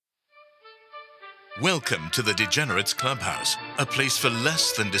Welcome to the Degenerates Clubhouse, a place for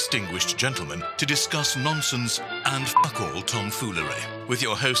less than distinguished gentlemen to discuss nonsense and fuck-all tomfoolery, with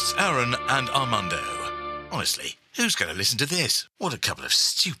your hosts Aaron and Armando. Honestly, who's going to listen to this? What a couple of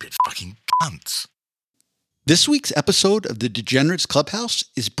stupid fucking cunts. This week's episode of the Degenerates Clubhouse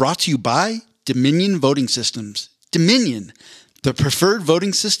is brought to you by Dominion Voting Systems. Dominion, the preferred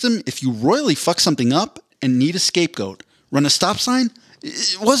voting system if you royally fuck something up and need a scapegoat. Run a stop sign?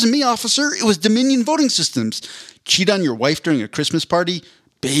 It wasn't me, officer. It was Dominion Voting Systems. Cheat on your wife during a Christmas party?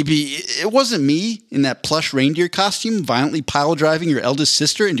 Baby, it wasn't me in that plush reindeer costume violently pile driving your eldest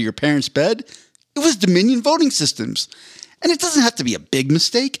sister into your parents' bed. It was Dominion Voting Systems. And it doesn't have to be a big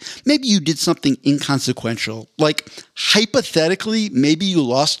mistake. Maybe you did something inconsequential. Like, hypothetically, maybe you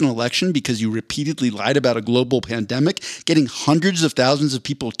lost an election because you repeatedly lied about a global pandemic, getting hundreds of thousands of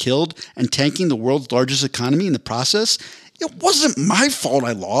people killed and tanking the world's largest economy in the process. It wasn't my fault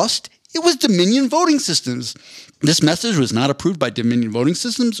I lost. It was Dominion Voting Systems. This message was not approved by Dominion Voting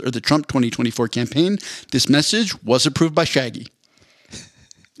Systems or the Trump 2024 campaign. This message was approved by Shaggy.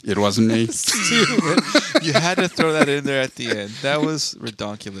 It wasn't me. Stupid. You had to throw that in there at the end. That was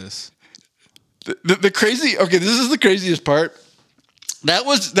redonkulous. The crazy. Okay, this is the craziest part. That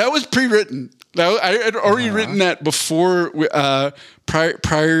was pre-written. I had already written that before.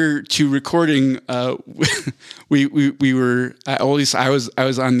 Prior to recording, we were. At least I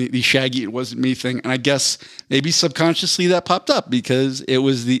was on the Shaggy "It Wasn't Me" thing, and I guess maybe subconsciously that popped up because it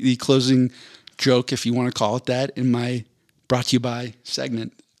was the closing joke, if you want to call it that, in my brought to you by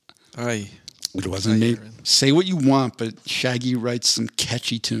segment. Aye. It wasn't me. Say what you want, but Shaggy writes some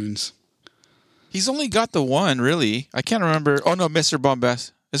catchy tunes. He's only got the one, really. I can't remember. Oh no, Mr.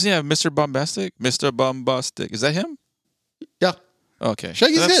 Bombastic. Doesn't he have Mr. Bombastic? Mr. Bombastic. Is that him? Yeah. Okay.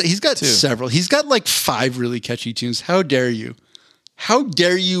 He's got two. several. He's got like 5 really catchy tunes. How dare you? How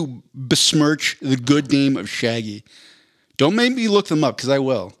dare you besmirch the good name of Shaggy? Don't make me look them up because I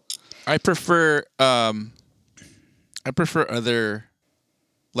will. I prefer other,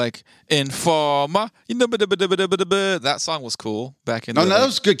 like Informa. That song was cool back in. No, that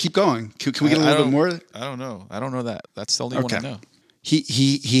was good. Keep going. Can we get a little bit more? I don't know. I don't know that. That's the only one I know.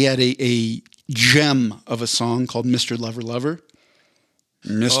 He had a gem of a song called Mr. Lover Lover.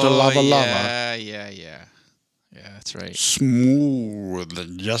 Mr. Lover Lover. Yeah, that's right.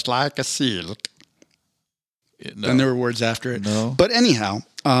 Smooth, just like a silk. No. And there were words after it. No. But anyhow,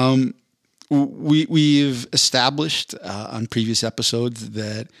 we've established on previous episodes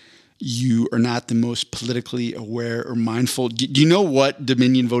that you are not the most politically aware or mindful. Do you know what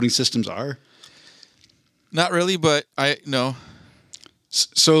Dominion voting systems are? Not really, but I know.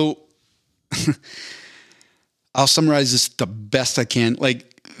 So I'll summarize this the best I can.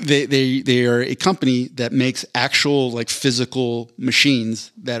 Like they are a company that makes actual like physical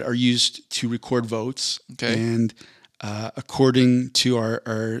machines that are used to record votes. Okay. And according to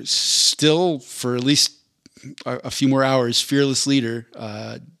our still for at least a few more hours fearless leader,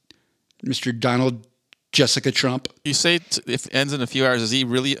 Mr. Donald Jessica Trump. You say if it ends in a few hours, is he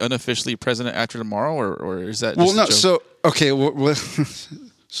really unofficially president after tomorrow, or is that just well, no. a joke? So okay, well,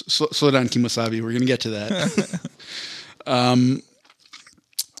 slow down, Kimosabi. We're going to get to that.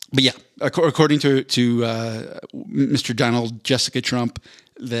 But yeah, according to Mr. Donald Jessica Trump,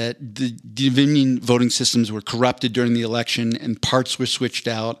 that the Dominion voting systems were corrupted during the election and parts were switched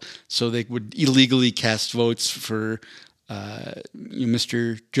out so they would illegally cast votes for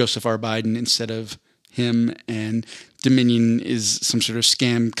Mr. Joseph R. Biden instead of him, and Dominion is some sort of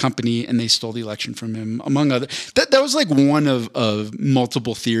scam company and they stole the election from him, among other. That was like one of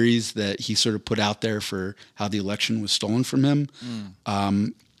multiple theories that he sort of put out there for how the election was stolen from him.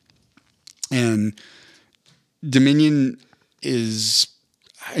 And Dominion is,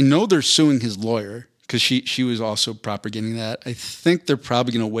 I know they're suing his lawyer because she was also propagating that. I think they're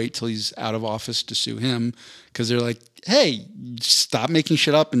probably going to wait till he's out of office to sue him because they're like, hey, stop making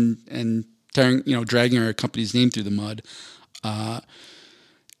shit up and dragging our company's name through the mud.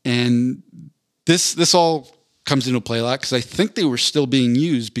 And this all comes into play a lot because I think they were still being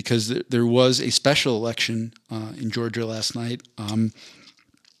used because there was a special election in Georgia last night.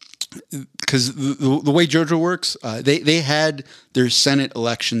 Because the way Georgia works, they had their Senate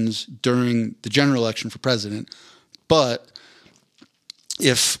elections during the general election for president. But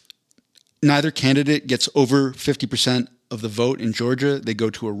if neither candidate gets over 50% of the vote in Georgia, they go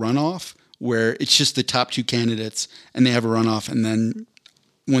to a runoff where it's just the top 2 candidates and they have a runoff. And then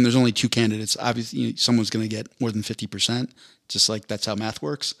when there's only 2 candidates, obviously someone's going to get more than 50%, just like that's how math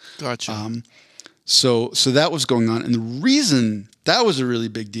works. Gotcha. So that was going on. And the reason that was a really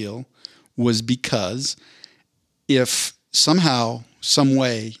big deal was because if somehow, some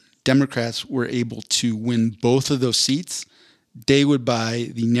way, Democrats were able to win both of those seats, they would, by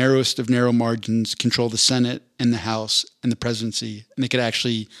the narrowest of narrow margins, control the Senate and the House and the presidency. And they could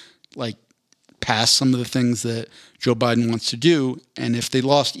actually like pass some of the things that Joe Biden wants to do. And if they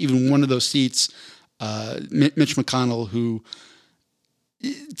lost even one of those seats, Mitch McConnell, who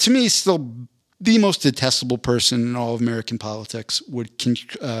to me is still the most detestable person in all of American politics, would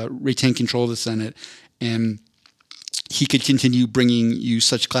retain control of the Senate, and he could continue bringing you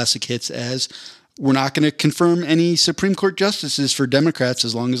such classic hits as, we're not going to confirm any Supreme Court justices for Democrats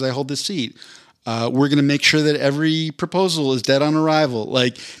as long as I hold this seat. We're going to make sure that every proposal is dead on arrival.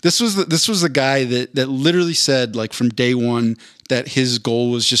 Like this was the guy that literally said, like, from day one that his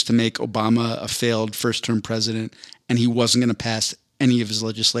goal was just to make Obama a failed first-term president, and he wasn't going to pass any of his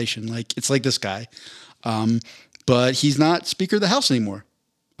legislation. Like, it's like this guy. But he's not Speaker of the House anymore.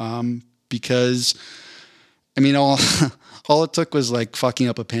 Because, I mean, all it took was like fucking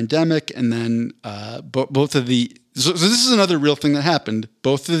up a pandemic, and then both of the so this is another real thing that happened.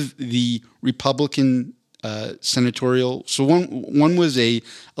 Both of the Republican senatorial, so one was a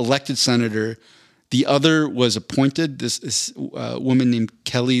elected senator, the other was appointed. This woman named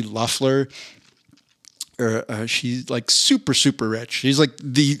Kelly Loeffler. She's like super rich. She's like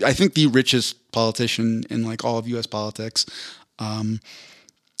I think the richest politician in like all of U.S. politics.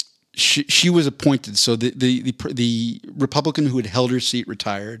 She was appointed. So the Republican who had held her seat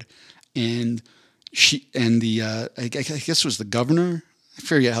retired, and I guess it was the governor. I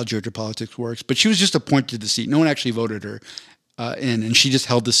forget how Georgia politics works, but she was just appointed to the seat. No one actually voted her in, and she just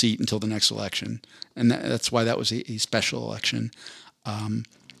held the seat until the next election, and that's why that was a special election.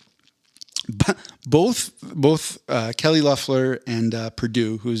 But both Kelly Loeffler and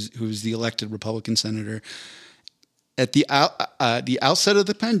Perdue, who's the elected Republican senator, at the outset of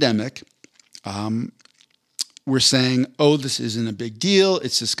the pandemic, were saying, "Oh, this isn't a big deal.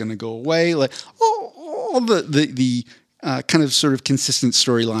 It's just going to go away." Like all the kind of sort of consistent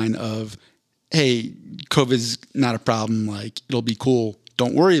storyline of, "Hey, COVID's not a problem. Like, it'll be cool.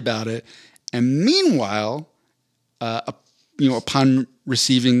 Don't worry about it." And meanwhile, upon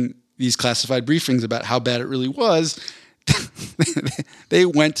receiving these classified briefings about how bad it really was, they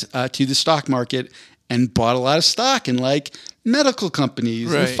went to the stock market and bought a lot of stock in like medical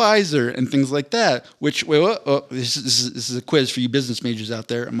companies and Pfizer and things like that. Which this is a quiz for you business majors out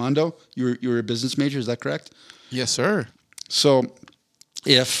there. Armando, you're a business major, is that correct? Yes, sir. So,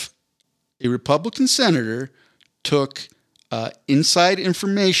 if a Republican senator took inside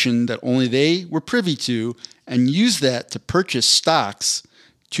information that only they were privy to and used that to purchase stocks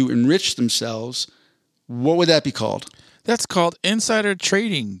to enrich themselves, what would that be called? That's called insider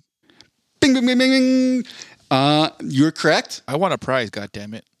trading. Bing, bing, bing, bing, bing. You're correct. I want a prize,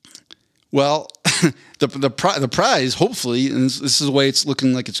 goddammit. Well, the prize, hopefully, and this is the way it's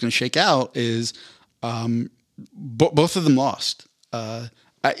looking like it's going to shake out, is both of them lost.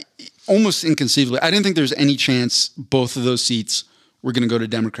 Almost inconceivably. I didn't think there was any chance both of those seats were going to go to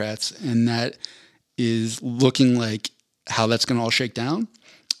Democrats, and that is looking like how that's going to all shake down.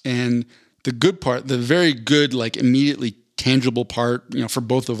 And the good part, the very good, like immediately tangible part, for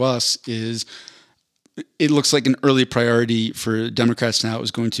both of us is it looks like an early priority for Democrats now is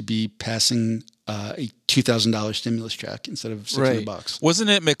going to be passing a $2,000 stimulus check instead of $600.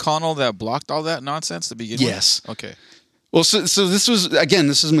 Wasn't it McConnell that blocked all that nonsense to begin with? Yes. Okay. Well, so this is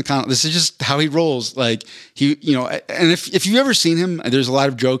McConnell. This is just how he rolls. Like and if you've ever seen him, there's a lot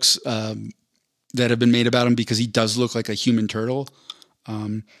of jokes that have been made about him because he does look like a human turtle.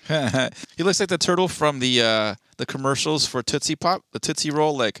 He looks like the turtle from the commercials for Tootsie Pop, the Tootsie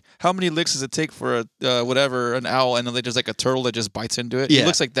Roll. Like, how many licks does it take for an owl, and then there's like a turtle that just bites into it? Yeah. He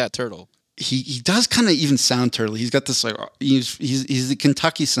looks like that turtle. He does kind of even sound turtle. He's got this like he's the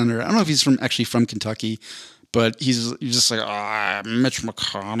Kentucky senator. I don't know if he's actually from Kentucky, but he's just like Mitch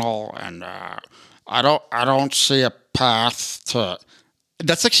McConnell, and I don't see a path to.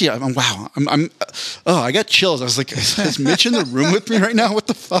 That's actually wow. I got chills. I was like, is Mitch in the room with me right now? What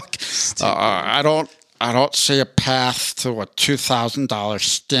the fuck? I don't see a path to a $2,000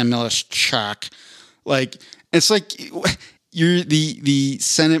 stimulus check. Like, it's like you're the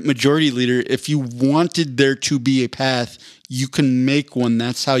Senate Majority Leader. If you wanted there to be a path, you can make one.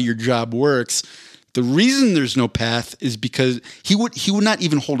 That's how your job works. The reason there's no path is because he would not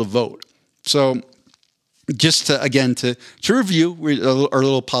even hold a vote. So. Just to review our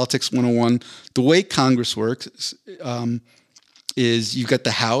little politics 101, the way Congress works is you've got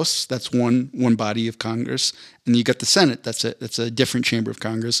the House, that's one body of Congress, and you got the Senate, that's a different chamber of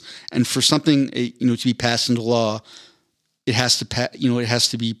Congress. And for something to be passed into law, it has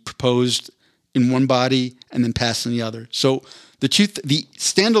to be proposed in one body and then passed in the other. So the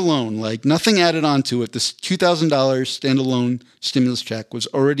standalone, like nothing added onto it, this $2,000 standalone stimulus check was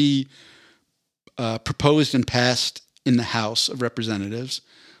already proposed and passed in the House of Representatives,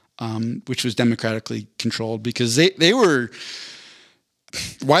 which was democratically controlled, because they were,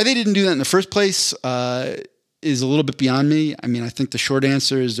 why they didn't do that in the first place is a little bit beyond me. I mean, I think the short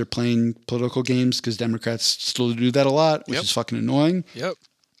answer is they're playing political games, because Democrats still do that a lot, which is fucking annoying. Yep.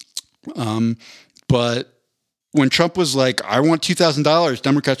 But when Trump was like, I want $2,000,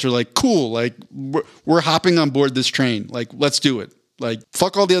 Democrats are like, cool, like we're hopping on board this train. Like, let's do it. Like,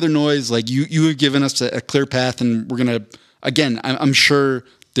 fuck all the other noise. Like, you have given us a clear path, and we're going to, again, I'm sure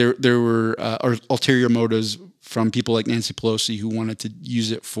there were ulterior motives from people like Nancy Pelosi who wanted to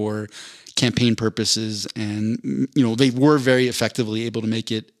use it for campaign purposes. And, you know, they were very effectively able to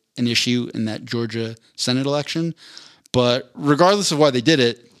make it an issue in that Georgia Senate election. But regardless of why they did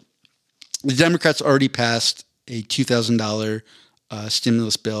it, the Democrats already passed a $2,000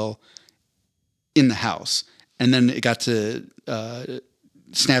 stimulus bill in the House. And then it got to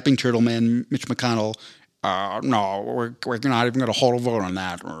snapping turtle man Mitch McConnell. No, we're not even going to hold a vote on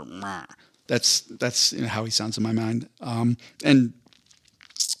that. That's how he sounds in my mind. And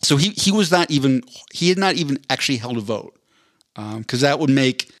so he had not even actually held a vote, because that would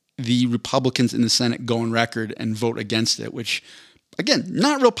make the Republicans in the Senate go on record and vote against it, which, again,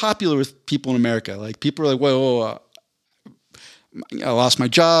 not real popular with people in America. Like, people are like, whoa, I lost my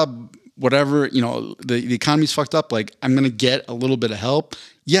job, whatever, you know, the economy's fucked up. Like, I'm going to get a little bit of help.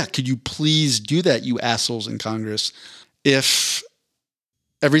 Yeah, could you please do that, you assholes in Congress? If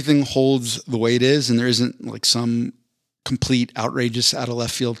everything holds the way it is and there isn't like some complete outrageous out of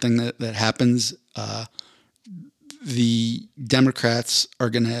left field thing that happens, the Democrats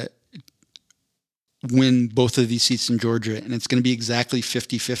are going to win both of these seats in Georgia, and it's going to be exactly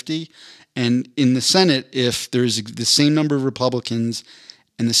 50-50. And in the Senate, if there's the same number of Republicans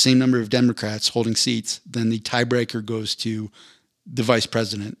and the same number of Democrats holding seats, then the tiebreaker goes to the vice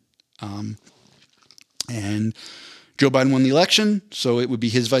president. And Joe Biden won the election, so it would be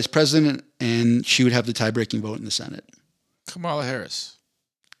his vice president, and she would have the tie-breaking vote in the Senate. Kamala Harris.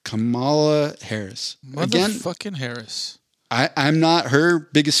 Motherfucking Harris. I'm not her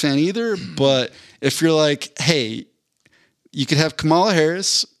biggest fan either, but if you're like, hey, you could have Kamala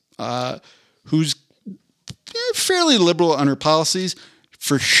Harris, who's fairly liberal on her policies,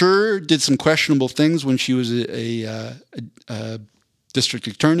 for sure did some questionable things when she was a district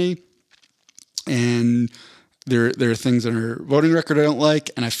attorney, and there are things on her voting record I don't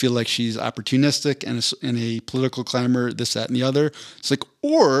like, and I feel like she's opportunistic and a political climber, this, that, and the other. It's like,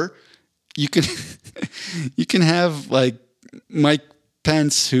 or you can have like Mike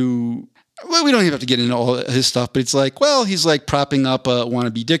Pence, who, well, we don't even have to get into all his stuff, but it's like, well, he's like propping up a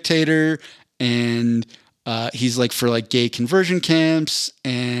wannabe dictator, and he's like for like gay conversion camps,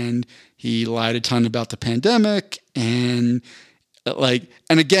 and he lied a ton about the pandemic, and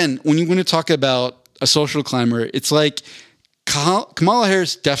again, when you want to talk about a social climber, it's like Kamala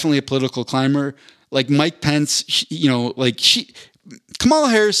Harris, definitely a political climber. Like Mike Pence, Kamala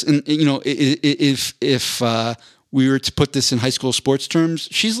Harris, and you know, if we were to put this in high school sports terms,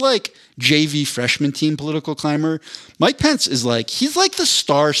 she's like JV freshman team political climber. Mike Pence is like, he's like the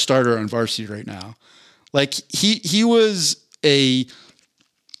star starter on varsity right now. Like he was a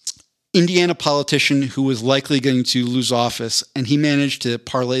Indiana politician who was likely going to lose office, and he managed to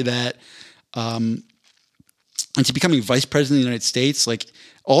parlay that into becoming vice president of the United States. Like,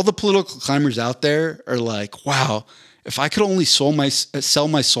 all the political climbers out there are like, wow, if I could only sell my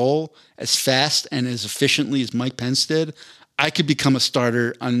soul as fast and as efficiently as Mike Pence did, I could become a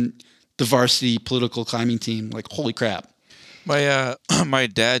starter on the varsity political climbing team. Like, holy crap. My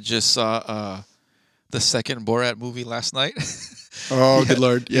dad just saw the second Borat movie last night. Oh, good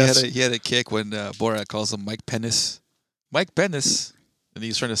Lord. Yes. He had a kick when Borat calls him Mike Pennis. Mike Pennis. And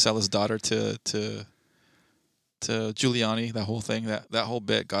he's trying to sell his daughter to Giuliani. That whole thing, that whole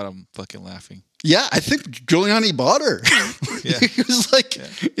bit got him fucking laughing. Yeah, I think Giuliani bought her. Yeah. he's like,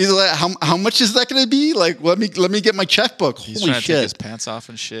 how much is that going to be? Like, let me get my checkbook. He's Holy trying shit. to take his pants off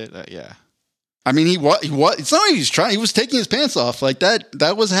and shit. Yeah. I mean, he was. It's not like he was trying. He was taking his pants off. Like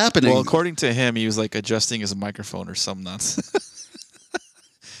that was happening. Well, according to him, he was like adjusting his microphone or some nonsense.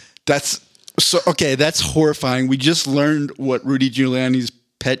 That's horrifying. We just learned what Rudy Giuliani's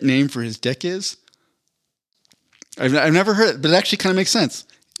pet name for his dick is. I've never heard it, but it actually kind of makes sense.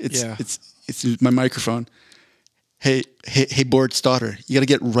 It's my microphone. Hey, Borat's daughter, you got to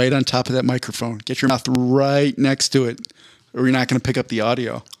get right on top of that microphone. Get your mouth right next to it, or you're not going to pick up the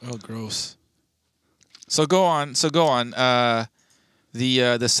audio. Oh, gross. So go on. The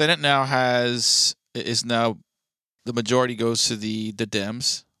Senate now is now the majority goes to the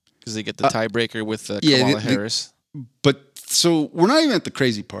Dems because they get the tiebreaker with Kamala Harris. But so we're not even at the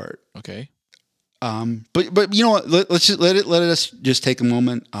crazy part. Okay. But you know what? Let's just let us just take a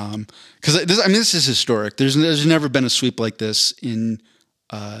moment. Because this is historic. There's never been a sweep like this in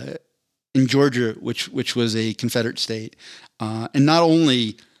Georgia, which was a Confederate state, and not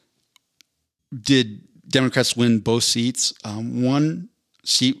only did Democrats win both seats, one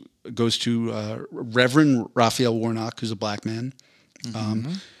seat goes to Reverend Raphael Warnock, who's a black man,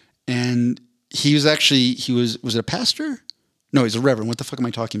 and he was it a pastor? No, he's a reverend. What the fuck am I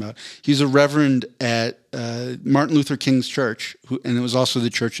talking about? He's a reverend at Martin Luther King's church, and it was also the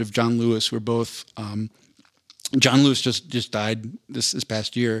church of John Lewis, who were both. John Lewis just died this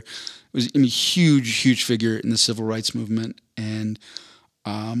past year. It was a huge figure in the civil rights movement, and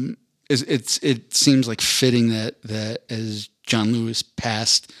it seems like fitting that as John Lewis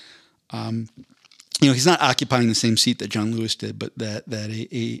passed, he's not occupying the same seat that John Lewis did, but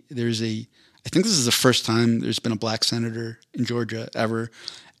I think this is the first time there's been a black senator in Georgia ever.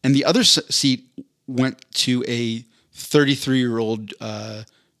 And the other seat went to a 33-year-old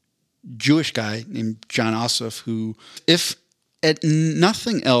Jewish guy named John Ossoff, who, if at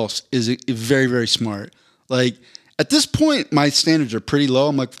nothing else, is very, very smart. Like, at this point, my standards are pretty low.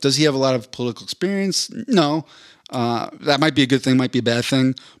 I'm like, does he have a lot of political experience? No. That might be a good thing, might be a bad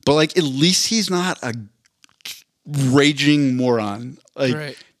thing. But, like, at least he's not a raging moron. Like,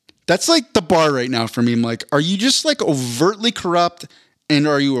 right. That's like the bar right now for me. I'm like, are you just like overtly corrupt and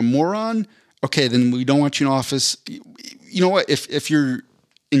are you a moron? Okay, then we don't want you in office. You know what? If you're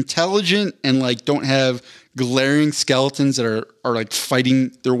intelligent and like don't have glaring skeletons that are like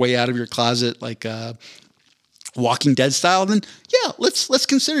fighting their way out of your closet like Walking Dead style, then yeah, let's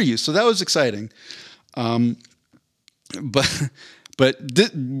consider you. So that was exciting. But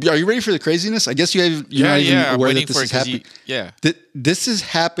are you ready for the craziness? I guess you're not even aware that this is happening. This is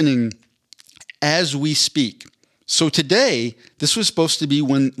happening as we speak. So today, this was supposed to be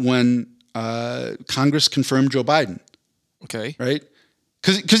when Congress confirmed Joe Biden. Okay. Right?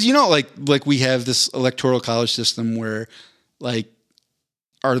 Because like we have this electoral college system where like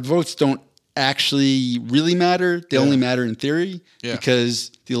our votes don't actually really matter. They only matter in theory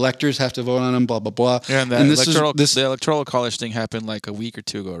because the electors have to vote on them, blah, blah, blah. Yeah, and the electoral college thing happened like a week or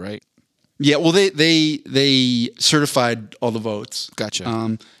two ago, right? Yeah, well, they certified all the votes.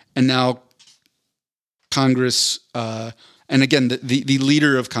 Gotcha. And now Congress, and again, the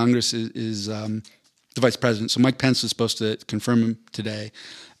leader of Congress is the vice president. So Mike Pence was supposed to confirm him today.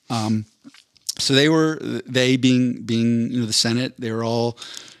 So they being the Senate, they were all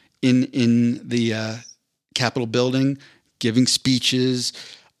in the Capitol building, giving speeches.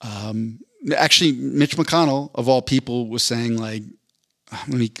 Actually, Mitch McConnell, of all people, was saying like,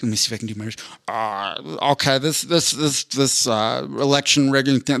 let me see if I can do my okay, this election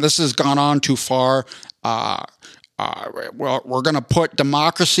rigging thing, this has gone on too far. We're going to put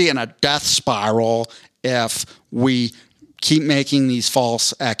democracy in a death spiral if we keep making these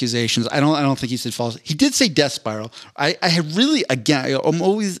false accusations. I don't think he said false. He did say death spiral. I have really, again, I'm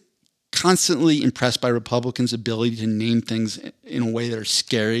always constantly impressed by Republicans' ability to name things in a way that are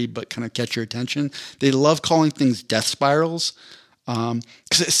scary but kind of catch your attention. They love calling things death spirals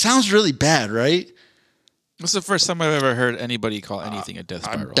because it sounds really bad, right? What's the first time I've ever heard anybody call anything a death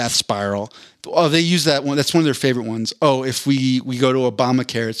spiral? Death spiral. Oh, they use that one. That's one of their favorite ones. Oh, if we go to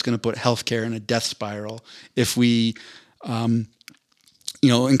Obamacare, it's going to put healthcare in a death spiral. If we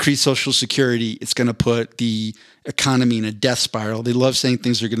increase Social Security, it's going to put the economy in a death spiral. They love saying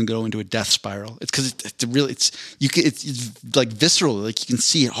things are going to go into a death spiral. It's because it's like visceral. Like you can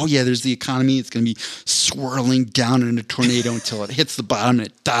see it. Oh yeah, there's the economy. It's going to be swirling down in a tornado until it hits the bottom and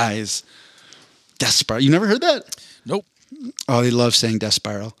it dies. Death spiral. You never heard that? Nope. Oh, they love saying death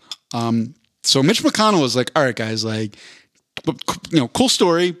spiral. So Mitch McConnell was like, all right, guys, like, cool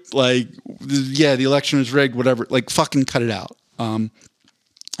story. Like, yeah, the election is rigged, whatever. Like, fucking cut it out.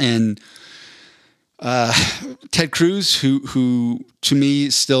 And Ted Cruz, who to me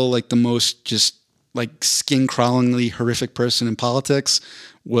is still like the most just like skin crawlingly horrific person in politics,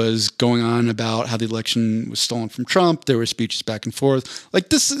 was going on about how the election was stolen from Trump. There were speeches back and forth. Like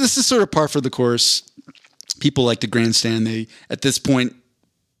this is sort of par for the course. People like to grandstand. At this point,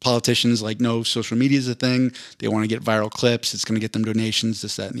 politicians like know social media is a thing. They want to get viral clips. It's going to get them donations,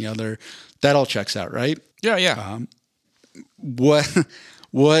 this, that, and the other. That all checks out, right? Yeah.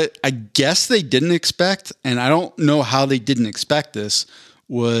 What I guess they didn't expect, and I don't know how they didn't expect this,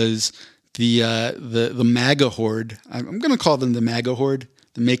 was the MAGA horde. I'm going to call them the MAGA horde,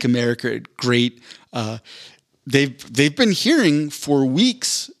 the Make America Great. They've been hearing for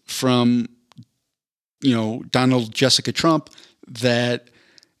weeks from Donald Jessica Trump that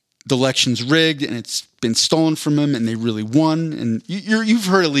the election's rigged and it's been stolen from him and they really won. And you've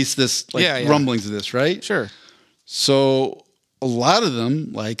heard at least this rumblings of this, right? Sure. So a lot of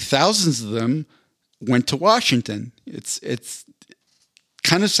them, like thousands of them, went to Washington. It's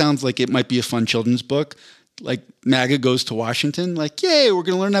kind of sounds like it might be a fun children's book. Like MAGA goes to Washington, like, yay, we're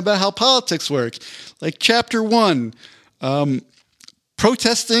going to learn about how politics work. Like chapter 1,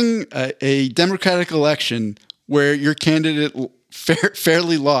 protesting a Democratic election where your candidate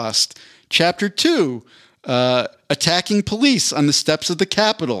fairly lost. Chapter 2, attacking police on the steps of the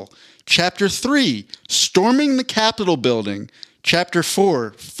Capitol. Chapter 3, storming the Capitol building. Chapter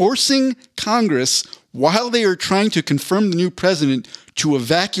 4, forcing Congress while they are trying to confirm the new president to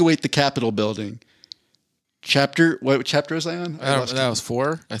evacuate the Capitol building. What chapter was I on? That was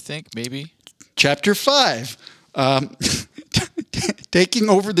 4, I think, maybe. Chapter 5, taking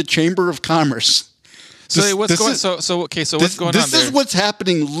over the Chamber of Commerce. What's going on there? This is what's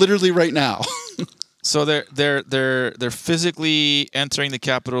happening literally right now. So they're physically entering the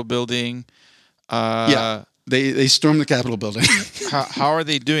Capitol building. They stormed the Capitol building. How are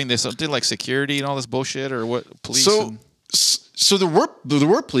they doing this? Something like security and all this bullshit, or what? Police. So the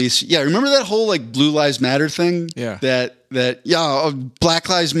work police. Yeah, remember that whole like Blue Lives Matter thing? Yeah. Black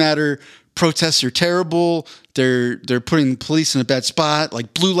Lives Matter protests are terrible. They're putting the police in a bad spot.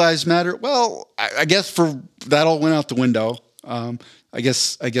 Like Blue Lives Matter. Well, I guess that all went out the window. I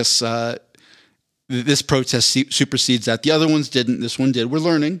guess this protest supersedes that. The other ones didn't. This one did. We're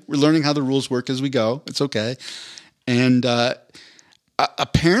learning how the rules work as we go. It's okay. And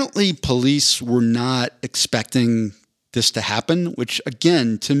apparently police were not expecting this to happen, which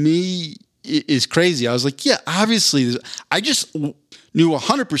again, to me is crazy. I was like, yeah, obviously. I just knew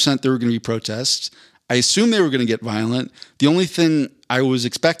 100% there were going to be protests. I assumed they were going to get violent. The only thing I was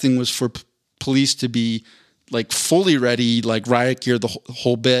expecting was for police to be like fully ready, like riot gear, the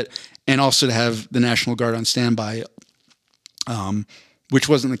whole bit, and also to have the National Guard on standby, which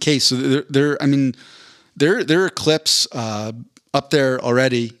wasn't the case. So there are clips up there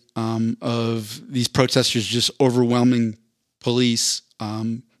already of these protesters just overwhelming police,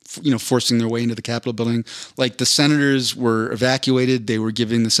 forcing their way into the Capitol building. Like the senators were evacuated. They were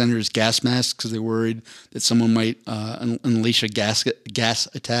giving the senators gas masks because they were worried that someone might unleash a gas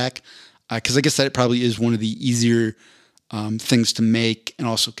attack. Because I guess that probably is one of the easier things to make and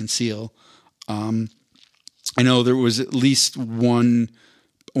also conceal. I know there was at least one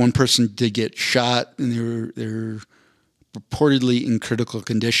person did get shot, and they're reportedly in critical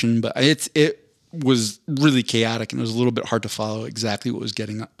condition. But it was really chaotic, and it was a little bit hard to follow exactly what was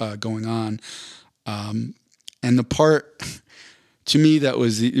going on. And the part to me that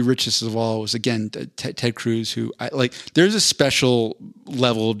was the richest of all was, again, Ted Cruz, who I like. There's a special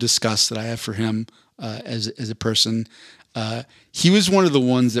level of disgust that I have for him as a person. He was one of the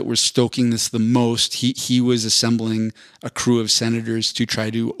ones that were stoking this the most. He was assembling a crew of senators to try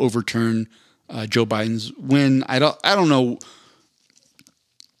to overturn Joe Biden's win. I don't know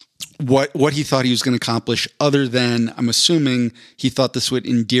what he thought he was going to accomplish, other than I'm assuming he thought this would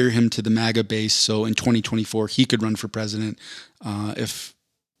endear him to the MAGA base. So in 2024, he could run for president if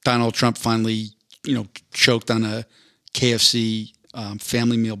Donald Trump finally, choked on a KFC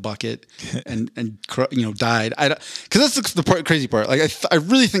family meal bucket and died. Because that's the crazy part. Like I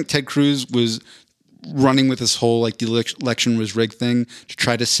really think Ted Cruz was running with this whole like the election was rigged thing to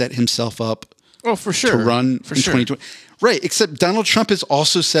try to set himself up. Oh, for sure. To run in 2020. Right. Except Donald Trump has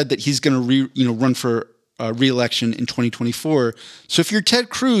also said that he's going to run for re-election in 2024. So if you're Ted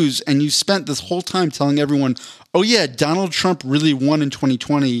Cruz and you spent this whole time telling everyone, oh yeah, Donald Trump really won in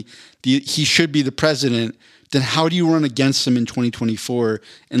 2020, he should be the president, then how do you run against him in 2024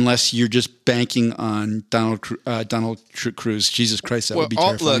 unless you're just banking on Donald Cruz? Jesus Christ, that would be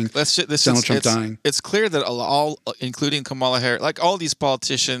terrifying. Look, Donald Trump dying. It's clear that all, including Kamala Harris, like all these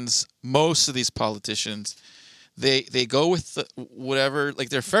politicians, most of these politicians, they go with whatever, like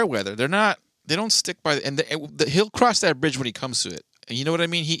they're fair weather. They don't stick by, he'll cross that bridge when he comes to it. And you know what I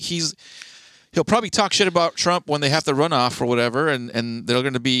mean? He'll probably talk shit about Trump when they have to run off or whatever, and they're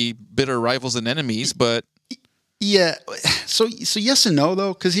going to be bitter rivals and enemies, but. Yeah, so yes and no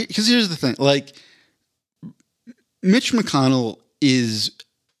though, because here's the thing: like Mitch McConnell is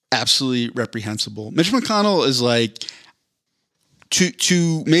absolutely reprehensible. Mitch McConnell is like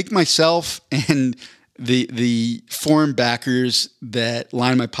to make myself and the foreign backers that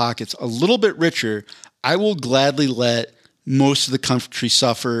line my pockets a little bit richer. I will gladly let most of the country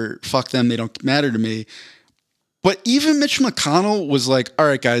suffer. Fuck them; they don't matter to me. But even Mitch McConnell was like, "All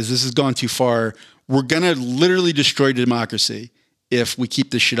right, guys, this has gone too far. We're going to literally destroy democracy if we keep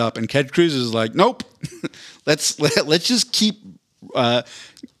this shit up. And Ted Cruz is like, nope, let's just keep. Let's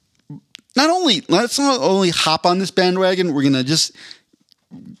not only hop on this bandwagon, we're gonna just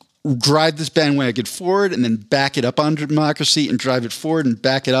drive this bandwagon forward and then back it up on democracy and drive it forward and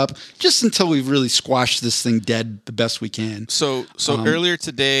back it up just until we've really squashed this thing dead the best we can. So earlier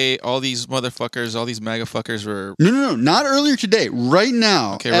today, all these motherfuckers, all these MAGA fuckers were... No, not earlier today. Right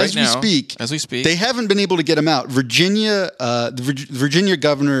now, as we speak, they haven't been able to get them out. Virginia, the Virginia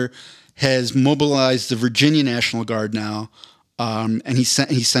governor has mobilized the Virginia National Guard now, and he's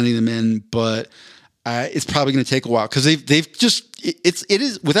sending them in, but it's probably going to take a while because they've just it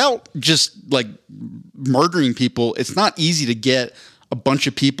is without just like murdering people. It's not easy to get a bunch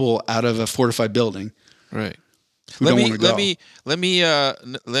of people out of a fortified building. Right. Let me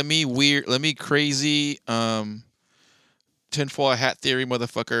crazy tinfoil hat theory,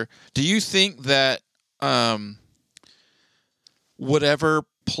 motherfucker. Do you think that whatever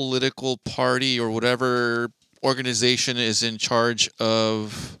political party or whatever organization is in charge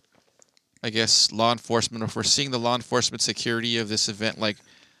of, I guess, law enforcement, or if we're seeing the law enforcement security of this event, like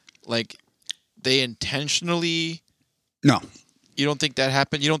they intentionally... No. You don't think that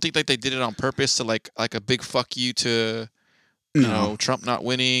happened? You don't think like they did it on purpose to like a big fuck you to, you know, Trump not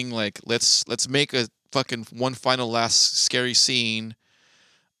winning? Like let's make a fucking one final last scary scene.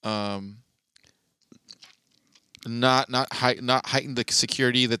 Not heighten the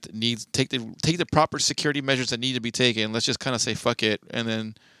security that needs take the proper security measures that need to be taken. Let's just kind of say fuck it and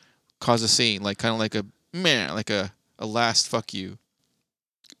then cause a scene, like kind of like a last fuck you.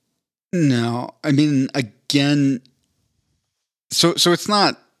 No, I mean, again, so it's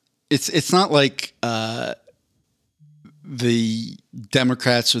not like the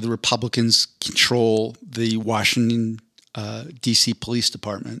Democrats or the Republicans control the Washington D.C. Police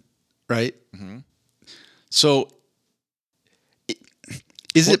Department, right? Mm-hmm. So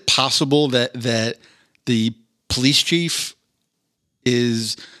is it possible that the police chief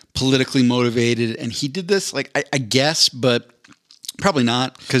is politically motivated and he did this? Like, I guess, but probably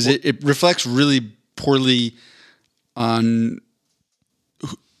not, because it reflects really poorly on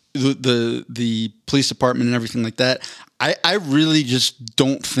the police department and everything like that. I really just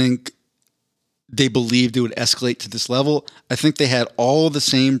don't think they believed it would escalate to this level. I think they had all the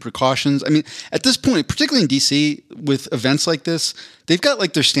same precautions. I mean, at this point, particularly in DC, with events like this, they've got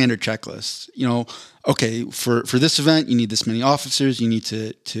like their standard checklists. You know, okay, for this event, you need this many officers. You need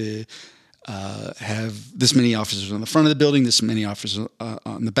to have this many officers on the front of the building, this many officers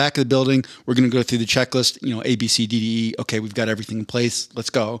on the back of the building. We're going to go through the checklist, you know, A, B, C, D, D, E. Okay, we've got everything in place. Let's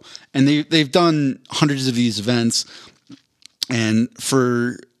go. And they've done hundreds of these events. And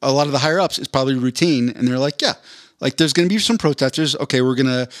for a lot of the higher ups, it's probably routine. And they're like, yeah, like there's going to be some protesters. Okay, we're going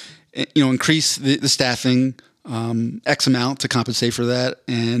to, you know, increase the staffing X amount to compensate for that.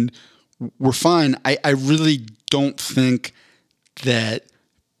 And we're fine. I really don't think that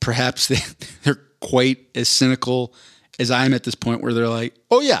perhaps they're quite as cynical as I am at this point, where they're like,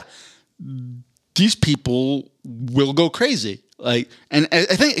 oh yeah, these people will go crazy. Like, and I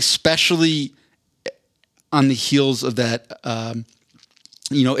think especially on the heels of that,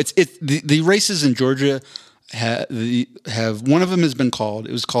 you know, the races in Georgia have one of them has been called.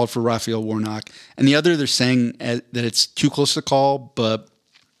 It was called for Raphael Warnock, and the other they're saying that it's too close to call. But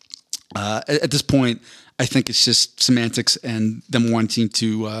at this point, I think it's just semantics and them wanting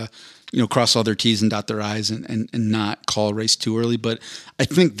to, you know, cross all their T's and dot their I's and not call a race too early. But I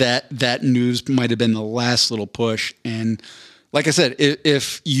think that news might have been the last little push. And like I said,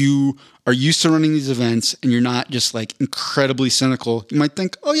 if you are used to running these events and you're not just like incredibly cynical, you might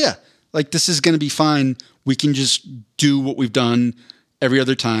think, oh yeah, like this is going to be fine. We can just do what we've done every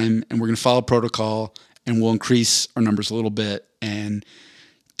other time, and we're going to follow protocol, and we'll increase our numbers a little bit. And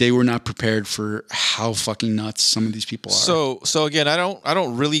they were not prepared for how fucking nuts some of these people are. So again, I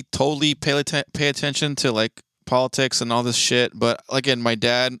don't really totally pay attention to like politics and all this shit. But again, my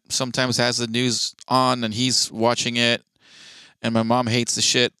dad sometimes has the news on and he's watching it, and my mom hates the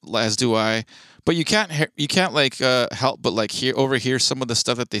shit, as do I. But you can't like help but like overhear some of the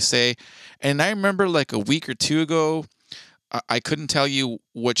stuff that they say. And I remember like a week or two ago, I couldn't tell you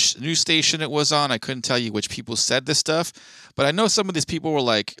which news station it was on. I couldn't tell you which people said this stuff. But I know some of these people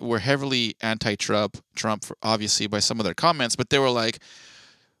were heavily anti-Trump, obviously by some of their comments. But they were like,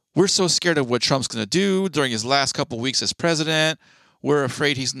 we're so scared of what Trump's going to do during his last couple of weeks as president. We're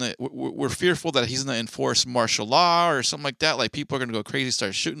afraid we're fearful that he's going to enforce martial law or something like that. Like people are going to go crazy,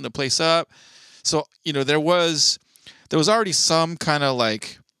 start shooting the place up. So, you know, there was already some kind of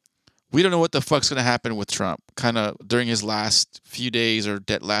like we don't know what the fuck's going to happen with Trump kind of during his last few days or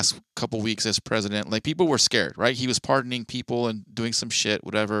last couple weeks as president. Like, people were scared, right? He was pardoning people and doing some shit,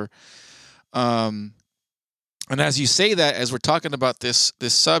 whatever. And as you say that, as we're talking about this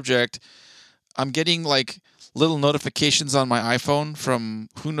subject, I'm getting like little notifications on my iPhone from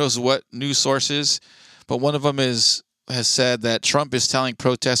who knows what news sources, but one of them has said that Trump is telling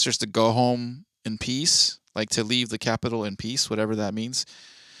protesters to go home in peace, like to leave the Capitol in peace, whatever that means.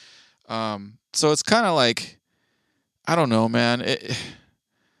 So it's kind of like, I don't know, man.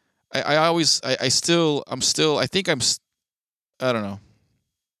 I don't know.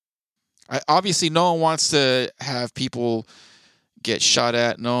 Obviously, no one wants to have people get shot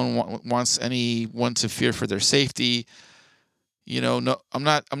at. No one wants anyone to fear for their safety. You know, no, I'm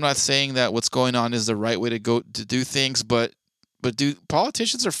not saying that what's going on is the right way to do things, but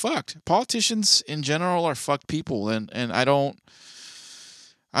politicians are fucked. Politicians in general are fucked people, and I don't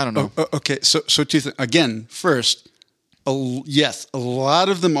know. Okay, so two things. Again, first, yes, a lot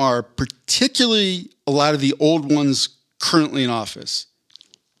of them are, particularly a lot of the old ones currently in office.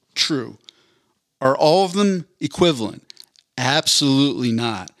 True. Are all of them equivalent? Absolutely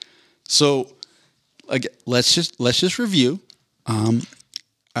not. So, again, let's just review.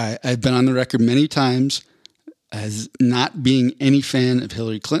 I've been on the record many times as not being any fan of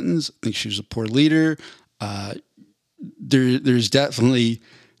Hillary Clinton's. I think she was a poor leader. There's definitely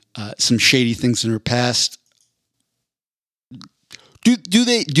some shady things in her past. Do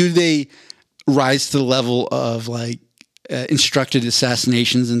they rise to the level of like instructed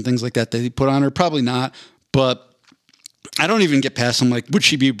assassinations and things like that they put on her? Probably not. But I don't even get past them. Like, would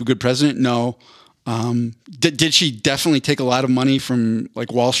she be a good president? No. Did she definitely take a lot of money from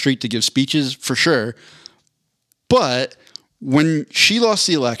like Wall Street to give speeches? For sure. But when she lost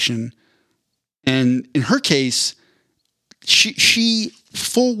the election, and in her case, she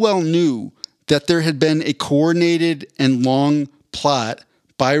full well knew that there had been a coordinated and long plot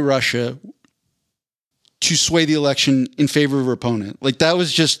by Russia to sway the election in favor of her opponent. Like, that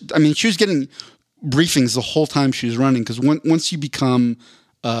was just, I mean, she was getting briefings the whole time she was running, because once you become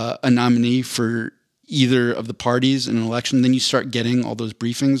a nominee for either of the parties in an election, then you start getting all those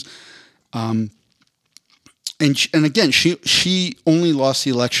briefings. And again, she only lost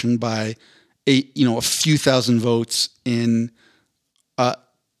the election by a few thousand votes in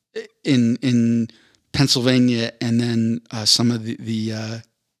Pennsylvania, and then some of the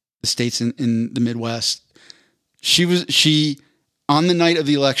states in the Midwest. She on the night of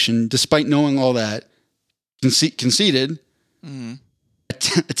the election, despite knowing all that, conceded,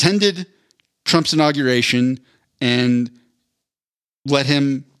 attended Trump's inauguration, and let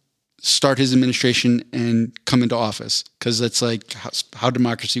him start his administration and come into office, because that's like how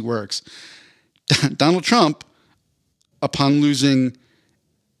democracy works. Donald Trump, upon losing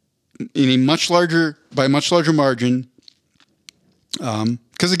in a much larger margin,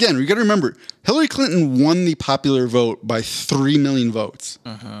 because again, we got to remember, Hillary Clinton won the popular vote by 3 million votes,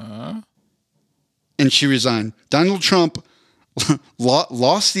 and she resigned. Donald Trump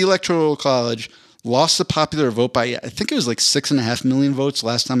lost the Electoral College, lost the popular vote by, I think it was like 6.5 million votes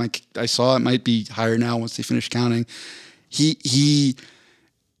last time I saw. It might be higher now once they finish counting. He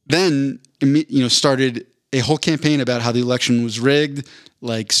then started a whole campaign about how the election was rigged,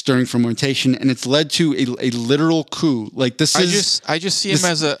 like stirring fermentation, and it's led to a literal coup. Like, this is. I just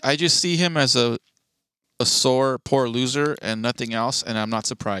see him as a sore, poor loser and nothing else, and I'm not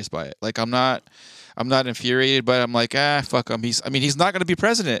surprised by it. Like, I'm not infuriated, but I'm like, fuck him. He's not going to be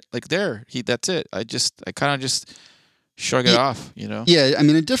president. Like, that's it. I kind of just shrug it off, Yeah, I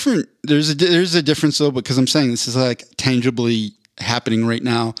mean, there's a difference though, because I'm saying this is like tangibly happening right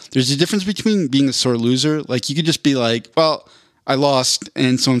now. There's a difference between being a sore loser. Like, you could just be like, well, I lost,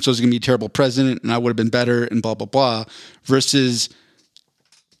 and so-and-so's going to be a terrible president, and I would have been better, and blah, blah, blah, versus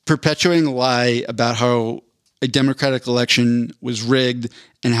perpetuating a lie about how a democratic election was rigged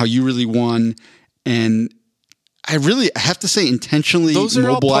and how you really won. And I have to say, intentionally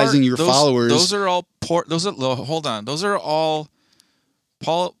mobilizing your followers. Those are all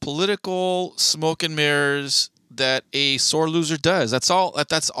political smoke and mirrors that a sore loser does. That's all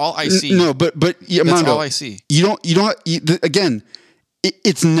I see. No, but yeah, that's Mondo, all I see. Again,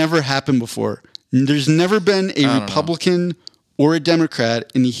 it's never happened before. There's never been a Republican or a Democrat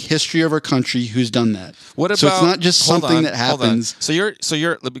in the history of our country who's done that. So it's not just something that happens.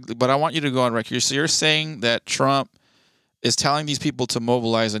 But I want you to go on record. So you're saying that Trump is telling these people to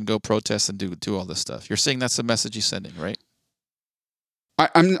mobilize and go protest and do all this stuff. You're saying that's the message he's sending, right?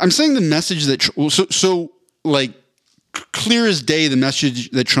 I'm saying the message that like clear as day, the message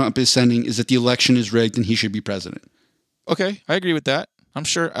that Trump is sending is that the election is rigged and he should be president. Okay, I agree with that. I'm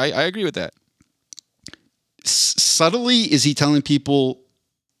sure. I agree with that. Subtly, is he telling people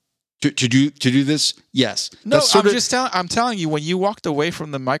to do this? Yes. No, I'm telling you, when you walked away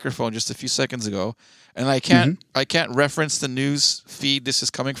from the microphone just a few seconds ago, and I can't reference the news feed this is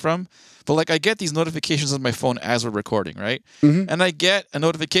coming from, but like I get these notifications on my phone as we're recording, right? And I get a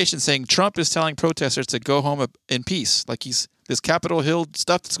notification saying Trump is telling protesters to go home in peace. Like this Capitol Hill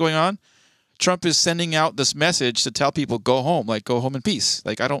stuff that's going on. Trump is sending out this message to tell people go home in peace.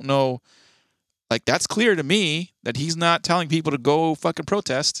 Like I don't know, like that's clear to me that he's not telling people to go fucking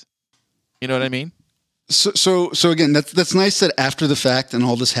protest. You know what I mean? So again, that's nice that after the fact and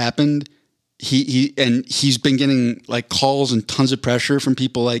all this happened, he's been getting like calls and tons of pressure from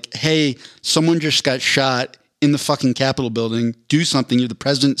people like, hey, someone just got shot in the fucking Capitol building. Do something. You're the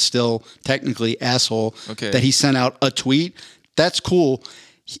president still, technically, asshole. Okay. That he sent out a tweet. That's cool.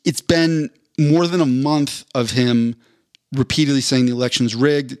 It's been more than a month of him repeatedly saying the election's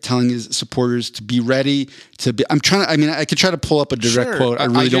rigged, telling his supporters to be ready to be. I could try to pull up a direct quote. I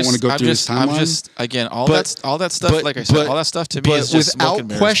really don't want to go through his timeline. All that stuff. Like I said, all that stuff to me is just smoke and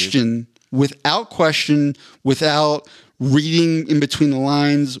mirrors, without question, without reading in between the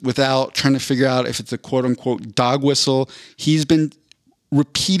lines, without trying to figure out if it's a quote unquote dog whistle, he's been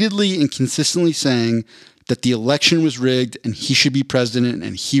repeatedly and consistently saying that the election was rigged and he should be president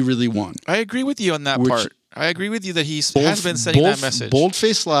and he really won. I agree with you on that part. I agree with you that he has been sending that message.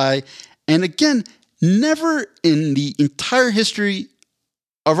 Bold-faced lie. And again, never in the entire history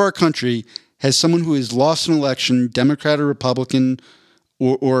of our country has someone who has lost an election, Democrat or Republican,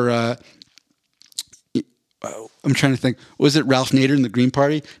 or I'm trying to think, was it Ralph Nader in the Green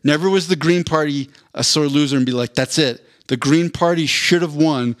Party? Never was the Green Party a sore loser and be like, that's it. The Green Party should have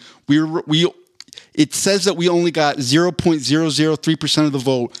won. It says that we only got 0.003% of the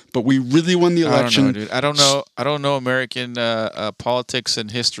vote, but we really won the election. I don't know, dude. I don't know American politics and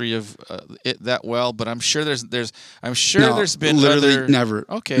history of it that well, but I'm sure there's been literally never.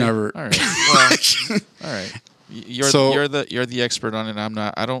 Okay, never. All right. Well, all right. You're the expert on it. I'm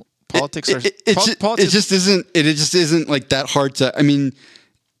not. I don't. Politics are. It just isn't like that hard to. I mean.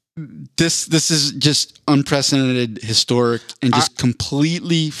 This is just unprecedented, historic, and just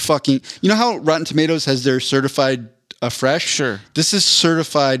completely fucking. You know how Rotten Tomatoes has their certified fresh? Sure. This is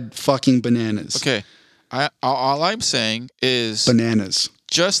certified fucking bananas. Okay. All I'm saying is bananas.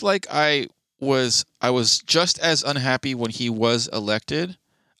 Just like I was just as unhappy when he was elected.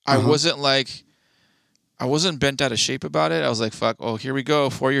 I wasn't bent out of shape about it. I was like, fuck. Oh, here we go.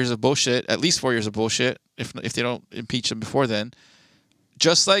 4 years of bullshit. At least 4 years of bullshit. If they don't impeach him before then.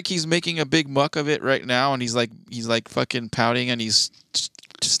 Just like he's making a big muck of it right now, and he's like fucking pouting, and he's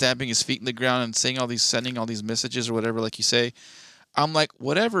stamping his feet in the ground and sending all these messages or whatever, like you say. I'm like,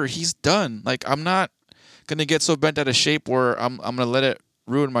 whatever, he's done. Like, I'm not gonna get so bent out of shape where I'm gonna let it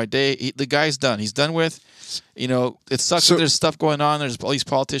ruin my day. The guy's done. He's done with. It sucks that there's stuff going on. There's all these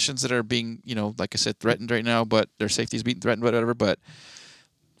politicians that are being, like I said, threatened right now, but their safety's being threatened, whatever. But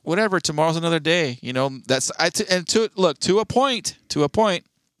whatever, tomorrow's another day. To a point.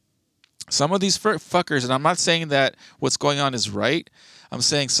 Some of these fuckers, and I'm not saying that what's going on is right. I'm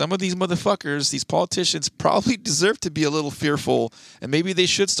saying some of these motherfuckers, these politicians, probably deserve to be a little fearful, and maybe they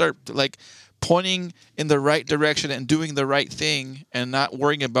should start like pointing in the right direction and doing the right thing, and not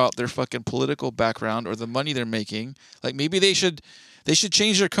worrying about their fucking political background or the money they're making. Like maybe they should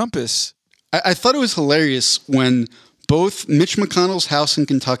change their compass. I thought it was hilarious when both Mitch McConnell's house in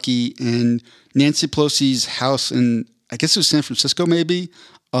Kentucky and Nancy Pelosi's house in, I guess it was San Francisco, maybe.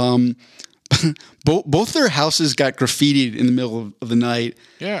 Both their houses got graffitied in the middle of the night.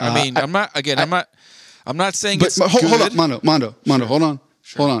 Yeah, I mean, I'm not saying. But hold on, Mondo, hold on,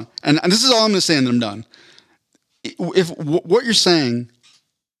 sure. Hold on, and this is all I'm going to say, and then I'm done. If what you're saying,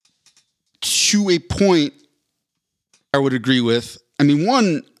 to a point, I would agree with. I mean,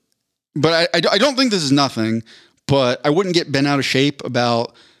 one, but I don't think this is nothing. But I wouldn't get bent out of shape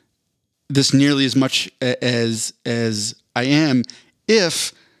about this nearly as much as I am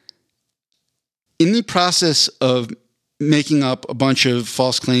if, in the process of making up a bunch of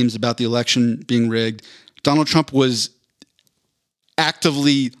false claims about the election being rigged, Donald Trump was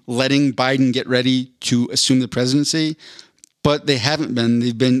actively letting Biden get ready to assume the presidency, but they haven't been.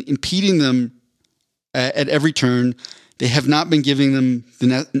 They've been impeding them at every turn. They have not been giving them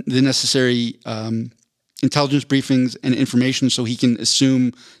the necessary intelligence briefings and information so he can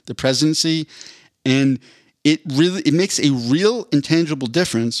assume the presidency. And it makes a real intangible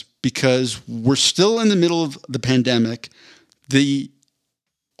difference because we're still in the middle of the pandemic. The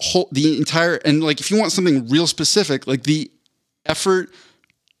entire, and like, if you want something real specific, like the effort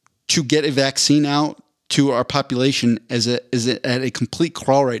to get a vaccine out to our population is at a complete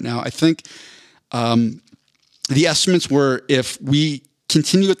crawl right now. I think the estimates were if we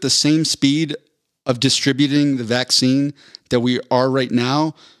continue at the same speed of distributing the vaccine that we are right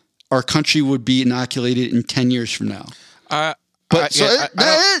now, our country would be inoculated in 10 years from now. Let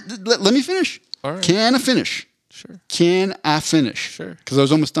me finish. All right. Can I finish? Sure. Can I finish? Sure. Because I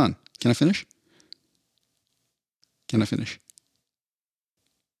was almost done. Can I finish? Can I finish?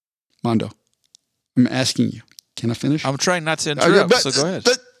 Mondo, I'm asking you. Can I finish? I'm trying not to interrupt, so go ahead.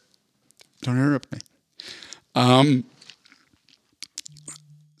 Don't interrupt me.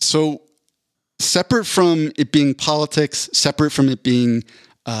 So separate from it being politics, separate from it being,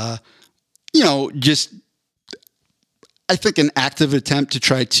 just, I think an active attempt to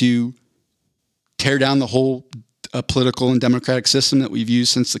try to tear down the whole political and democratic system that we've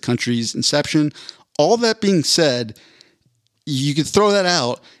used since the country's inception. All that being said, you could throw that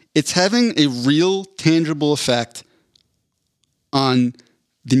out. It's having a real tangible effect on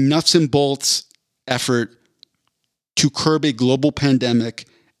the nuts and bolts effort to curb a global pandemic.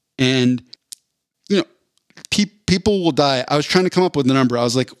 And, people will die. I was trying to come up with a number. I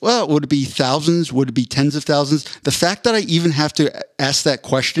was like, well, would it be thousands? Would it be tens of thousands? The fact that I even have to ask that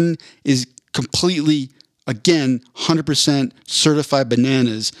question is completely, again, 100% certified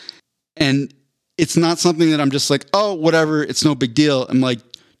bananas. And it's not something that I'm just like, oh, whatever, it's no big deal. I'm like,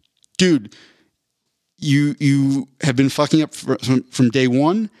 dude, you have been fucking up from day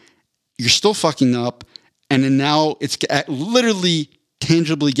one. You're still fucking up. And then now it's literally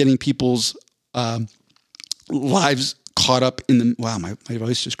tangibly getting people's lives caught up in the... Wow, my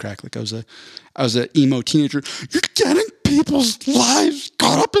voice just cracked like I was an emo teenager. You're getting people's lives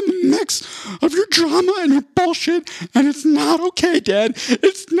caught up in the mix of your drama and your bullshit, and it's not okay, Dad.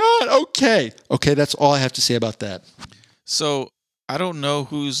 It's not okay. Okay, that's all I have to say about that. So I don't know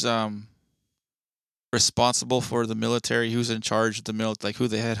who's responsible for the military, who's in charge of the military, like who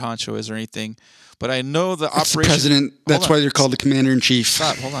the head honcho is or anything. But I know the operation... The president. That's why they're called the commander-in-chief.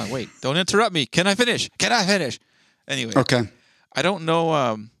 Stop. Hold on. Wait. Don't interrupt me. Can I finish? Anyway. Okay. I don't know.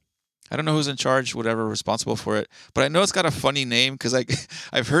 I don't know who's in charge, whatever, responsible for it. But I know it's got a funny name because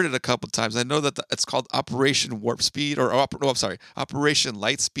I've heard it a couple of times. I know that it's called Operation Warp Speed Operation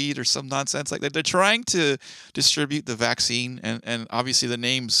Light Speed or some nonsense like that. They're trying to distribute the vaccine, and obviously the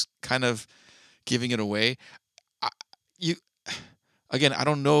name's kind of giving it away. Again, I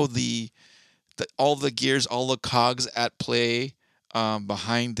don't know all the gears, all the cogs at play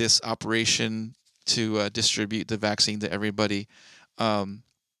behind this operation to distribute the vaccine to everybody.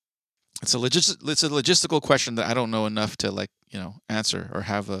 It's a logistical question that I don't know enough to answer or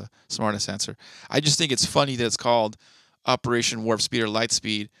have a smartest answer. I just think it's funny that it's called Operation Warp Speed or Light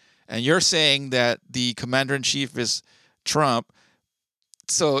Speed, and you're saying that the commander-in-chief is Trump.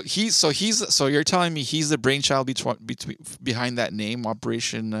 So you're telling me he's the brainchild behind that name,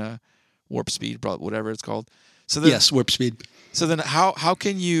 Operation Warp Speed, whatever it's called. So then, yes, Warp Speed. So then, how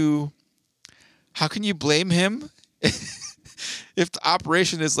can you blame him if the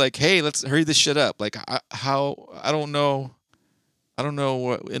operation is like, hey, let's hurry this shit up? Like, I don't know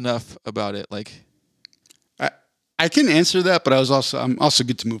enough about it. Like, I can answer that, but I'm also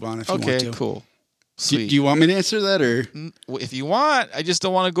good to move on if you want to. Okay, cool. Sweet. Do you want me to answer that, or if you want? I just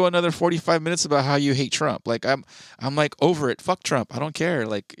don't want to go another 45 minutes about how you hate Trump. Like, I'm like over it. Fuck Trump. I don't care.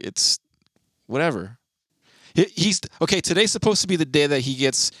 Like, it's whatever. He's okay. Today's supposed to be the day that he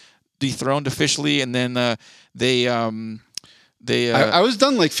gets dethroned officially, and then they. I was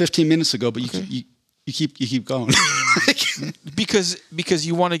done like 15 minutes ago, but you keep going. because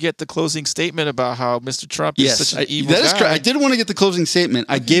you want to get the closing statement about how Mr. Trump is such an evil guy. That is correct. I did want to get the closing statement.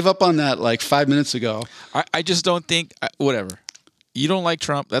 I gave up on that like 5 minutes ago. I just don't think whatever. You don't like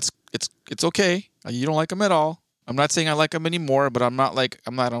Trump. It's okay. You don't like him at all. I'm not saying I like him anymore, but I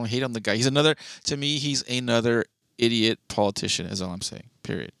don't hate on the guy. To me, he's another idiot politician, is all I'm saying.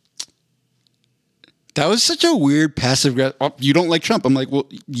 Period. That was such a weird passive. You don't like Trump? I'm like, well,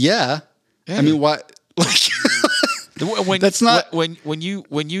 yeah. I mean, why? Like, that's not when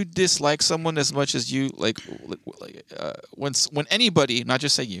you dislike someone as much as you when anybody, not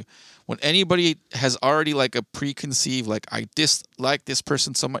just saying you, when anybody has already like a preconceived like I dislike this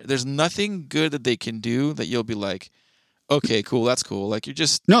person so much, there's nothing good that they can do that you'll be like, okay, cool, that's cool. Like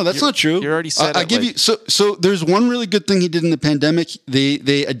that's not true. You're already set. I'll give you so. There's one really good thing he did in the pandemic.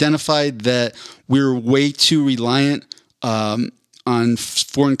 They identified that we're way too reliant on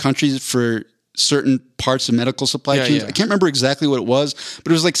foreign countries for certain parts of medical supply chains. Yeah. I can't remember exactly what it was,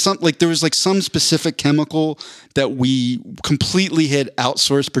 but it was there was some specific chemical that we completely had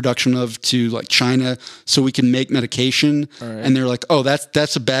outsourced production of to like China so we can make medication. Right. And they're like, oh,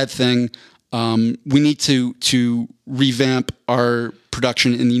 that's a bad thing. we need to revamp our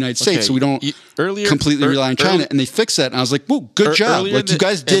production in the United States so we don't completely rely on China. And they fixed that. And I was like, whoa, good job. Like, you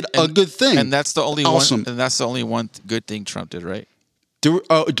guys did a good thing. And that's the only awesome. And that's the only one good thing Trump did, right?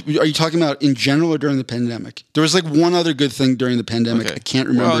 Are you talking about in general or during the pandemic? There was like one other good thing during the pandemic. Okay. I can't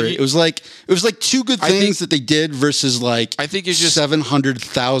remember it. It was like two good things that they did versus like I think it's just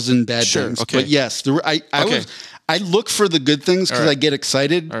 700,000 bad things. Okay. But yes, I look for the good things because I get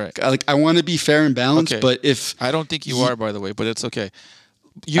excited. Right. Like I want to be fair and balanced. Okay. But if I don't think you are, by the way, but it's okay.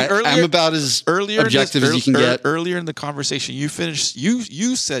 I'm about as objective as you can get. Earlier in the conversation, you finished.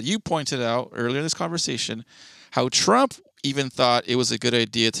 You pointed out earlier in this conversation how Trump even thought it was a good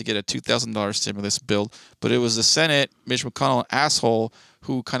idea to get a $2,000 stimulus bill, but it was the Senate, Mitch McConnell, asshole,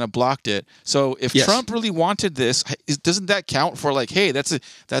 who kind of blocked it. So if Trump really wanted this, doesn't that count for like, hey, that's a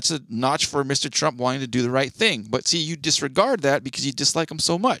notch for Mr. Trump wanting to do the right thing? But see, you disregard that because you dislike him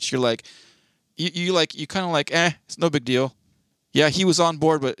so much. You're like, you kind of like, it's no big deal. Yeah, he was on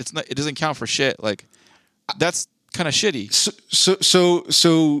board, but it doesn't count for shit. Like, that's kind of shitty.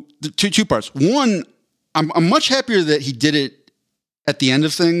 So the two parts. One, I'm much happier that he did it at the end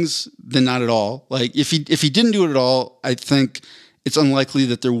of things than not at all. Like if he didn't do it at all, I think it's unlikely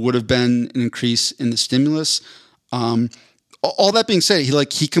that there would have been an increase in the stimulus. All that being said,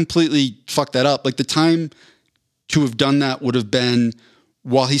 he completely fucked that up. Like the time to have done that would have been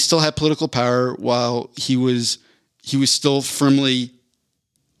while he still had political power, while he was still firmly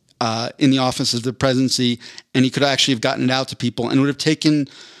in the office of the presidency, and he could actually have gotten it out to people, and it would have taken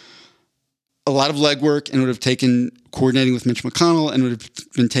a lot of legwork, and would have taken coordinating with Mitch McConnell, and would have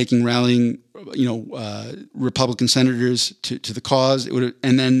been taking rallying, Republican senators to the cause. It would have,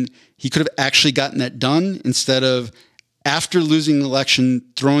 and then he could have actually gotten that done instead of after losing the election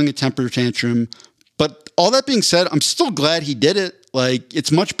throwing a temper tantrum. But all that being said, I'm still glad he did it. Like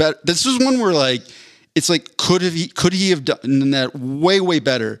it's much better. This is one where like it's like could he have done that way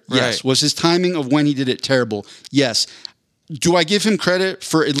better? Right. Yes. Was his timing of when he did it terrible? Yes. Do I give him credit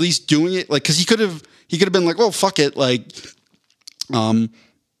for at least doing it? Like, because he could have been like, "Oh, fuck it," like, I'm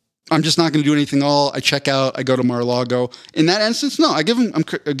just not going to do anything. I check out. I go to Mar-a-Lago. In that instance, no, I give him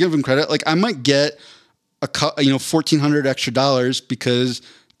credit. Like, I might get $1,400 extra because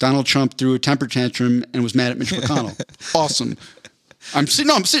Donald Trump threw a temper tantrum and was mad at Mitch McConnell. Awesome. I'm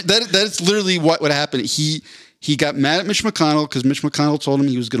serious. That is literally what happened. He got mad at Mitch McConnell because Mitch McConnell told him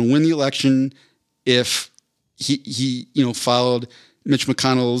he was going to win the election if he followed Mitch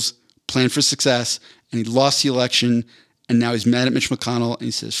McConnell's plan for success, and he lost the election, and now he's mad at Mitch McConnell, and he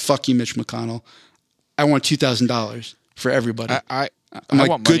says, "Fuck you, Mitch McConnell. I want $2,000 for everybody." I'm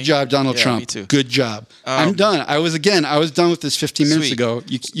like, good job, Donald Trump. Me too. Good job. I'm done. I was done with this 15 minutes ago.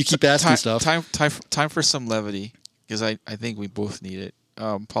 You keep asking stuff. Time for some levity, because I think we both need it.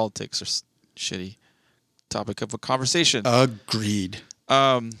 Politics are shitty. Topic of a conversation. Agreed.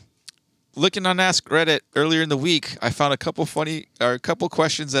 Looking on Ask Reddit earlier in the week, I found a couple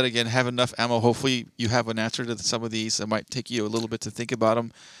questions that again have enough ammo. Hopefully, you have an answer to some of these. It might take you a little bit to think about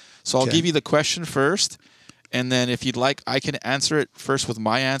them. So I'll give you the question first, and then if you'd like, I can answer it first with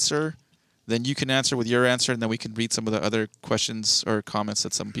my answer. Then you can answer with your answer, and then we can read some of the other questions or comments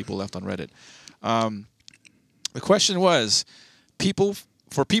that some people left on Reddit. The question was,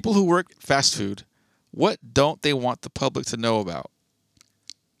 for people who work fast food, what don't they want the public to know about?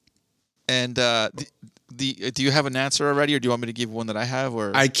 And do you have an answer already, or do you want me to give one that I have?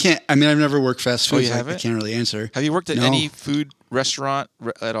 Or I can't. I mean, I've never worked fast food. You haven't? I can't really answer. Have you worked at any food restaurant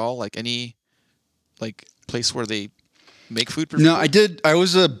at all? Like any place where they make food for people? No, I did. I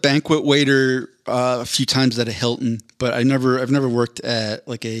was a banquet waiter a few times at a Hilton, but I've never worked at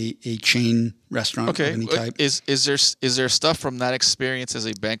like a chain restaurant of any type. Is there stuff from that experience as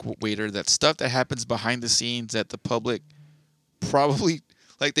a banquet waiter, that stuff that happens behind the scenes that the public probably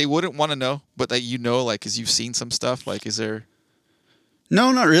like they wouldn't want to know, but that like, because you've seen some stuff? Like, is there?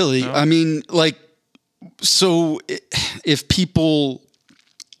 No, not really. No? I mean, like, so if people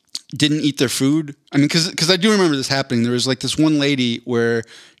didn't eat their food, I mean, because I do remember this happening. There was like this one lady where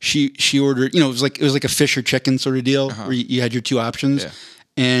she ordered, it was like a fish or chicken sort of deal where you had your two options,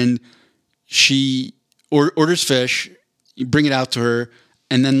 and she orders fish, you bring it out to her,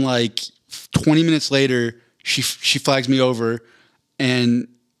 and then like 20 minutes later, she flags me over and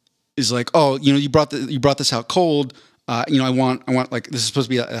is like, "Oh, you brought this out cold. I want like, this is supposed to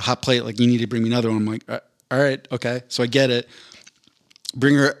be a hot plate. Like, you need to bring me another one." I'm like, "All right, okay." So I get it.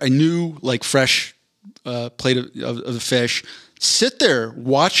 Bring her a new like fresh plate of the fish. Sit there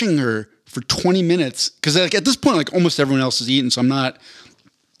watching her for 20 minutes because like at this point, like almost everyone else is eating, so I'm not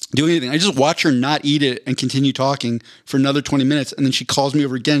do anything. I just watch her not eat it and continue talking for another 20 minutes. And then she calls me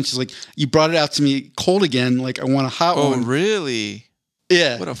over again. She's like, you brought it out to me cold again. Like, I want a hot one. Oh, really?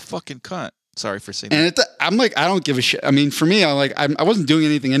 Yeah. What a fucking cunt. Sorry for saying that. And I'm like, I don't give a shit. I mean, for me, I wasn't doing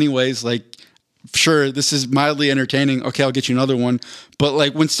anything anyways. Like, sure, this is mildly entertaining. Okay, I'll get you another one. But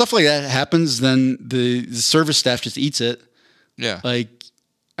like when stuff like that happens, then the service staff just eats it. Yeah. Like,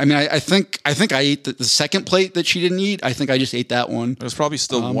 I mean, I think I ate the second plate that she didn't eat. I think I just ate that one. It was probably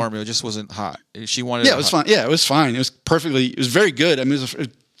still warm. It just wasn't hot. She wanted. Yeah, it was fine. Yeah, it was fine. It was perfectly. It was very good. I mean, it was a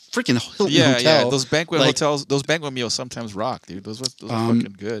freaking Hilton hotel. Yeah. Those banquet hotels, those banquet meals sometimes rock, dude. Those are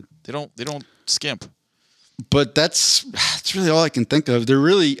fucking good. They don't skimp. But that's really all I can think of. They're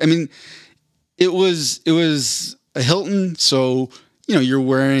really. I mean, it was a Hilton, so you're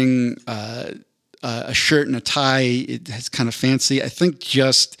wearing a shirt and a tie. It's kind of fancy. I think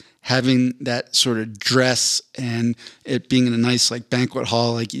just having that sort of dress and it being in a nice like banquet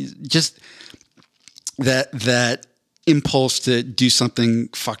hall, like just that impulse to do something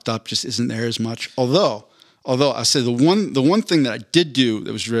fucked up just isn't there as much. Although I say the one thing that I did do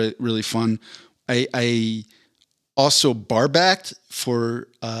that was really, really fun, I also bar backed for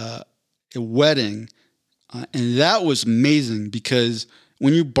a wedding, and that was amazing because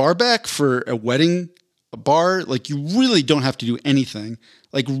when you bar back for a wedding, a bar, like you really don't have to do anything.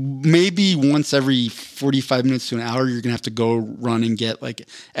 Like maybe once every 45 minutes to an hour, you're gonna have to go run and get like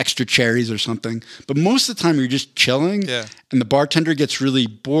extra cherries or something. But most of the time, you're just chilling, and the bartender gets really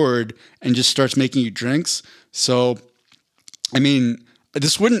bored and just starts making you drinks. So, I mean,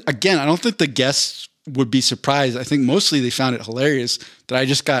 this wouldn't. Again, I don't think the guests would be surprised. I think mostly they found it hilarious that I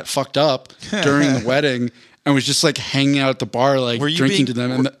just got fucked up during the wedding. And was just like hanging out at the bar, like drinking to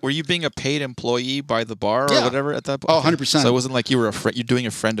them. Were you being a paid employee by the bar or whatever at that point? Oh, 100%. So it wasn't like you were you're doing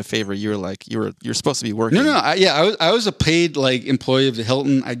a friend a favor. You were like you're supposed to be working. No. I was a paid like employee of the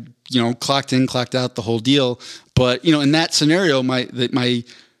Hilton. I clocked in, clocked out, the whole deal. But in that scenario, my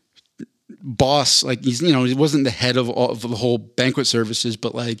boss, like he wasn't the head of the whole banquet services,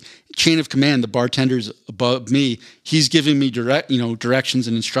 but like chain of command, the bartender's above me. He's giving me directions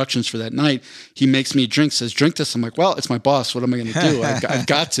and instructions for that night. He makes me a drink, says drink this. I'm like, well, it's my boss. What am I going to do? I've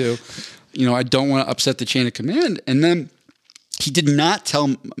got to. I don't want to upset the chain of command. And then he did not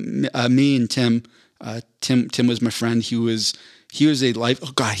tell me and Tim. Tim was my friend. He was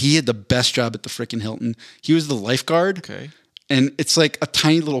a he had the best job at the freaking Hilton. He was the lifeguard. Okay. And it's like a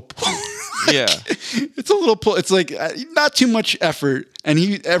tiny little pool. Yeah. It's a little pool. It's like not too much effort.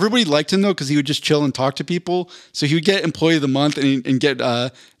 And everybody liked him though, because he would just chill and talk to people. So he would get employee of the month and get,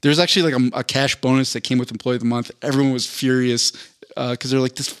 there's actually like a cash bonus that came with employee of the month. Everyone was furious because they're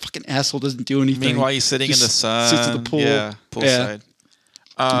like, this fucking asshole doesn't do anything. Meanwhile, he's sitting in the sun. Sits at the pool. Yeah, poolside.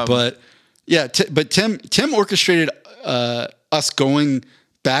 But Tim orchestrated us going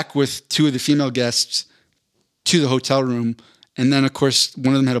back with two of the female guests to the hotel room. And then, of course,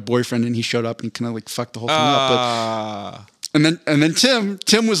 one of them had a boyfriend, and he showed up and kind of like fucked the whole thing up. And then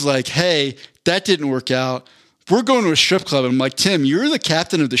Tim was like, "Hey, that didn't work out. We're going to a strip club." And I'm like, "Tim, you're the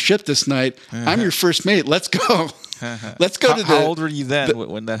captain of the ship this night. I'm your first mate. Let's go. Let's go to the." How old were you then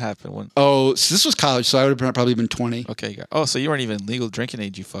when that happened? So this was college, so I would have probably been 20. Okay. So you weren't even legal drinking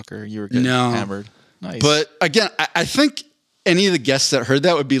age, you fucker. You were getting hammered. Nice. But again, I think any of the guests that heard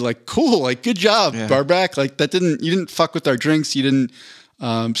that would be like, cool, like, good job, Barback. Like you didn't fuck with our drinks. You didn't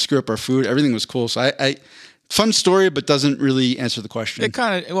screw up our food. Everything was cool. So I fun story, but doesn't really answer the question. It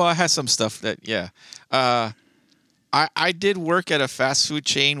it has some stuff that, I did work at a fast food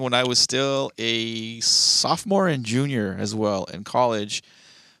chain when I was still a sophomore and junior as well in college.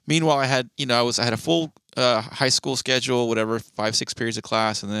 Meanwhile, I had a full high school schedule, whatever, 5-6 periods of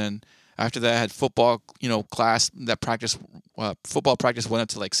class. And then after that, I had football, class football practice went up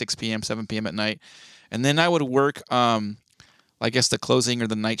to like 6 p.m., 7 p.m. at night. And then I would work, I guess the closing or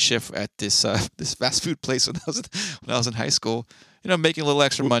the night shift at this fast food place when I was in high school, making a little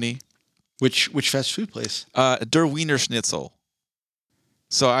extra money. Which fast food place? Der Wiener Schnitzel.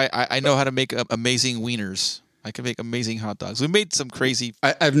 So I know how to make amazing wieners. I can make amazing hot dogs. We made some crazy.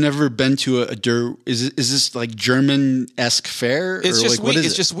 I've never been to a Der. Is this like German-esque fare? It's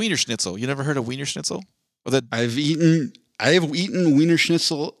just Wiener Schnitzel. You never heard of Wiener Schnitzel? I have eaten Wiener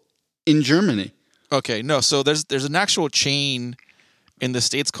Schnitzel in Germany. Okay, no. So there's an actual chain in the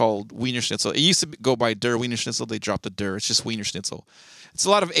States called Wiener Schnitzel. It used to go by Der Wiener Schnitzel. They dropped the Der. It's just Wiener Schnitzel. It's a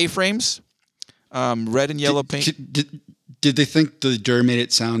lot of A-frames, red and yellow paint. Did they think the Der made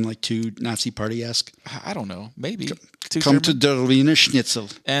it sound like too Nazi Party-esque? I don't know. Maybe. Come to Der Wiener Schnitzel.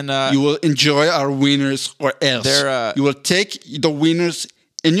 And you will enjoy our wieners or else. You will take the wieners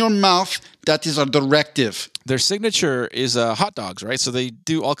in your mouth. That is a directive. Their signature is hot dogs, right? So they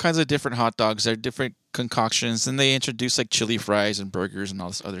do all kinds of different hot dogs. They're different concoctions, and they introduce like chili fries and burgers and all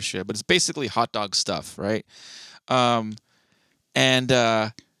this other shit. But it's basically hot dog stuff, right? I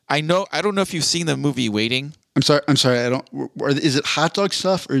don't know if you've seen the movie Waiting. I'm sorry. I don't. Is it hot dog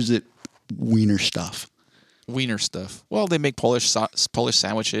stuff or is it wiener stuff? Wiener stuff. Well, they make Polish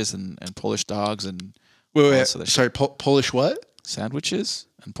sandwiches and Polish dogs and wait. Sorry, Polish what? Sandwiches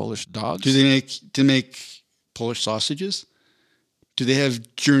and Polish dogs. Do they make Polish sausages? Do they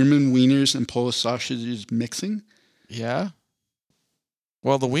have German wieners and Polish sausages mixing? Yeah.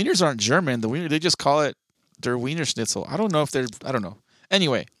 Well, the wieners aren't German. They just call it their Wiener Schnitzel. I don't know.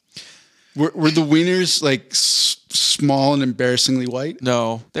 Anyway. Were the wieners like small and embarrassingly white?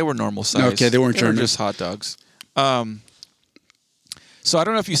 No, they were normal size. Okay, they weren't German. They were just hot dogs. So I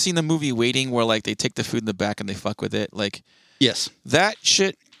don't know if you've seen the movie Waiting, where like they take the food in the back and they fuck with it. Like, yes, that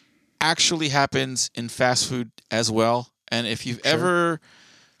shit actually happens in fast food as well. And if you've ever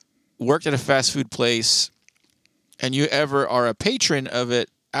worked at a fast food place and you ever are a patron of it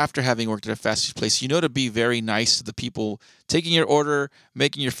after having worked at a fast food place, you know to be very nice to the people taking your order,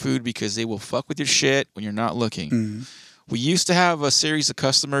 making your food, because they will fuck with your shit when you're not looking. Mm-hmm. We used to have a series of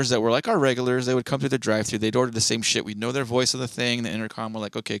customers that were like our regulars. They would come through the drive-thru. They'd order the same shit. We'd know their voice on the thing, the intercom. We're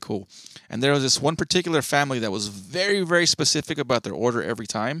like, okay, cool. And there was this one particular family that was very, very specific about their order every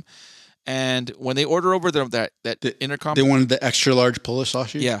time. And when they order over that intercom, they wanted the extra large Polish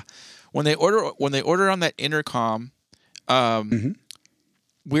sausage. Yeah, when they order on that intercom,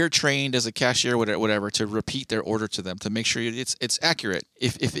 we're trained as a cashier, whatever, to repeat their order to them to make sure it's accurate.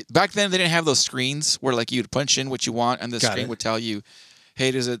 If back then they didn't have those screens where like you'd punch in what you want and the screen would tell you,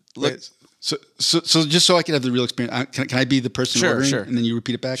 hey, does it look? Wait, so just so I can have the real experience, can I be the person ordering? Sure. And then you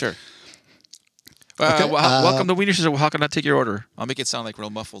repeat it back? Sure. Okay. Welcome to Wiener Schnitzel. How can I take your order? I'll make it sound like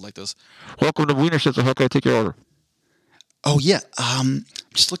real muffled, like those. Welcome to Wiener Schnitzel. How can I take your order? Oh yeah.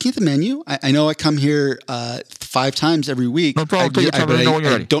 Just looking at the menu. I know I come here 5 times every week. No problem. Take your time. Let me know when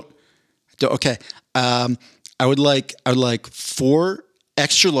you're ready. Okay. I would like 4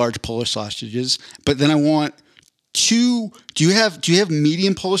 extra large Polish sausages, but then I want 2. Do you have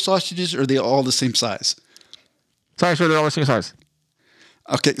medium Polish sausages, or are they all the same size? Sorry, sir. They're all the same size.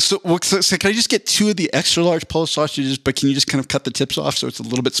 Okay, so can I just get 2 of the extra large Polish sausages, but can you just kind of cut the tips off so it's a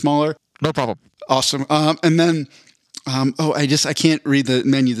little bit smaller? No problem. Awesome. And then, I can't read the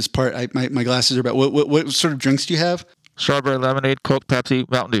menu this part. My glasses are bad. What sort of drinks do you have? Strawberry lemonade, Coke, Pepsi,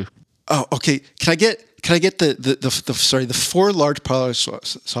 Mountain Dew. Oh, okay. Can I get the 4 large Polish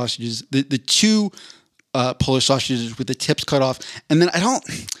sausages, the 2 Polish sausages with the tips cut off, and then I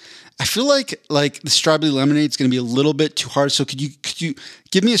feel like the strawberry lemonade is going to be a little bit too hard. So could you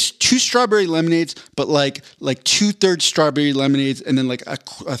give me 2 strawberry lemonades, but like 2/3 strawberry lemonades, and then like a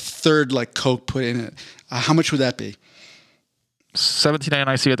third like Coke put in it? How much would that be? $17.99.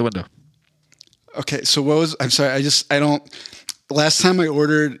 I see you at the window. Okay, so I'm sorry. I don't. Last time I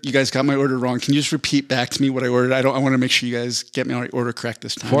ordered, you guys got my order wrong. Can you just repeat back to me what I ordered? I want to make sure you guys get my order correct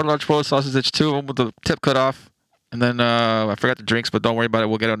this time. 4 large Polish sausages, 2 of them with the tip cut off. And then I forgot the drinks, but don't worry about it.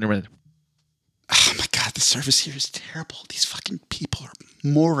 We'll get it on your minute. Oh my God, the service here is terrible. These fucking people are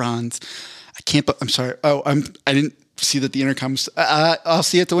morons. I can't. I'm sorry. Oh, I didn't see that the intercom's. I'll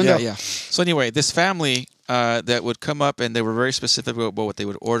see you at the window. Yeah. So anyway, this family that would come up, and they were very specific about what they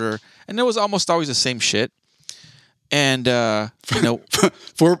would order, and it was almost always the same shit. And 4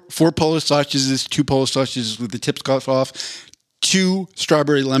 Polish sausages, 2 Polish sausages with the tips cut off. 2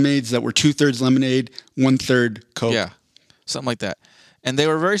 strawberry lemonades that were 2/3 lemonade, 1/3 Coke. Yeah, something like that. And they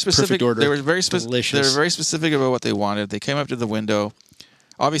were very specific. Perfect order. They were very specific. Delicious. They were very specific about what they wanted. They came up to the window.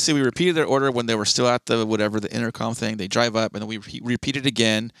 Obviously, we repeated their order when they were still at the intercom thing. They drive up, and then we repeat it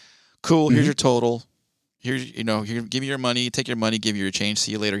again. Cool. Here's your total. Here's here. Give me your money. Take your money. Give you your change.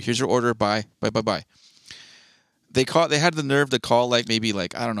 See you later. Here's your order. Bye. Bye. They had the nerve to call maybe I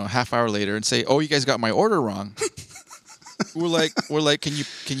don't know, half hour later and say, "Oh, you guys got my order wrong." We're like, can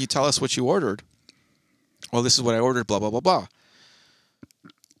you tell us what you ordered? Well, this is what I ordered. Blah blah blah blah.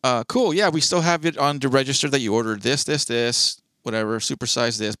 Cool. Yeah, we still have it on the register that you ordered this, whatever,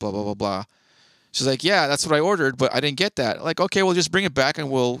 supersize this, blah blah blah blah. She's like, yeah, that's what I ordered, but I didn't get that. Like, okay, well, just bring it back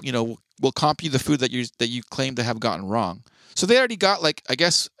and we'll comp you the food that you claim to have gotten wrong. So they already got I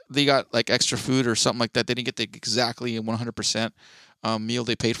guess they got extra food or something like that. They didn't get the exactly 100% meal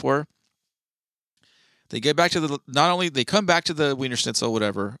they paid for. They get back to they come back to the Wiener Schnitzel,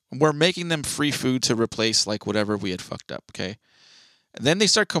 whatever. We're making them free food to replace whatever we had fucked up. Okay. And then they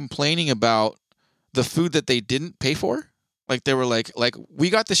start complaining about the food that they didn't pay for. They were like, we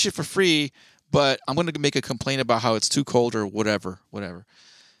got this shit for free, But I'm going to make a complaint about how it's too cold or whatever.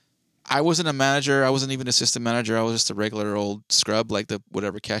 I wasn't a manager. I wasn't even assistant manager. I was just a regular old scrub, like the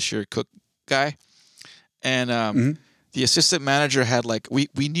whatever cashier cook guy. And the assistant manager had like we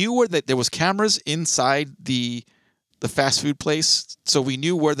knew where there was cameras inside the fast food place, so we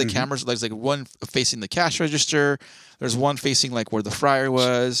knew where the cameras. There's like one facing the cash register. There's one facing like where the fryer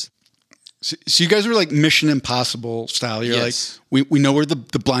was. So you guys were like Mission Impossible style. You're Yes. like, we know where the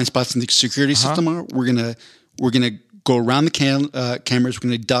blind spots in the security system are. We're gonna go around the cameras. We're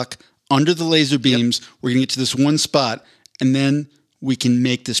gonna duck under the laser beams. We're gonna get to this one spot, and then we can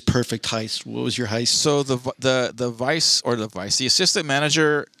make this perfect heist. What was your heist? So the assistant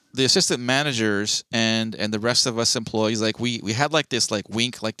manager, the assistant managers, and the rest of us employees, like we had like this like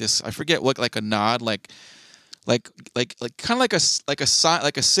wink, like this, I forget what, like a nod, like kind of like a sign,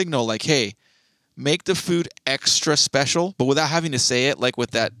 like a signal, like, hey, make the food extra special, but without having to say it, like with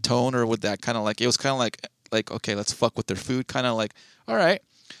that tone or with that kind of like, it was kind of like okay, let's fuck with their food, kind of like, all right.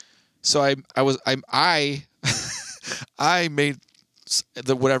 So I made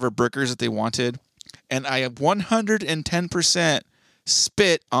the whatever burgers that they wanted, and I 110%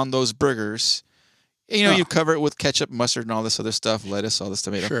 spit on those burgers. And, you know, you cover it with ketchup, mustard, and all this other stuff, lettuce, all this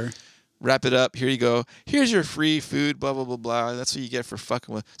tomato. Sure. Wrap it up. Here you go. Here's your free food. Blah blah blah blah. That's what you get for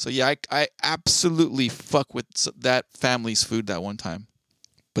fucking with. So yeah, I absolutely fuck with that family's food that one time,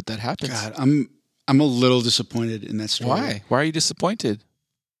 but that happens. God, I'm a little disappointed in that story. Why? Why are you disappointed?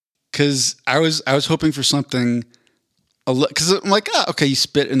 Because I was hoping for something. Because I'm like, okay, you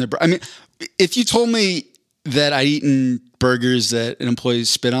spit in their. I mean, if you told me that I'd eaten burgers that an employee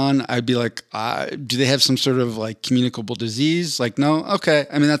spit on, I'd be like, do they have some sort of like communicable disease? Like, no, okay.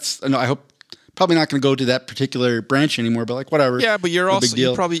 I mean, no. I hope probably not going to go to that particular branch anymore. But like, whatever. Yeah, but you're also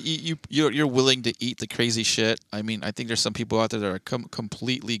you're willing to eat the crazy shit. I mean, I think there's some people out there that are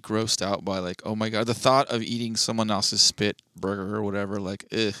completely grossed out by like, oh my god, the thought of eating someone else's spit burger or whatever. Like,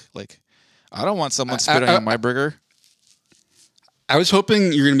 ugh, like I don't want someone spitting on my burger. I was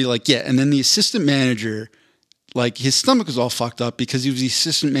hoping you're going to be like, yeah. And then the assistant manager, like his stomach was all fucked up because he was the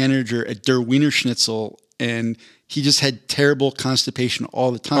assistant manager at Der Wiener Schnitzel and he just had terrible constipation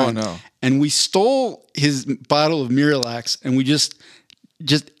all the time. Oh, no. And we stole his bottle of Miralax and we just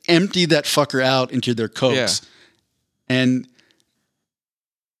emptied that fucker out into their Cokes. Yeah. And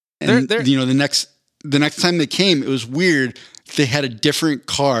They're you know, the next time they came, it was weird. They had a different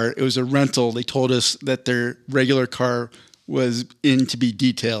car. It was a rental. They told us that their regular car was in to be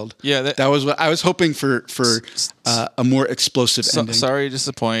detailed. Yeah, that was what I was hoping for a more explosive ending. Sorry to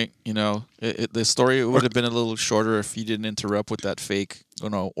disappoint. You know, the story would have been a little shorter if you didn't interrupt with that fake,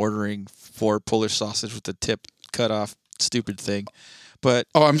 ordering 4 Polish sausage with the tip cut off, stupid thing. But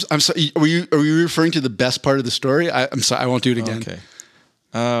I'm sorry. Are you referring to the best part of the story? I'm sorry. I won't do it again. Okay.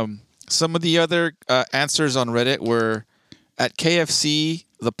 Some of the other answers on Reddit were at KFC.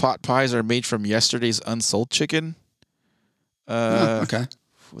 The pot pies are made from yesterday's unsold chicken. Okay.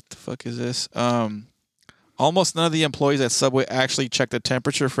 What the fuck is this? Almost none of the employees at Subway actually check the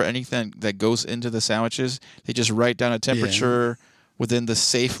temperature for anything that goes into the sandwiches. They just write down a temperature within the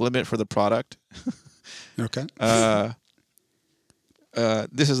safe limit for the product. Okay.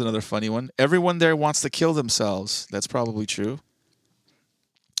 This is another funny one. Everyone there wants to kill themselves. That's probably true.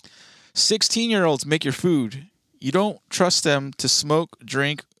 16-year-olds make your food. You don't trust them to smoke,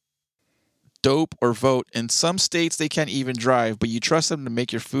 drink, dope, or vote. In some states, they can't even drive, but you trust them to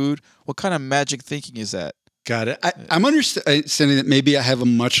make your food. What kind of magic thinking is that? Got it. I'm understanding that maybe I have a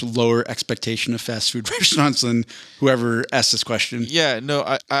much lower expectation of fast food restaurants than whoever asked this question. Yeah,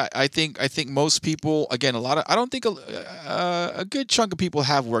 no, I think most people, again, I don't think a good chunk of people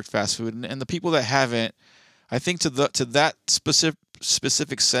have worked fast food, and the people that haven't, I think to that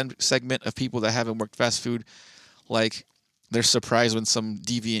specific segment of people that haven't worked fast food, like they're surprised when some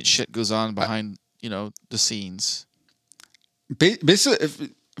deviant shit goes on behind the scenes.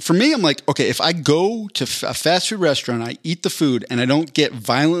 Basically, for me, I'm like, okay, if I go to a fast food restaurant, I eat the food, and I don't get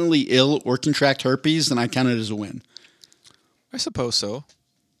violently ill or contract herpes, then I count it as a win. I suppose so.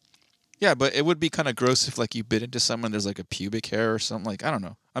 Yeah, but it would be kind of gross if like you bit into someone, there's like a pubic hair or something. Like, I don't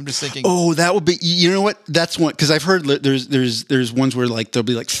know. I'm just thinking. Oh, that would be. You know what? That's one because I've heard there's ones where like there'll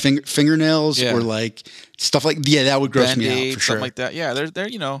be like fingernails or like stuff like that would gross me out for sure. Something like that. Yeah,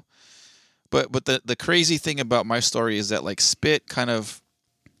 they're But the crazy thing about my story is that like spit kind of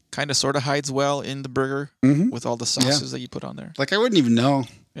sort of hides well in the burger with all the sauces that you put on there. Like I wouldn't even know.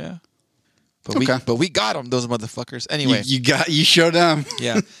 Yeah. But we got them, those motherfuckers. Anyway, you showed them.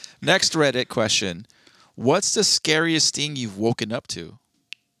 Yeah. Next Reddit question: what's the scariest thing you've woken up to?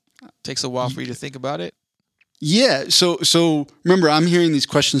 Takes a while for you to think about it. Yeah. So remember, I'm hearing these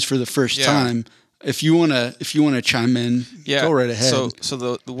questions for the first time. If you wanna chime in, go right ahead. So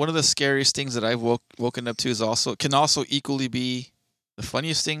the one of the scariest things that I've woken up to can also equally be the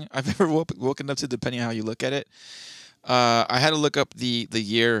funniest thing I've ever woken up to, depending on how you look at it. I had to look up the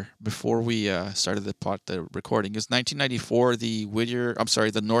year before we started the recording. It was 1994.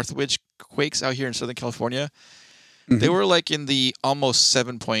 The Northridge quakes out here in Southern California. Mm-hmm. They were like in the almost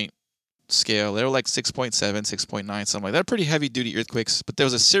 7-point scale. They were like 6.7, 6.9, something like that. They're pretty heavy duty earthquakes, but there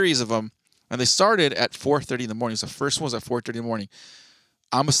was a series of them, and they started at 4:30 in the morning. So the first one was at 4:30 in the morning.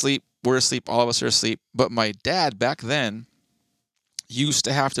 I'm asleep. We're asleep. All of us are asleep. But my dad back then used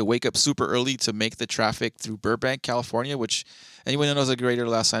to have to wake up super early to make the traffic through Burbank, California, which anyone who knows the greater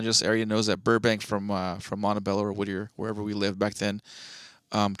Los Angeles area knows that Burbank from Montebello or Whittier, wherever we lived back then,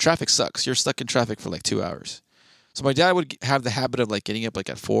 traffic sucks. You're stuck in traffic for like 2 hours. So my dad would have the habit of like getting up like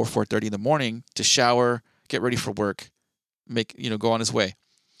at 4:30 in the morning to shower, get ready for work, go on his way.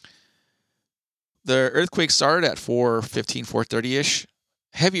 The earthquake started at 4:15, 4:30-ish.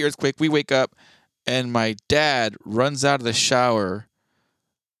 Heavy earthquake. We wake up and my dad runs out of the shower.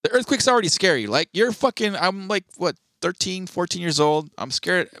 The earthquake's already scary. Like, I'm like, 13, 14 years old. I'm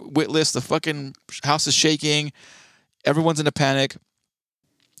scared witless. The fucking house is shaking. Everyone's in a panic.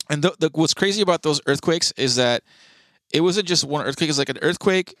 And what's crazy about those earthquakes is that it wasn't just one earthquake. It was like an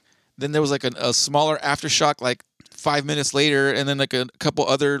earthquake. Then there was like a smaller aftershock like 5 minutes later. And then like a couple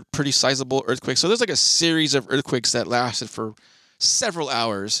other pretty sizable earthquakes. So there's like a series of earthquakes that lasted for several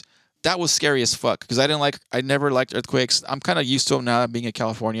hours. That was scary as fuck because I never liked earthquakes. I'm kind of used to them now being a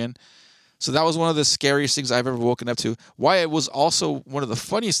Californian. So that was one of the scariest things I've ever woken up to. Why it was also one of the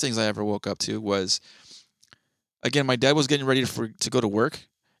funniest things I ever woke up to was, again, my dad was getting ready to go to work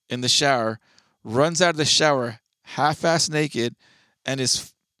in the shower, runs out of the shower half-ass naked, and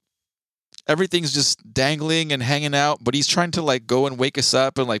everything's just dangling and hanging out, but he's trying to like go and wake us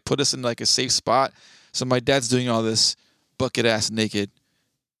up and like put us in like a safe spot. So my dad's doing all this bucket-ass naked.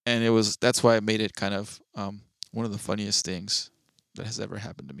 And that's why I made it kind of one of the funniest things that has ever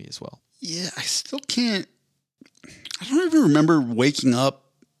happened to me as well. Yeah, I don't even remember waking up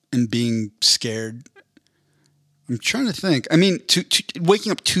and being scared. I'm trying to think. I mean, to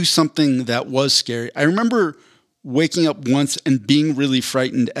waking up to something that was scary. I remember waking up once and being really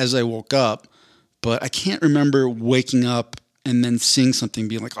frightened as I woke up, but I can't remember waking up and then seeing something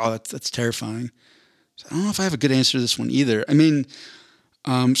being like, oh, that's terrifying. So I don't know if I have a good answer to this one either. I mean,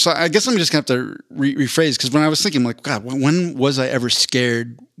 so I guess I'm just going to have to rephrase, because when I was thinking, like, God, when was I ever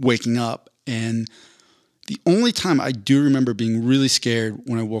scared waking up? And the only time I do remember being really scared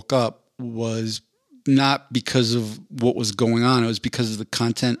when I woke up was not because of what was going on. It was because of the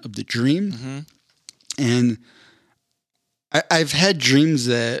content of the dream. Mm-hmm. And I've had dreams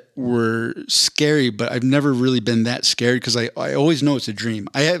that were scary, but I've never really been that scared because I always know it's a dream.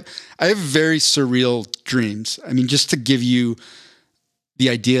 I have very surreal dreams. I mean, just to give you the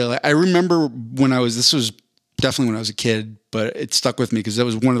idea, I remember this was definitely when I was a kid, but it stuck with me because that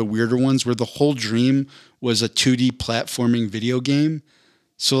was one of the weirder ones where the whole dream was a 2D platforming video game.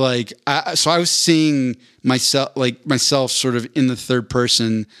 So I was seeing myself sort of in the third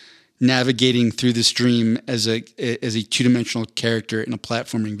person navigating through this dream as a two-dimensional character in a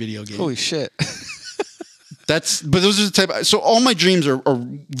platforming video game. Holy shit. But those are the type. So all my dreams are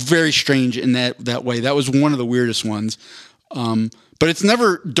very strange in that way. That was one of the weirdest ones. But it's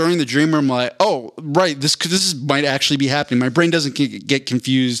never during the dream where I'm like, oh, right, this might actually be happening. My brain doesn't get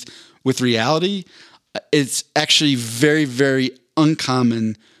confused with reality. It's actually very, very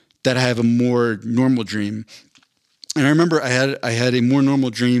uncommon that I have a more normal dream. And I remember I had a more normal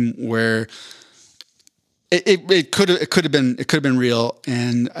dream where it could have been real.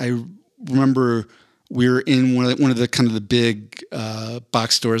 And I remember we were in one of the kind of the big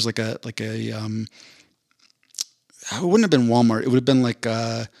box stores, like a it wouldn't have been Walmart. It would have been like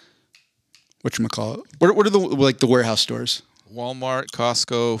whatchamacallit. What are the warehouse stores? Walmart,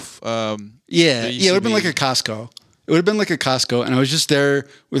 Costco. It would have been like a Costco. It would have been like a Costco, and I was just there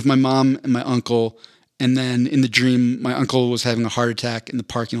with my mom and my uncle. And then in the dream, my uncle was having a heart attack in the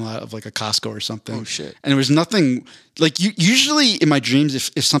parking lot of like a Costco or something. Oh shit! And there was nothing like usually in my dreams,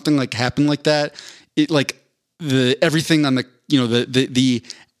 if something like happened like that, it like everything on the the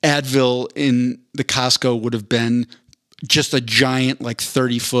Advil in the Costco would have been just a giant like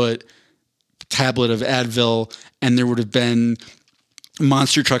 30-foot tablet of Advil, and there would have been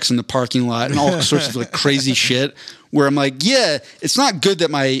monster trucks in the parking lot and all sorts of like crazy shit where I'm like, yeah, it's not good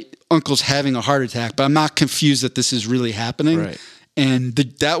that my uncle's having a heart attack, but I'm not confused that this is really happening. Right. And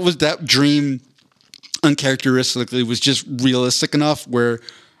that dream uncharacteristically was just realistic enough where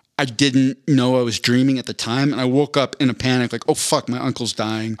I didn't know I was dreaming at the time, and I woke up in a panic, like, oh fuck, my uncle's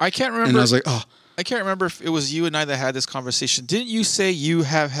dying. I can't remember. And I was like, oh. I can't remember if it was you and I that had this conversation. Didn't you say you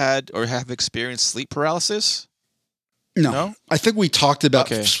have had or have experienced sleep paralysis? No? I think we talked about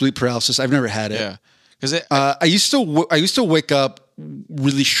sleep paralysis. I've never had it. Yeah, because I used to wake up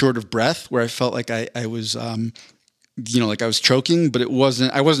really short of breath, where I felt like I was, like I was choking, but it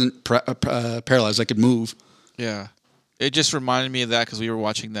wasn't. I wasn't paralyzed. I could move. Yeah. It just reminded me of that because we were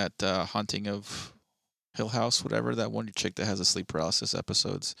watching that Haunting of Hill House, whatever, that one chick that has the sleep paralysis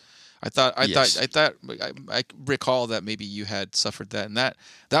episodes. I recall that maybe you had suffered that, and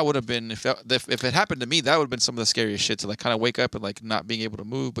that would have been if it happened to me, that would have been some of the scariest shit, to like kind of wake up and like not being able to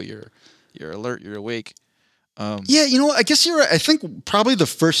move, but you're alert, you're awake. Yeah, I guess you're right. I think probably the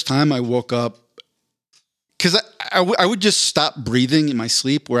first time I woke up, because I would just stop breathing in my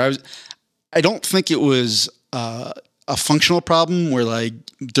sleep, where I don't think it was a functional problem where like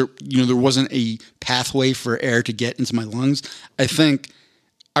there wasn't a pathway for air to get into my lungs. I think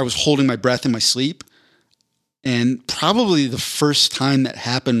I was holding my breath in my sleep, and probably the first time that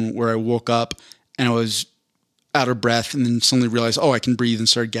happened where I woke up and I was out of breath and then suddenly realized, oh, I can breathe, and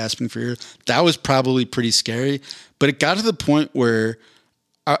started gasping for air. That was probably pretty scary, but it got to the point where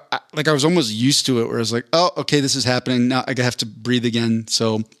I was almost used to it, where I was like, oh, okay, this is happening. Now I have to breathe again.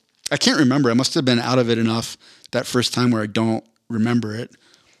 So I can't remember. I must have been out of it enough that first time where I don't remember it.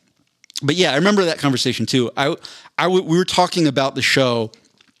 But yeah, I remember that conversation too. We were talking about the show,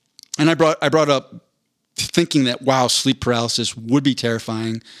 and I brought up thinking that, wow, sleep paralysis would be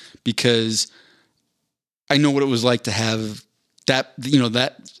terrifying, because I know what it was like to have that,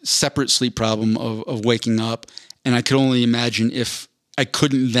 that separate sleep problem of waking up. And I could only imagine if I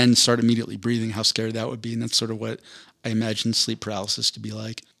couldn't then start immediately breathing, how scary that would be. And that's sort of what I imagine sleep paralysis to be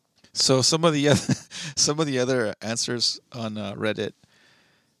like. So some of the other answers on Reddit: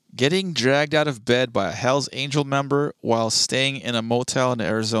 getting dragged out of bed by a Hell's Angel member while staying in a motel in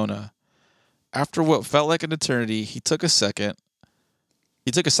Arizona. After what felt like an eternity, he took a second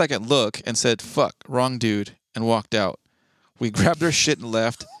look and said, "Fuck, wrong dude," and walked out. We grabbed our shit and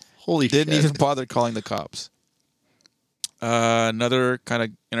left. Didn't even bother calling the cops. Another kind of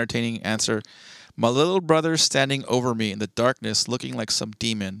entertaining answer: my little brother standing over me in the darkness looking like some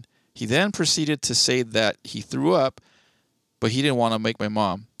demon. He then proceeded to say that he threw up, but he didn't want to make my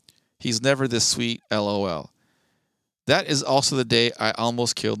mom. He's never this sweet, LOL. That is also the day I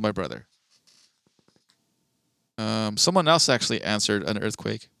almost killed my brother. Someone else actually answered an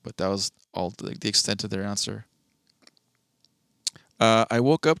earthquake, but that was all the extent of their answer. I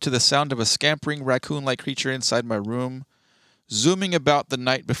woke up to the sound of a scampering raccoon-like creature inside my room, zooming about the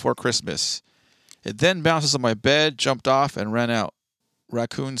night before Christmas. It then bounces on my bed, jumped off, and ran out.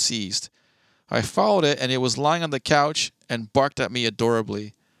 Raccoon seized. I followed it, and it was lying on the couch and barked at me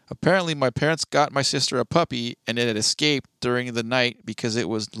adorably. Apparently, my parents got my sister a puppy, and it had escaped during the night because it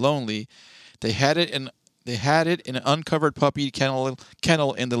was lonely. They had it in an uncovered puppy kennel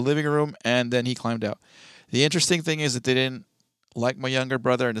in the living room, and then he climbed out. The interesting thing is that they didn't like my younger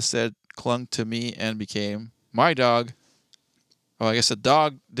brother and instead clung to me and became my dog. Oh, I guess the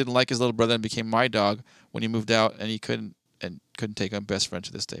dog didn't like his little brother and became my dog when he moved out, and he couldn't take a best friend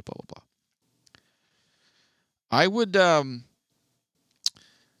to this day, blah, blah, blah. I would, I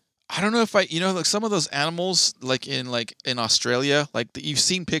don't know if like some of those animals, like in Australia, like you've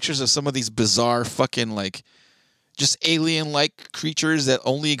seen pictures of some of these bizarre fucking like just alien-like creatures that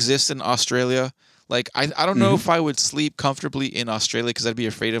only exist in Australia. Like, I don't know if I would sleep comfortably in Australia because I'd be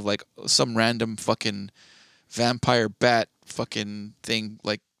afraid of like some random fucking vampire bat fucking thing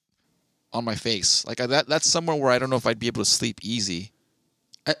like on my face. Like that's somewhere where I don't know if I'd be able to sleep easy.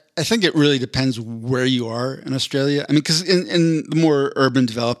 I think it really depends where you are in Australia. I mean, because in the more urban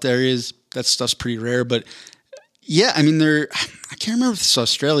developed areas, that stuff's pretty rare. But yeah, I mean, I can't remember if it's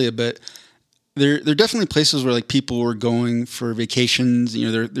Australia, but there are definitely places where like people were going for vacations.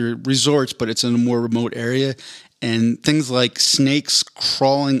 They're resorts, but it's in a more remote area, and things like snakes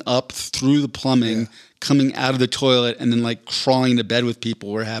crawling up through the plumbing, coming out of the toilet, and then like crawling into bed with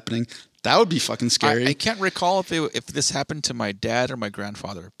people were happening. That would be fucking scary. I can't recall if this happened to my dad or my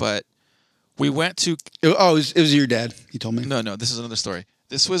grandfather, but we went to. It was your dad. He told me. No, this is another story.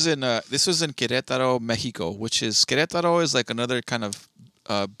 This was in Querétaro, Mexico, which is Querétaro is like another kind of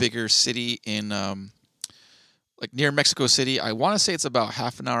bigger city in like near Mexico City. I want to say it's about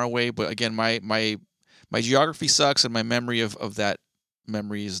half an hour away, but again, my geography sucks and my memory of that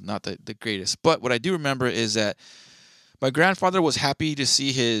memory is not the greatest. But what I do remember is that my grandfather was happy to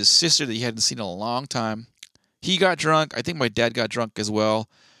see his sister that he hadn't seen in a long time. He got drunk. I think my dad got drunk as well.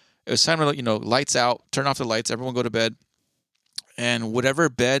 It was time to, lights out, turn off the lights, everyone go to bed. And whatever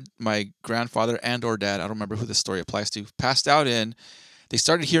bed my grandfather and or dad, I don't remember who this story applies to, passed out in, they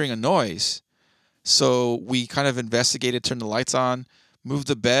started hearing a noise. So we kind of investigated, turned the lights on, moved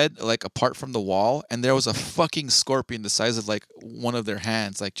the bed like apart from the wall, and there was a fucking scorpion the size of like one of their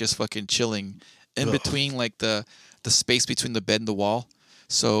hands, like just fucking chilling in between like the space between the bed and the wall.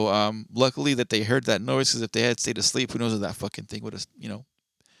 So luckily that they heard that noise, because if they had stayed asleep, who knows if that fucking thing would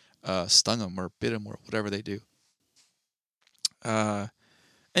have, stung them or bit them or whatever they do.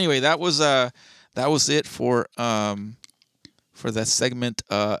 Anyway, that was it for that segment.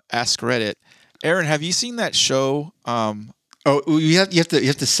 Ask Reddit. Aaron, have you seen that show? You have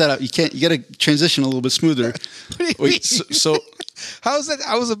to set up. You got to transition a little bit smoother. What do you mean? So how's that?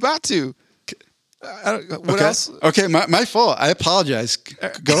 I was about to. What else? Okay, my fault. I apologize.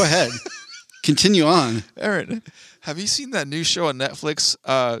 Go ahead. Continue on. Aaron, have you seen that new show on Netflix?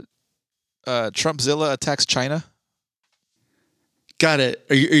 Trumpzilla Attacks China. Got it.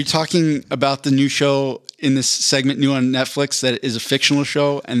 Are you talking about the new show in this segment, new on Netflix, that is a fictional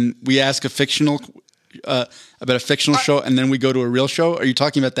show, and we ask about a fictional show, and then we go to a real show? Are you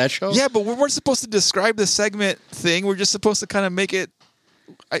talking about that show? Yeah, but we weren't supposed to describe the segment thing. We're just supposed to kind of make it.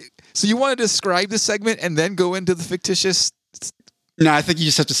 So you want to describe the segment and then go into the fictitious? No, I think you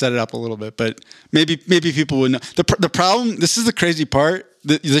just have to set it up a little bit, but maybe people would know. The problem, this is the crazy part,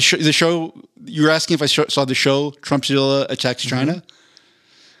 the show, you were asking if I saw the show Trumpzilla Attacks China. Mm-hmm.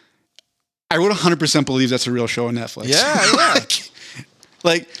 I would 100% believe that's a real show on Netflix. Yeah.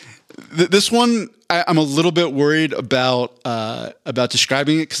 This one, I'm a little bit worried about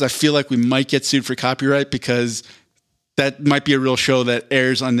describing it, because I feel like we might get sued for copyright, because that might be a real show that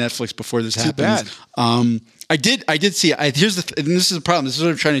airs on Netflix before this happens. Bad. I did see it. And this is the problem. This is what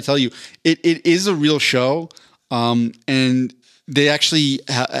I'm trying to tell you. It is a real show, and they actually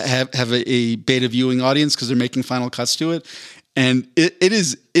have a beta viewing audience, because they're making final cuts to it, and it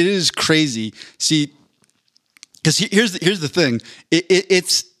is crazy. See, because here's the thing.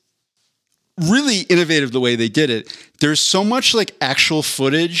 It's really innovative the way they did it. There's so much like actual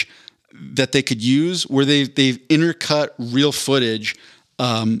footage that they could use, where they've intercut real footage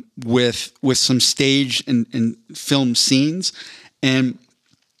with some stage and film scenes. And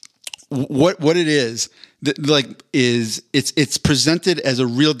what it is it's presented as a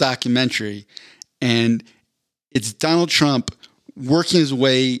real documentary, and it's Donald Trump working his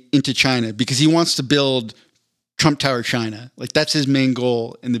way into China because he wants to build Trump Tower China. Like, that's his main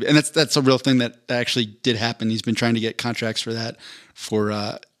goal, and that's a real thing that actually did happen. He's been trying to get contracts for that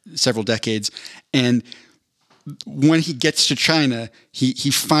for several decades, and when he gets to China,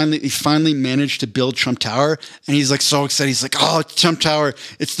 he finally managed to build Trump Tower, and he's like so excited. He's like, "Oh, Trump Tower!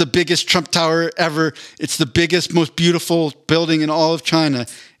 It's the biggest Trump Tower ever. It's the biggest, most beautiful building in all of China."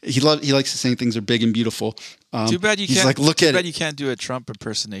 He likes to say things are big and beautiful. Too bad you he's can't. Like, look too at bad it. You can't do a Trump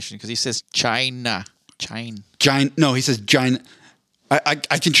impersonation, because he says China. Giant. No, he says giant. I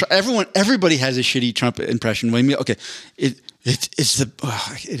can try. Everybody has a shitty Trump impression. Wait a minute. Okay, it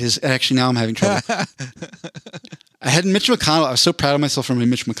is actually, now I'm having trouble. I had Mitch McConnell. I was so proud of myself for my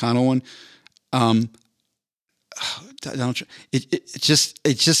Mitch McConnell one.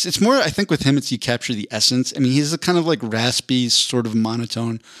 It's more, I think with him, it's you capture the essence. I mean, he's a kind of like raspy, sort of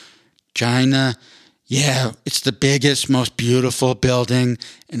monotone. China. Yeah, it's the biggest, most beautiful building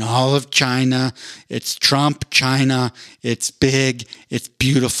in all of China. It's Trump China. It's big. It's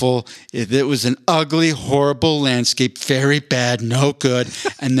beautiful. It was an ugly, horrible landscape. Very bad, no good.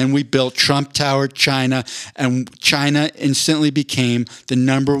 And then we built Trump Tower China, and China instantly became the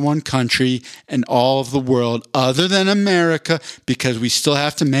 #1 country in all of the world, other than America, because we still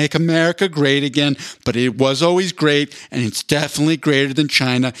have to make America great again. But it was always great, and it's definitely greater than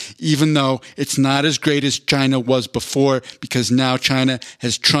China, even though it's not as great as China was before, because now China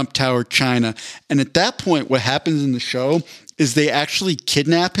has Trump Tower China. And at that point, what happens in the show is they actually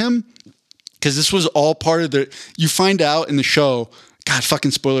kidnap him, because this was all part of you find out in the show. God,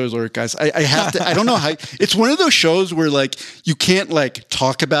 fucking spoiler alert, guys. I have to, I don't know how, it's one of those shows where like you can't like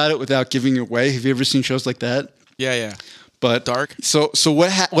talk about it without giving it away. Have you ever seen shows like that? Yeah. But dark. So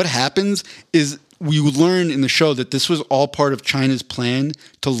what happens is, we learn in the show that this was all part of China's plan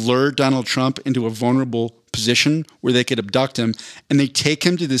to lure Donald Trump into a vulnerable position where they could abduct him, and they take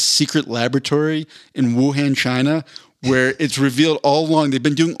him to this secret laboratory in Wuhan, China, where it's revealed all along they've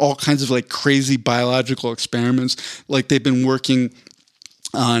been doing all kinds of like crazy biological experiments. Like, they've been working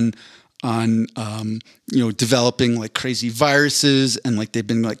on developing like crazy viruses, and like they've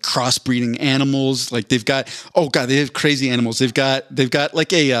been like crossbreeding animals. Like, they have crazy animals. They've got like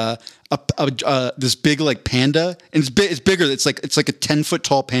this big like panda, and it's bigger. It's like a 10-foot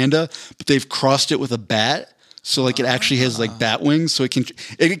tall panda, but they've crossed it with a bat. So like it actually has like bat wings, so it can't.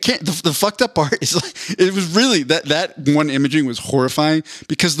 The fucked up part is like it was really that one imaging was horrifying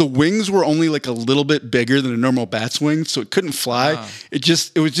because the wings were only like a little bit bigger than a normal bat's wing, so it couldn't fly. It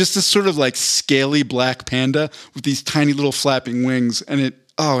was just this sort of like scaly black panda with these tiny little flapping wings, and it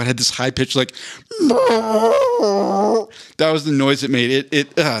had this high pitch like that was the noise it made.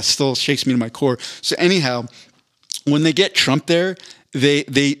 It still shakes me to my core. So anyhow, when they get Trump there. They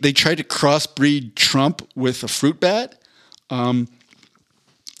tried to crossbreed Trump with a fruit bat.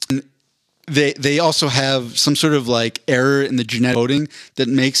 They also have some sort of like error in the genetic coding that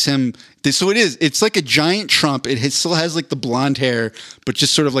makes him. So it's like a giant Trump. It still has like the blonde hair, but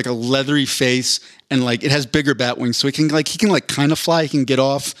just sort of like a leathery face, and like it has bigger bat wings. So he can kind of fly. He can get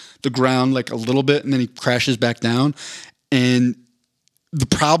off the ground like a little bit, and then he crashes back down. And the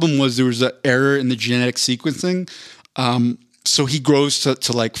problem was there was an error in the genetic sequencing. So he grows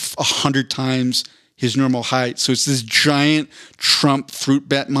to like 100 times his normal height. So it's this giant Trump fruit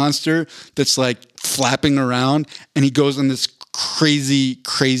bat monster that's like flapping around, and he goes on this crazy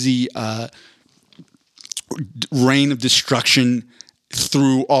reign of destruction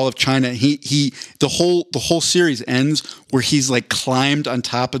through all of China. The whole series ends where he's like climbed on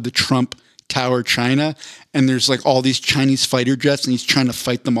top of the Trump Tower, China, and there's like all these Chinese fighter jets, and he's trying to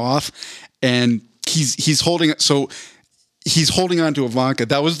fight them off, and he's holding it. So he's holding on to Ivanka.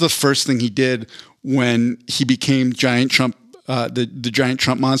 That was the first thing he did when he became giant Trump, the giant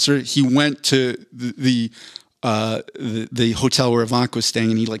Trump monster. He went to the hotel where Ivanka was staying,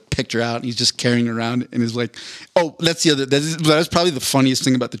 and he like picked her out, and he's just carrying her around, and is like, that is probably the funniest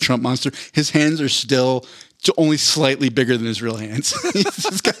thing about the Trump monster. His hands are still only slightly bigger than his real hands.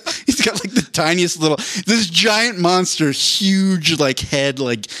 he's got like the tiniest this giant monster, huge like head,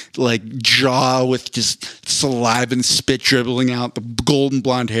 like jaw with just saliva and spit dribbling out, the golden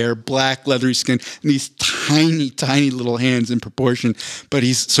blonde hair, black leathery skin, and these tiny little hands in proportion. But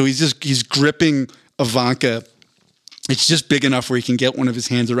he's gripping Ivanka. It's just big enough where he can get one of his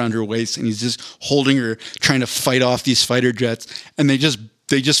hands around her waist, and he's just holding her, trying to fight off these fighter jets. And they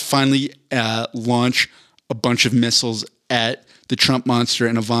just finally launch a bunch of missiles at the Trump monster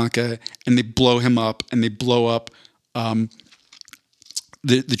and Ivanka, and they blow him up, and they blow up the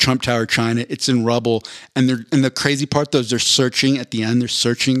Trump Tower, China. It's in rubble, and the crazy part though is they're searching at the end. They're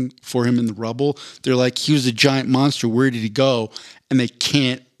searching for him in the rubble. They're like, he was a giant monster. Where did he go? And they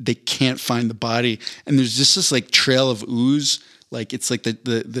can't find the body. And there's just this like trail of ooze, like it's like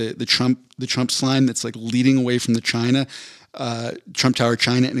the Trump slime that's like leading away from the Trump Tower,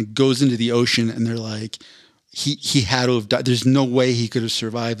 China, and it goes into the ocean. And they're like, he had to have died. There's no way he could have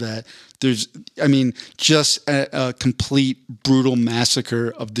survived that. Just a complete brutal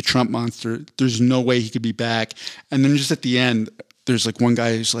massacre of the Trump monster. There's no way he could be back. And then just at the end, there's like one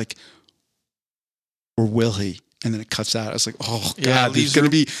guy who's like, or will he? And then it cuts out. I was like, oh God, yeah, there's gonna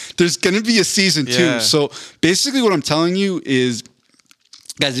be a season 2. Yeah. So basically what I'm telling you is,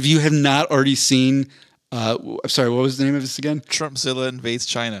 guys, if you have not already seen, I'm sorry, what was the name of this again? Trumpzilla Invades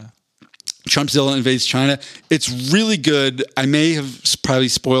China. Trumpzilla Invades China. It's really good. I may have probably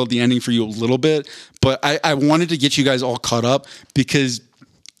spoiled the ending for you a little bit, but I wanted to get you guys all caught up because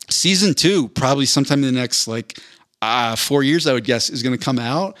season 2, probably sometime in the next 4 years, I would guess, is going to come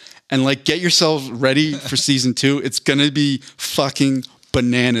out. And get yourselves ready for season 2. It's going to be fucking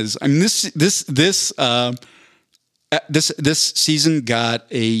bananas. I mean, this season got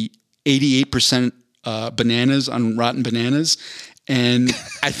a 88% bananas on Rotten Bananas. And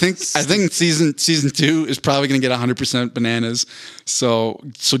I think season 2 is probably going to get 100% bananas. So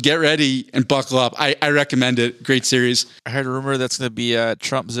get ready and buckle up. I recommend it. Great series. I heard a rumor that's going to be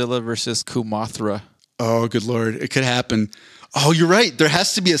Trumpzilla versus Kumothra. Oh, good Lord. It could happen. Oh, you're right. There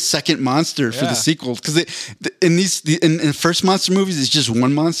has to be a second monster for the sequel because in the first monster movies, it's just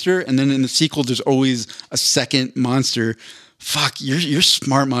one monster. And then in the sequel, there's always a second monster. Fuck, you're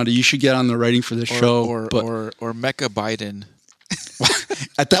smart, Monty. You should get on the writing for this show. Or Mecha Biden.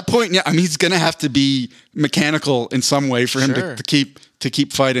 At that point, yeah, he's gonna have to be mechanical in some way for him to keep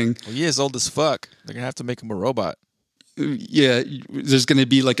fighting. Well, he is old as fuck. They're gonna have to make him a robot. Yeah, there's gonna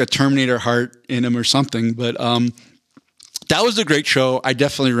be like a Terminator heart in him or something. But that was a great show. I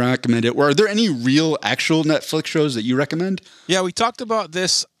definitely recommend it. Are there any real, actual Netflix shows that you recommend? Yeah, we talked about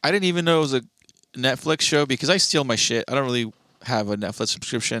this. I didn't even know it was a Netflix show because I steal my shit. I don't really have a Netflix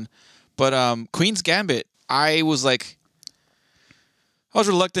subscription. But Queen's Gambit, I was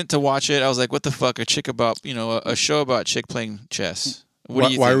reluctant to watch it. I was like, what the fuck? A show about a chick playing chess.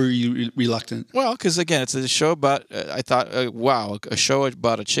 Why were you reluctant? Well, because again, it's a show about. I thought, wow, a show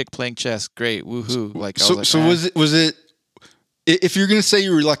about a chick playing chess. Great, woohoo! if you're going to say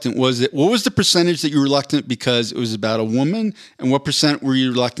you're reluctant, what was the percentage that you were reluctant because it was about a woman, and what percent were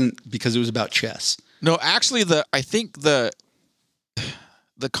you reluctant because it was about chess? No, actually, I think the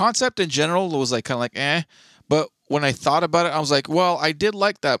concept in general was like kind of like but when I thought about it, I was like, well, I did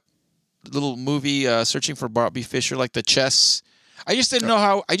like that little movie, Searching for Bobby Fischer, like the chess. I just didn't know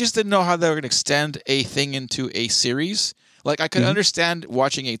how they were going to extend a thing into a series. Like I could understand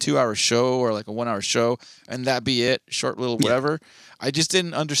watching a 2-hour show or like a 1-hour show and that be it, short little whatever. I just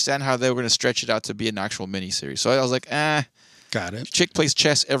didn't understand how they were going to stretch it out to be an actual miniseries. So I was like, got it. Chick plays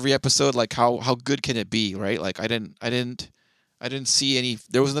chess every episode. Like how good can it be, right? Like I didn't see any.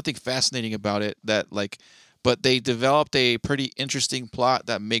 There was nothing fascinating about it that like, but they developed a pretty interesting plot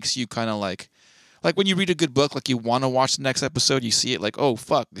that makes you kind of like when you read a good book, like you want to watch the next episode. You see it like, oh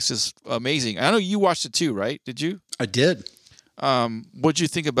fuck, this is amazing. I know you watched it too, right? Did you? I did. What'd you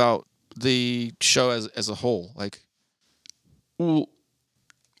think about the show as a whole? Like, well,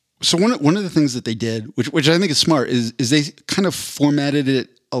 so one of the things that they did, which I think is smart, is they kind of formatted it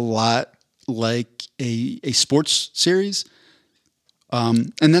a lot like a sports series,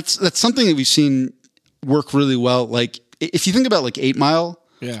 and that's something that we've seen work really well. Like if you think about like 8 Mile,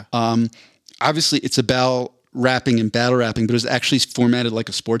 obviously it's about rapping and battle rapping, but it was actually formatted like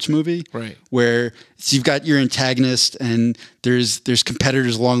a sports movie, right? Where you've got your antagonist and there's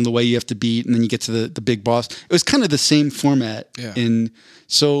competitors along the way you have to beat, and then you get to the big boss. It was kind of the same format, and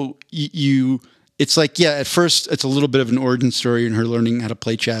so it's like at first it's a little bit of an origin story and her learning how to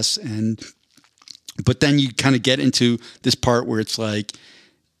play chess, but then you kind of get into this part where it's like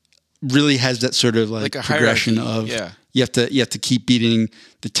really has that sort of like a progression hierarchy. Of you have to keep beating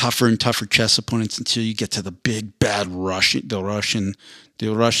the tougher and tougher chess opponents until you get to the big bad Russian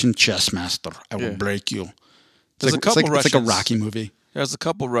chess master. I will break you. There's a couple Russians. It's like a Rocky movie. There's a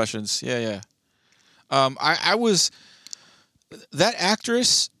couple Russians. Yeah. I was that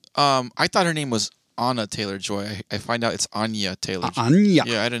actress. I thought her name was Anna Taylor-Joy. I find out it's Anya Taylor-Joy. Anya.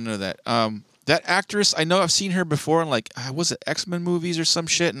 Yeah, I didn't know that. That actress, I know I've seen her before in like was it X-Men movies or some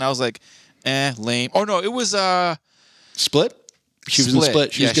shit, and I was like, lame. Oh no, it was Split. She was in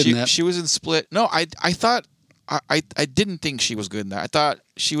Split. She was good in that. She was in Split. No, I thought I didn't think she was good in that. I thought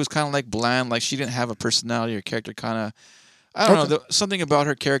she was kind of like bland, like she didn't have a personality or character. Kind of, I don't know, something about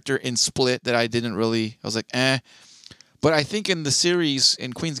her character in Split that I didn't really. I was like, But I think in the series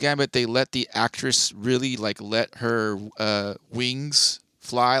in Queen's Gambit, they let the actress really like let her wings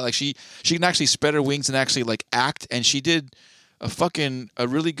fly. Like she can actually spread her wings and actually like act, and she did a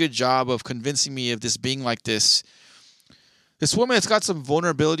really good job of convincing me of this being like this woman that's got some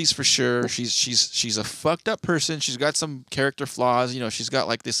vulnerabilities for sure. She's a fucked up person. She's got some character flaws. She's got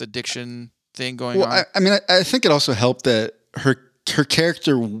like this addiction thing going on. I mean, I think it also helped that her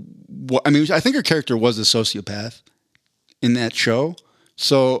character. I mean, I think her character was a sociopath in that show.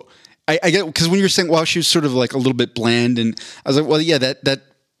 So I get, because when you were saying, well, she was sort of like a little bit bland, and I was like, well, yeah, that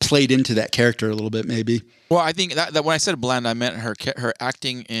played into that character a little bit, maybe. Well, I think that when I said bland, I meant her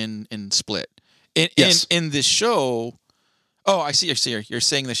acting in Split. In this show. Oh, I see. You're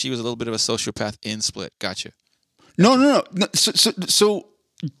saying that she was a little bit of a sociopath in Split. Gotcha. No. So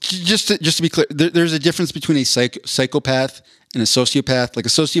just to be clear, there's a difference between a psychopath and a sociopath. Like a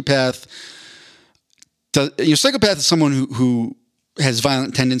sociopath, psychopath is someone who has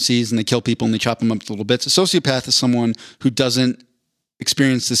violent tendencies and they kill people and they chop them up into little bits. A sociopath is someone who doesn't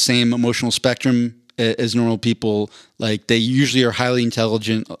experience the same emotional spectrum as normal people. Like they usually are highly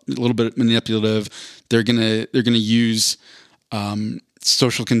intelligent, a little bit manipulative. They're gonna use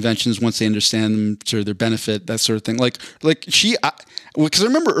social conventions once they understand them to their benefit, that sort of thing. Like she, because I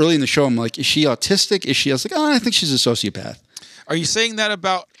remember early in the show, I'm like, is she autistic? Is she? I was like, I think she's a sociopath. Are you saying that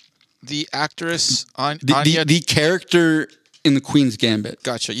about the actress Anya? The character in the Queen's Gambit.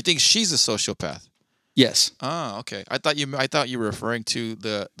 Gotcha. You think she's a sociopath? Yes. Oh, okay. I thought you were referring to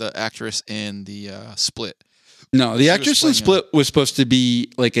the actress in the Split. No, the actress in Split was supposed to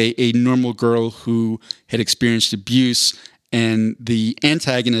be like a normal girl who had experienced abuse, and the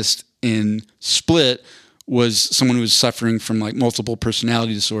antagonist in Split was someone who was suffering from like multiple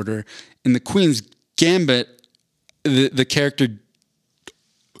personality disorder. In the Queen's Gambit, the character,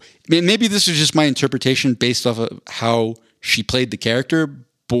 maybe this was just my interpretation based off of how she played the character,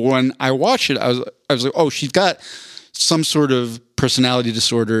 but when I watched it, I was like, oh, she's got some sort of personality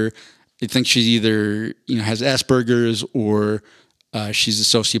disorder. I think she's either has Asperger's or she's a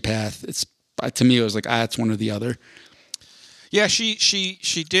sociopath. It's, to me, it was like, it's one or the other. Yeah, she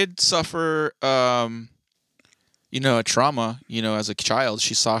did suffer a trauma, as a child.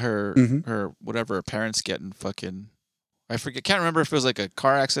 She saw her whatever her parents getting fucking, I forget. Can't remember if it was like a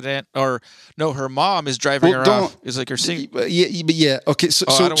car accident or no. Her mom is driving her off. It's like her seeing. Yeah. Okay. So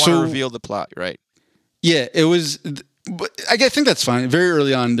I don't want to reveal the plot. Right. Yeah, it was. But I think that's fine. Very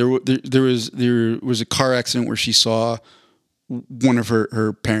early on, there was a car accident where she saw one of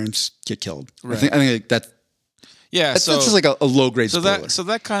her parents get killed. Right. I think like that. Yeah, that's just like a low grade spoiler. So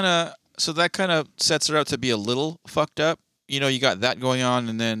that kind of sets her up to be a little fucked up. You know, you got that going on,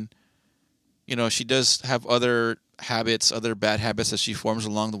 and then, you know, she does have other habits, other bad habits that she forms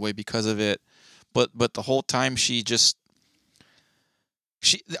along the way because of it. But the whole time I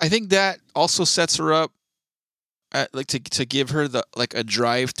think that also sets her up, like to give her the like a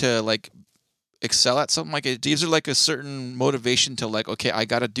drive to like excel at something. Like it gives her like a certain motivation to like, okay, I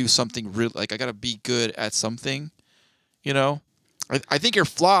got to do something real. Like I got to be good at something. You know, I think her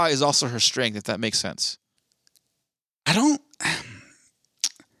flaw is also her strength, if that makes sense.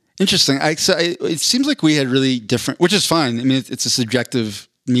 Interesting. It seems like we had really different, which is fine. I mean, it's a subjective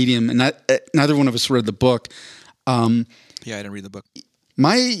medium, and neither one of us read the book. Yeah, I didn't read the book.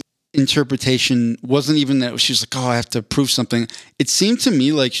 My interpretation wasn't even that she was like, oh, I have to prove something. It seemed to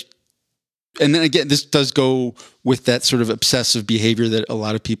me like, and then again, this does go with that sort of obsessive behavior that a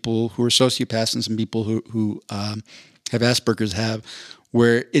lot of people who are sociopaths and some people who have Asperger's have,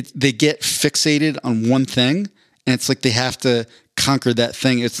 where they get fixated on one thing, and it's like they have to conquer that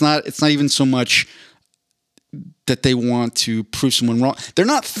thing. It's not even so much that they want to prove someone wrong. They're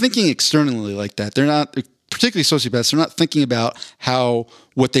not thinking externally like that. They're not, particularly sociopaths, they're not thinking about how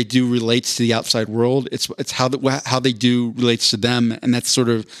what they do relates to the outside world. It's how they do relates to them, and that's sort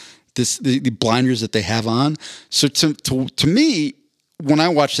of the blinders that they have on. So to me, when I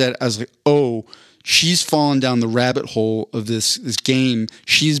watched that, I was like, oh, she's fallen down the rabbit hole of this game.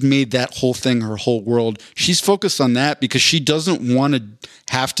 She's made that whole thing her whole world. She's focused on that because she doesn't want to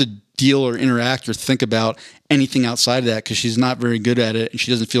have to deal or interact or think about anything outside of that because she's not very good at it and she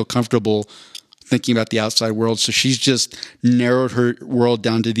doesn't feel comfortable thinking about the outside world. So she's just narrowed her world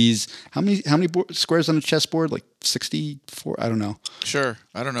down to these. How many squares on a chessboard? Like 64? I don't know. Sure.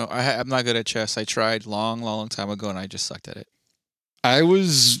 I don't know. I'm not good at chess. I tried long time ago and I just sucked at it. I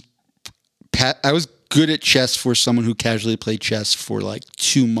was good at chess for someone who casually played chess for like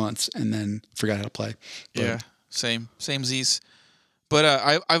 2 months and then forgot how to play. But, yeah, same Z's. But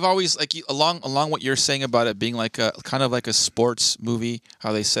I've always like along what you're saying about it being like a kind of like a sports movie,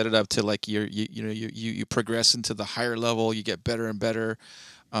 how they set it up to like you progress into the higher level, you get better and better,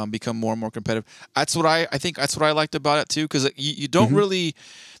 become more and more competitive. That's what I think that's what I liked about it too, because you don't really,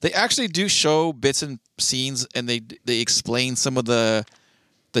 they actually do show bits and scenes and they explain some of the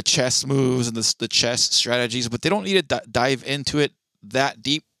chess moves and the chess strategies, but they don't need to dive into it that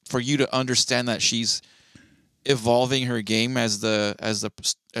deep for you to understand that she's evolving her game as the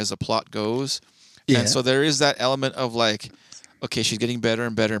plot goes. Yeah. And so there is that element of like, okay, she's getting better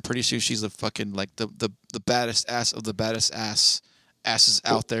and better, and pretty soon she's the fucking like the baddest ass of the baddest asses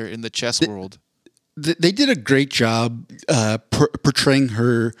out there in the chess world. They did a great job portraying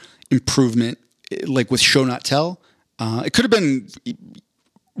her improvement, like with show not tell. It could have been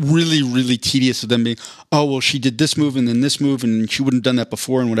really, really tedious of them being, oh, well, she did this move and then this move and she wouldn't have done that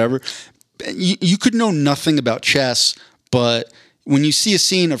before and whatever. You could know nothing about chess, but when you see a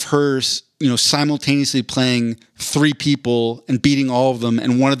scene of her, simultaneously playing 3 people and beating all of them,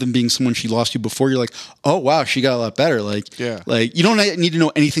 and one of them being someone she lost to before, you're like, oh wow, she got a lot better. Like you don't need to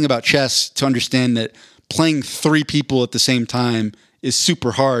know anything about chess to understand that playing 3 people at the same time is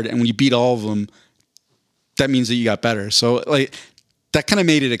super hard, and when you beat all of them, that means that you got better. So like that kind of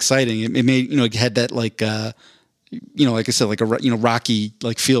made it exciting. It made it had that like. Like I said, like a Rocky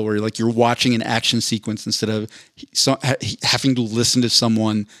like feel where you're watching an action sequence instead of having to listen to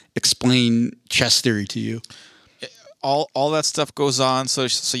someone explain chess theory to you. All that stuff goes on. So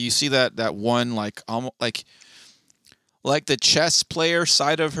you see that one like almost like the chess player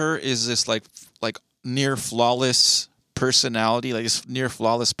side of her is this like near flawless personality, like this near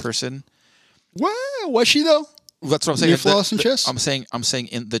flawless person. Well, was she though? That's what I'm saying. Near flawless in chess. I'm saying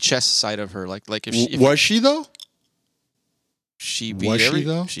in the chess side of her, like if was she though? She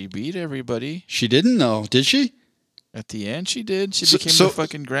beat everybody. She didn't know, did she? At the end, she did. She became the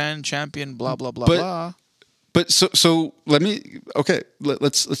fucking grand champion. Blah blah blah blah. But so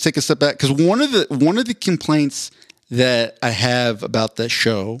let's take a step back, because one of the complaints that I have about that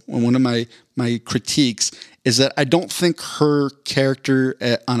show, and one of my critiques, is that I don't think her character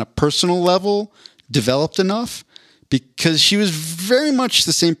on a personal level developed enough, because she was very much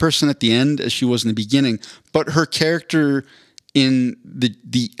the same person at the end as she was in the beginning, but her character in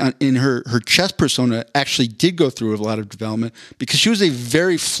in her chess persona actually did go through a lot of development, because she was a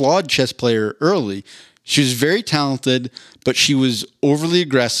very flawed chess player early. She was very talented, but she was overly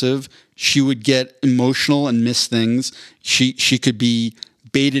aggressive. She would get emotional and miss things. She could be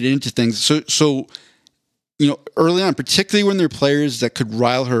baited into things. So early on, particularly when there were players that could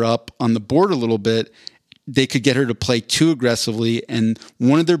rile her up on the board a little bit, they could get her to play too aggressively. And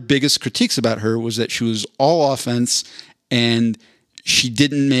one of their biggest critiques about her was that she was all offense and she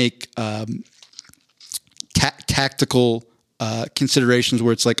didn't make tactical considerations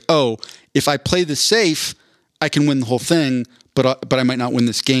where it's like, oh, if I play this safe, I can win the whole thing, but I might not win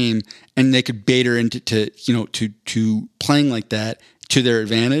this game. And they could bait her into to playing like that to their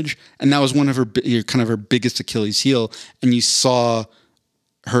advantage. And that was one of her kind of her biggest Achilles heel. And you saw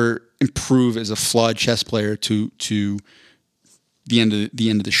her improve as a flawed chess player to the end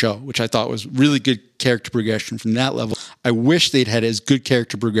of the show, which I thought was really good character progression from that level. I wish they'd had as good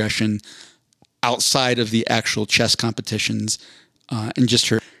character progression outside of the actual chess competitions, and just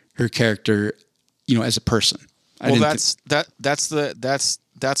her character, as a person. Well, that's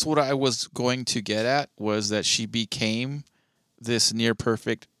what I was going to get at, was that she became this near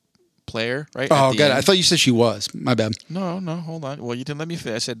perfect player, right? Oh, God, I thought you said she was. My bad. No, hold on. Well, you didn't let me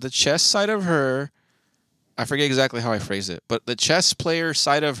finish. I said the chess side of her, I forget exactly how I phrased it, but the chess player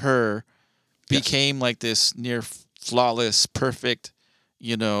side of her became like this near flawless, perfect,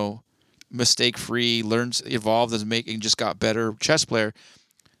 mistake-free, evolved as making, just got better chess player.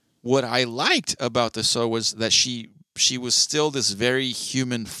 What I liked about the show was that she was still this very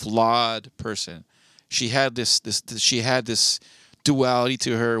human, flawed person. She had this duality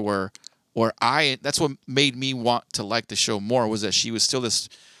to her where that's what made me want to like the show more, was that she was still this,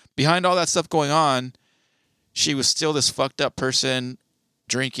 behind all that stuff going on, she was still this fucked up person,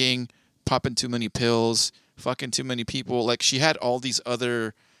 drinking, popping too many pills, fucking too many people. Like, she had all these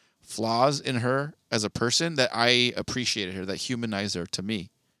other flaws in her as a person that I appreciated her, that humanized her to me.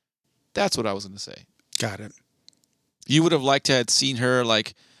 That's what I was going to say. Got it. You would have liked to have seen her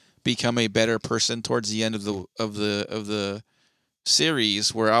like become a better person towards the end of the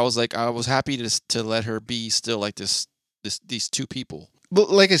series, where I was happy to let her be still like these two people. But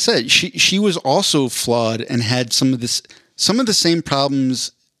like I said, she was also flawed and had some of the same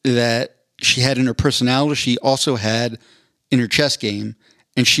problems that she had in her personality. She also had in her chess game,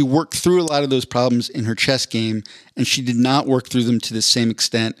 and she worked through a lot of those problems in her chess game, and she did not work through them to the same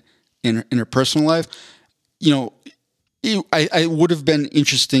extent in her personal life. I would have been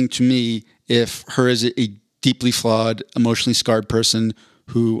interesting to me if her as a deeply flawed, emotionally scarred person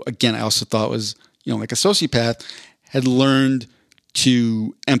who, again, I also thought was, like a sociopath, had learned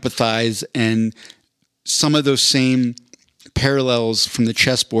to empathize, and some of those same parallels from the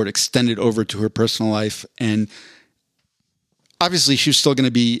chessboard extended over to her personal life. And obviously she was still going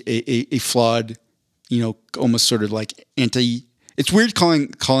to be a flawed, almost sort of like it's weird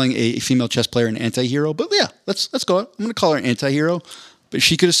calling a female chess player an anti-hero, but yeah, let's go. I'm going to call her an anti-hero, but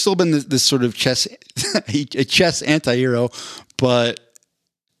she could have still been this sort of a chess anti-hero, but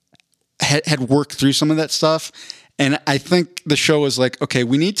had worked through some of that stuff. And I think the show was like, okay,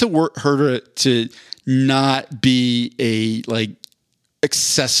 we need to work her to not be a like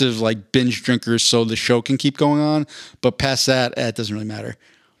excessive like binge drinker so the show can keep going on. But past that, it doesn't really matter.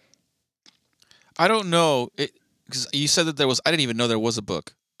 I don't know. Because you said that I didn't even know there was a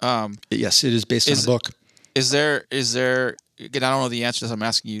book. Yes, it is based on a book. Is there, again, I don't know the answer to this, I'm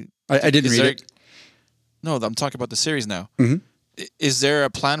asking you. I didn't read it. No, I'm talking about the series now. Mm-hmm. Is there a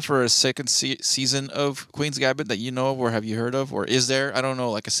plan for a second season of Queen's Gambit that you know of, or have you heard of? Or is there? I don't know.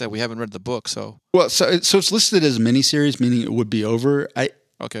 Like I said, we haven't read the book, so. Well, so it's listed as a miniseries, meaning it would be over.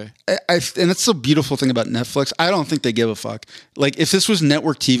 Okay. And that's the beautiful thing about Netflix. I don't think they give a fuck. Like, if this was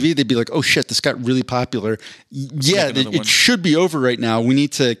network TV, they'd be like, oh shit, this got really popular. Yeah, it should be over right now. We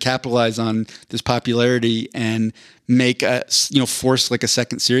need to capitalize on this popularity and make force like a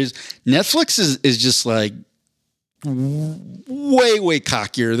second series. Netflix is just like way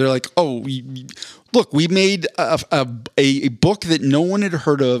cockier. They're like, oh, look, we made a book that no one had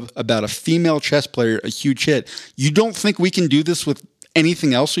heard of about a female chess player, a huge hit. You don't think we can do this with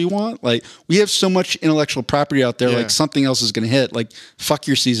anything else we want? Like, we have so much intellectual property out there, like something else is going to hit. Like, fuck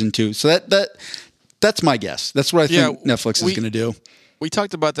your season 2. So that's my guess. That's what I think Netflix is going to do. We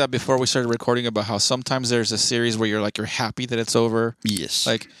talked about that before we started recording, about how sometimes there's a series where you're happy that it's over. Yes.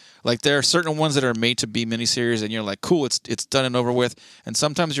 Like there are certain ones that are made to be miniseries, and you're like, cool, it's done and over with. And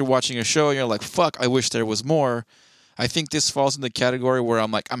sometimes you're watching a show and you're like, fuck, I wish there was more. I think this falls in the category where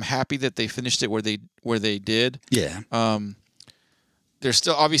I'm happy that they finished it where they did. Yeah. There's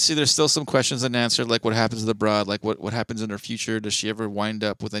still some questions unanswered, like what happens to the broad, like what happens in her future. Does she ever wind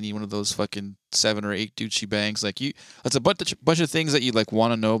up with any one of those fucking 7 or 8 dudes she bangs? That's a bunch of things that you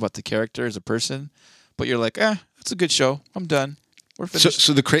want to know about the character as a person. but you're like, it's a good show. I'm done. We're finished.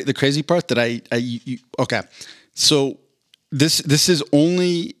 So the crazy part that okay, so this is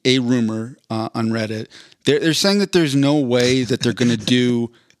only a rumor on Reddit. They're saying that there's no way that they're going to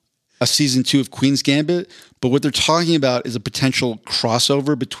do a season 2 of Queen's Gambit, but what they're talking about is a potential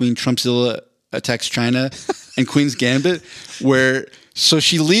crossover between Trumpzilla Attacks China and Queen's Gambit, where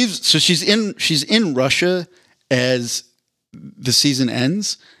she's in Russia as the season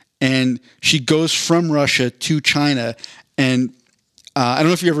ends, and she goes from Russia to China, and I don't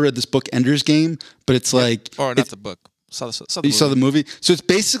know if you ever read this book Ender's Game, but it's like or not the book. Saw the movie. So it's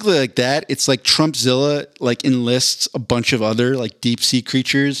basically like that. It's like Trumpzilla like enlists a bunch of other like deep sea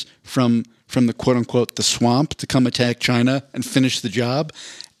creatures from the quote unquote the swamp to come attack China and finish the job.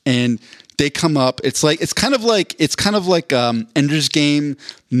 And they come up. It's kind of like Ender's Game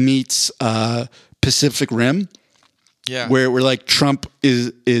meets Pacific Rim. Yeah. Where like Trump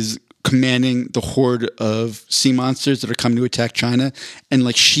is commanding the horde of sea monsters that are coming to attack China, and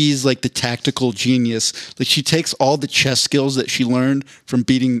like she's like the tactical genius. Like she takes all the chess skills that she learned from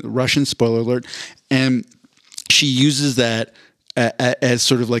beating the Russians, spoiler alert, and she uses that as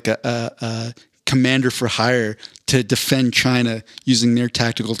sort of like a commander for hire to defend China using their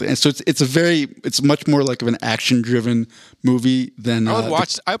tactical. And so it's much more like of an action driven movie than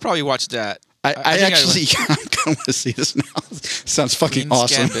I probably watch that. I'm gonna want to see this now. Sounds fucking Queen's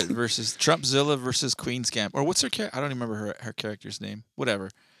awesome. Gambit versus Trumpzilla versus Queen's Gambit, or what's her character? I don't even remember her character's name.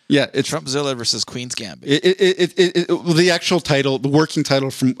 Whatever. Yeah, it's Trumpzilla versus Queen's Gambit. The actual title, the working title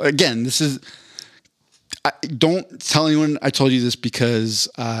from again. This is. Don't tell anyone I told you this because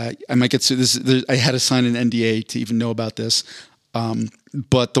I might get sued. I had to sign an NDA to even know about this.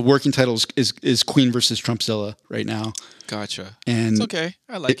 But the working title is Queen versus Trumpzilla right now. Gotcha. And it's okay.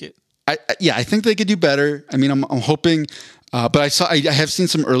 I like it. I think they could do better. I mean, I'm hoping, but I have seen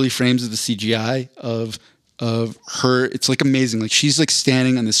some early frames of the CGI of her. It's like amazing. Like she's like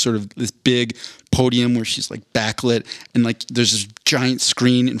standing on this big podium where she's like backlit, and like there's this giant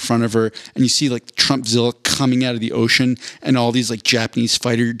screen in front of her, and you see like Trumpzilla coming out of the ocean and all these like Japanese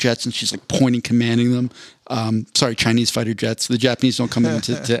fighter jets, and she's like pointing, commanding them. Sorry, Chinese fighter jets. The Japanese don't come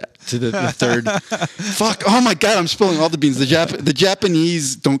into the third. Fuck! Oh my god, I'm spilling all the beans. The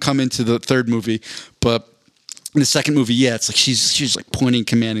Japanese don't come into the third movie, but in the second movie, yeah, it's like she's like pointing,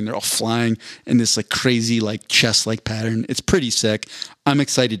 commanding. They're all flying in this like crazy like chess-like pattern. It's pretty sick. I'm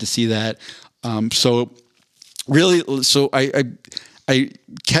excited to see that. So I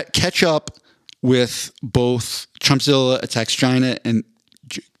catch up with both Trumpzilla Attacks China and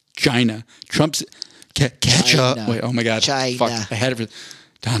China. Catch up. Wait, oh my god, China. Fuck, I had it for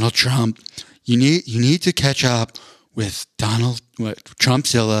Donald Trump. You need to catch up with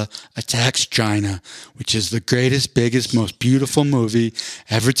Trumpzilla Attacks China, which is the greatest, biggest, most beautiful movie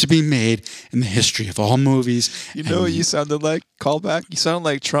ever to be made in the history of all movies. You know what you sounded like? Callback? You sound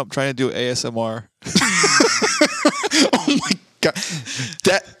like Trump trying to do ASMR. Oh my god!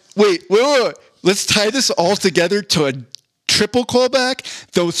 Wait. Let's tie this all together to a triple callback.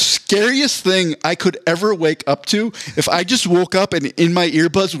 The scariest thing I could ever wake up to, if I just woke up and in my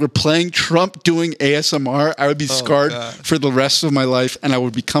earbuds were playing Trump doing ASMR, I would be scarred for the rest of my life, and I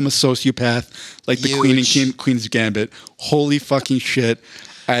would become a sociopath like the Queen and Queen's Gambit. Holy fucking shit!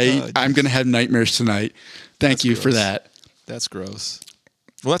 I'm gonna have nightmares tonight. Thank you for that. That's gross.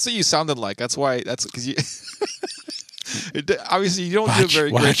 Well, that's what you sounded like. That's why. That's because you. Obviously, you don't do a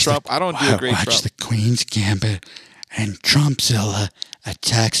very great Trump. I don't do a great Trump. Watch the Queen's Gambit and Trumpzilla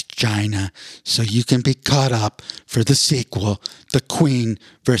Attacks China, so you can be caught up for the sequel, The Queen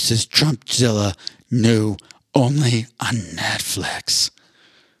versus Trumpzilla, new only on Netflix.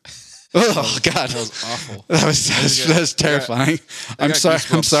 Oh God, that was awful. That was terrifying. I'm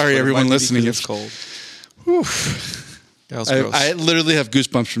sorry, everyone listening. It's cold. Whew. That was gross. I literally have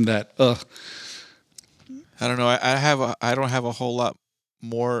goosebumps from that. Ugh. I don't know. I don't have a whole lot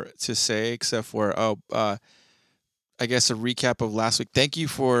more to say except for I guess a recap of last week. Thank you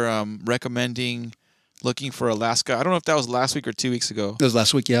for recommending Looking for Alaska. I don't know if that was last week or 2 weeks ago. It was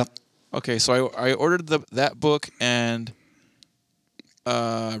last week, yeah. Okay, so I ordered that book and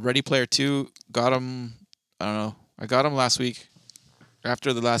Ready Player 2. Got them. I don't know. I got them last week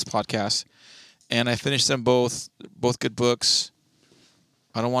after the last podcast, and I finished them both. Both good books.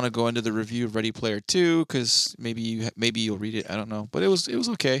 I don't want to go into the review of Ready Player 2 because maybe you'll read it. I don't know, but it was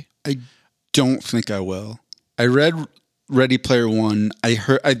okay. I don't think I will. I read Ready Player 1. I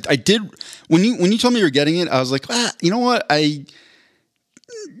did when you told me you were getting it. I was like, you know what? I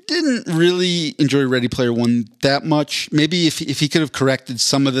didn't really enjoy Ready Player 1 that much. Maybe if he could have corrected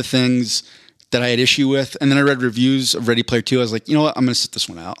some of the things that I had issue with, and then I read reviews of Ready Player 2. I was like, you know what? I'm going to sit this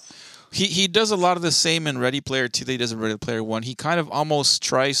one out. He does a lot of the same in Ready Player 2 that he does in Ready Player 1. He kind of almost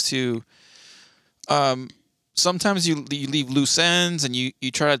tries to. Sometimes you leave loose ends, and you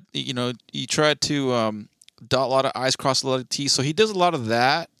try to dot a lot of I's, cross a lot of T's. So he does a lot of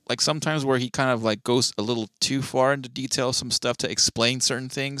that. Like sometimes where he kind of like goes a little too far into detail, some stuff to explain certain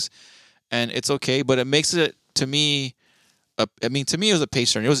things, and it's okay. But it makes it to me. To me, it was a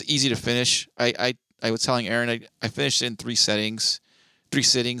pace turner. It was easy to finish. I was telling Aaron I finished it in 3 sittings.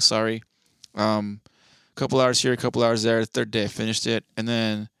 Sorry. A couple hours here, a couple hours there. The third day I finished it, and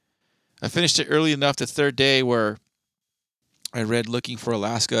then I finished it early enough the third day where I read Looking for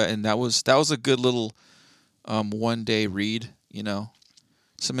Alaska, and that was a good little 1 day read.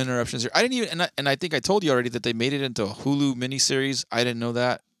 Some interruptions here. I didn't even, and I think I told you already that they made it into a Hulu miniseries. I didn't know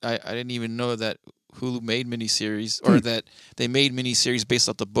that. I didn't even know that Hulu made miniseries, or that they made miniseries based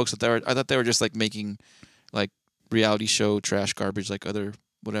off the books. I thought they were just like making like reality show trash garbage, like other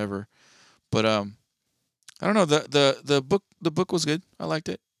whatever. But I don't know. The book was good. I liked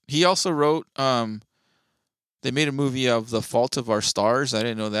it. He also wrote. They made a movie of The Fault of Our Stars. I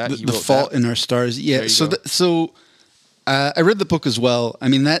didn't know that. The Fault in Our Stars. Yeah. So I read the book as well. I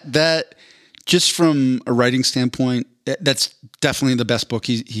mean that just from a writing standpoint, that's definitely the best book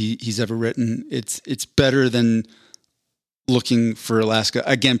he's ever written. It's better than Looking for Alaska.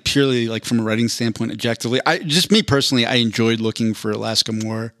 Again, purely like from a writing standpoint, objectively. Me personally, I enjoyed Looking for Alaska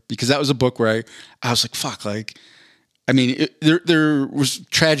more because that was a book where I was like, fuck, like, I mean, there was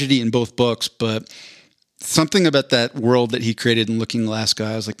tragedy in both books, but something about that world that he created in Looking Alaska,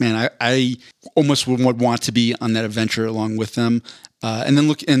 I was like, man, I almost would want to be on that adventure along with them. And then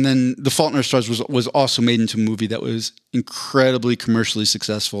The Fault in Our Stars was also made into a movie that was incredibly commercially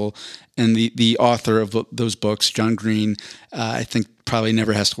successful. And the author of those books, John Green, I think probably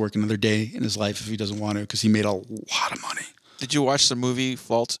never has to work another day in his life if he doesn't want to, because he made a lot of money. Did you watch the movie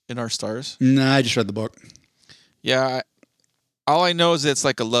Fault in Our Stars? Nah, I just read the book. Yeah. All I know is it's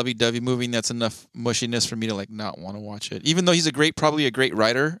like a lovey-dovey movie, and that's enough mushiness for me to like not want to watch it. Even though he's probably a great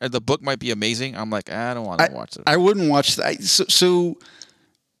writer, and the book might be amazing, I'm like, I don't want to watch it. I wouldn't watch that. So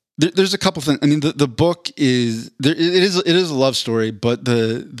there's a couple things. I mean, the book is it is a love story, but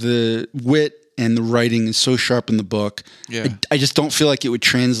the wit and the writing is so sharp in the book. Yeah. I just don't feel like it would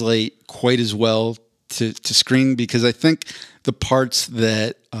translate quite as well to screen, because I think the parts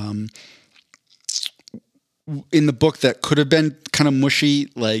that in the book that could have been kind of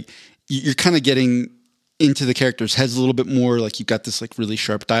mushy, like you're kind of getting into the characters' heads a little bit more. Like you've got this like really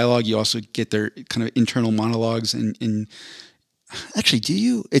sharp dialogue. You also get their kind of internal monologues. And actually, do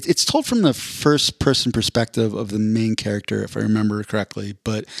you? It's told from the first person perspective of the main character, if I remember correctly.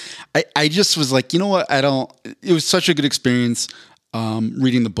 But I just was like, you know what? It was such a good experience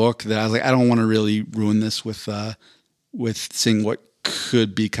reading the book that I was like, I don't want to really ruin this with seeing what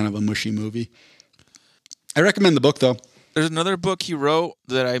could be kind of a mushy movie. I recommend the book, though. There's another book he wrote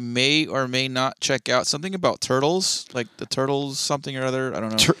that I may or may not check out. Something about turtles, like the turtles, something or other. I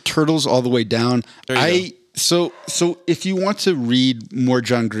don't know. Turtles All the Way Down. There you go. So if you want to read more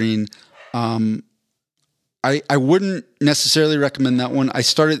John Green, I wouldn't necessarily recommend that one. I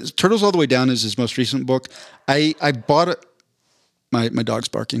started Turtles All the Way Down is his most recent book. I bought it. My dog's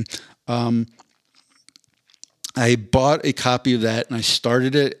barking. I bought a copy of that and I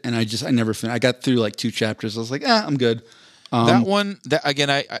started it and I never finished. I got through like 2 chapters. I was like, I'm good. That one,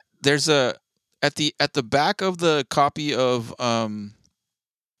 I there's at the back of the copy of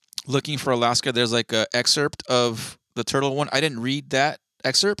Looking for Alaska, there's like a excerpt of the turtle one. I didn't read that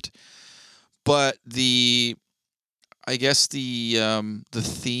excerpt, but I guess the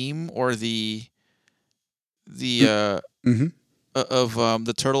theme or the of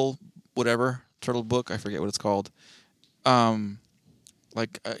the turtle book, I forget what it's called.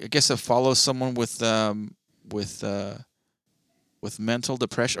 Like I guess it follows someone with mental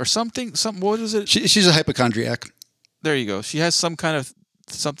depression or something. What is it? She's a hypochondriac. There you go. She has some kind of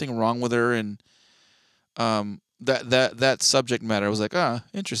something wrong with her, and that subject matter. I was like,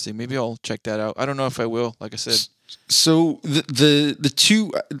 interesting. Maybe I'll check that out. I don't know if I will. Like I said. So the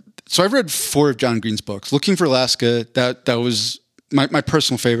two. So I've read 4 of John Green's books. Looking for Alaska. That was my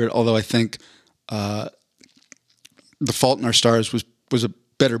personal favorite. Although I think The Fault in Our Stars was a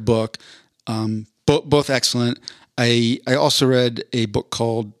better book. Both excellent. I also read a book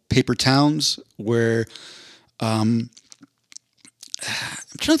called Paper Towns, where I'm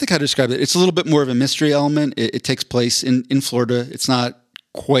trying to think how to describe it. It's a little bit more of a mystery element. It takes place in Florida. It's not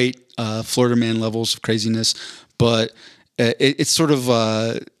quite Florida Man levels of craziness, but it's sort of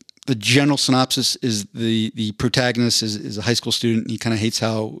the general synopsis is the protagonist is a high school student. He kind of hates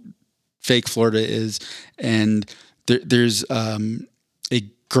how fake Florida is, and there's a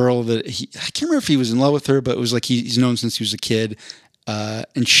girl that I can't remember if he was in love with her, but it was like he's known since he was a kid.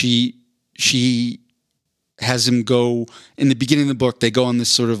 And she has him go in the beginning of the book. They go on this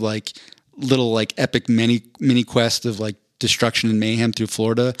sort of like little like epic mini quest of like destruction and mayhem through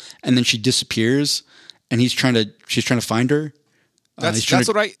Florida, and then she disappears, and she's trying to find her. That's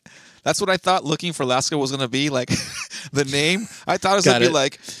what I thought Looking for Alaska was going to be, like the name. I thought it was going to be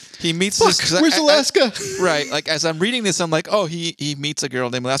like he meets this. Where's Alaska? Right. Like as I'm reading this, I'm like, oh, he meets a girl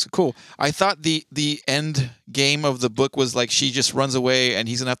named Alaska. Cool. I thought the end game of the book was like she just runs away and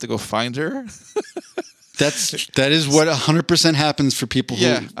he's going to have to go find her. That is what 100% happens for people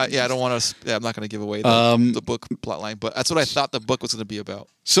who... I don't want to... Yeah, I'm not going to give away the book plotline, but that's what I thought the book was going to be about.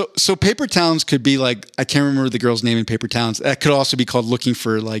 So Paper Towns could be like... I can't remember the girl's name in Paper Towns. That could also be called Looking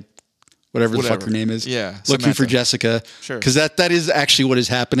for like... Whatever the fuck her name is. Yeah. Looking Samantha. for Jessica. Sure. Because that is actually what is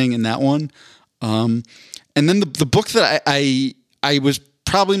happening in that one. And then the book that I was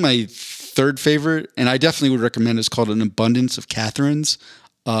probably my third favorite, and I definitely would recommend, is called An Abundance of Catherines.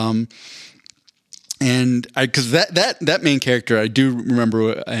 And because that main character, I do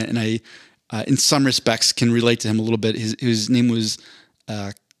remember, and I, in some respects, can relate to him a little bit. His name was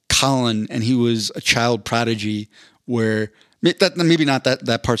Colin, and he was a child prodigy. Where maybe not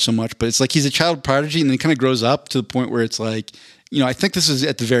that part so much, but it's like he's a child prodigy, and then he kind of grows up to the point where it's like, I think this is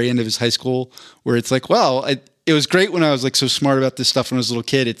at the very end of his high school, where it's like, well, it was great when I was like so smart about this stuff when I was a little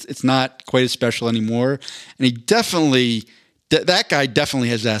kid. It's not quite as special anymore, and he definitely. That guy definitely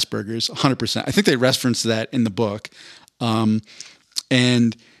has Asperger's, 100%. I think they reference that in the book. And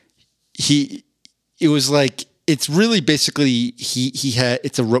it was like, it's really basically,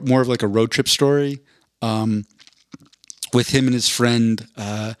 it's more of like a road trip story with him and his friend.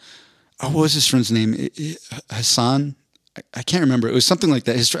 What was his friend's name? Hassan? I can't remember. It was something like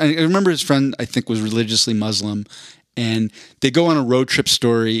that. I remember his friend, I think, was religiously Muslim. And they go on a road trip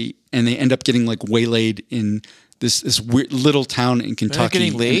story and they end up getting like waylaid in this weird little town in Kentucky. They're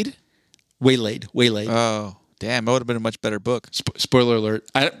getting laid? Waylaid. Oh, damn. That would have been a much better book. Spoiler alert.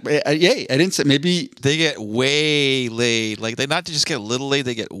 I didn't say, maybe. They get way laid. Like, they not just get a little laid,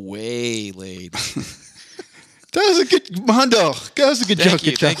 they get way laid. That was a good, Mondo. That was a good joke.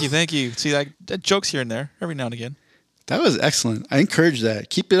 Thank you. See, that jokes here and there, every now and again. That was excellent. I encourage that.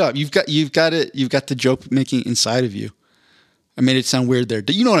 Keep it up. You've got it. You've got the joke making inside of you. I made it sound weird there.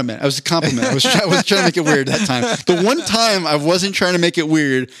 You know what I meant? I was a compliment. I was trying to make it weird that time. The one time I wasn't trying to make it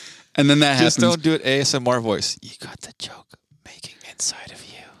weird, and then that happens. Just don't do it ASMR voice. You got the joke making inside of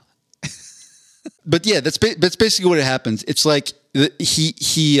you. But yeah, that's basically what it happens. It's like all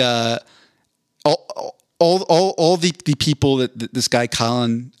the people that this guy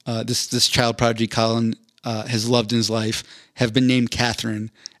Colin, this child prodigy Colin has loved in his life have been named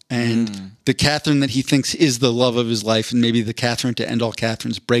Catherine. And the Catherine that he thinks is the love of his life, and maybe the Catherine to end all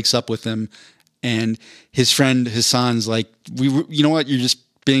Catherines, breaks up with him. And his friend Hassan's like, you know what? You're just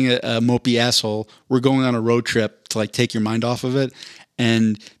being a mopey asshole. We're going on a road trip to like take your mind off of it.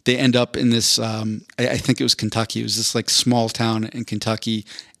 And they end up in this, I think it was Kentucky. It was this like small town in Kentucky,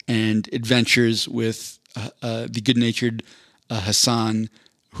 and adventures with the good-natured Hassan,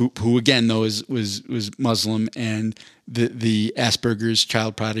 who again though was Muslim, and the Asperger's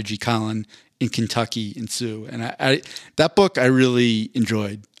child prodigy Colin in Kentucky ensue. And I that book I really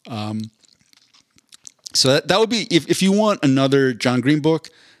enjoyed. So that would be if you want another John Green book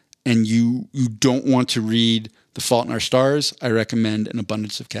and you don't want to read The Fault in Our Stars, I recommend An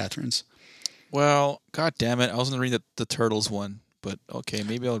Abundance of Catherines. Well, god damn it, I was going to read the Turtles one. But okay,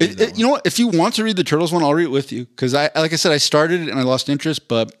 maybe I'll read that one. You know what? If you want to read the Turtles one, I'll read it with you, because like I said, I started it and I lost interest.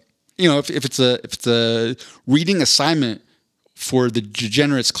 But if it's a reading assignment for the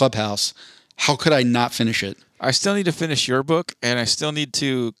Degenerates Clubhouse, how could I not finish it? I still need to finish your book, and I still need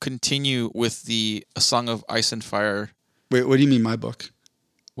to continue with A Song of Ice and Fire. Wait, what do you mean my book?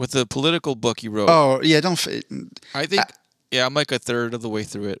 With the political book you wrote. Oh yeah, I think. Yeah, I'm like a third of the way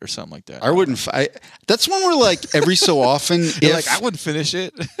through it or something like that. I wouldn't. That's one where like every so often, I wouldn't finish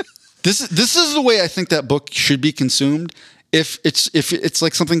it. This is the way I think that book should be consumed. If it's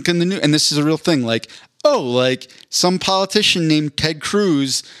like something in the news, and this is a real thing, like some politician named Ted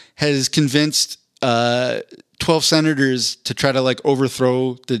Cruz has convinced 12 senators to try to like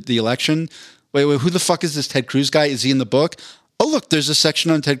overthrow the election. Wait, who the fuck is this Ted Cruz guy? Is he in the book? Oh, look, there's a section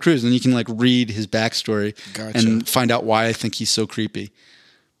on Ted Cruz, and you can like read his backstory and find out why I think he's so creepy.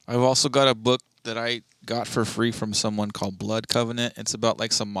 I've also got a book that I got for free from someone called Blood Covenant. It's about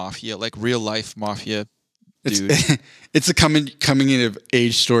like some mafia, like real life mafia dude. It's a coming of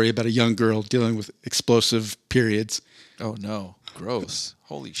age story about a young girl dealing with explosive periods. Oh no, gross!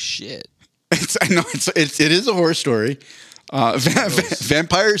 Holy shit! I know it is a horror story.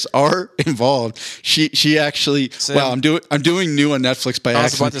 Vampires are involved. She actually. Sam, wow, I'm doing new on Netflix by accident. I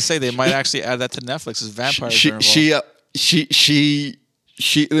was about to say they might actually add that to Netflix as vampires are involved.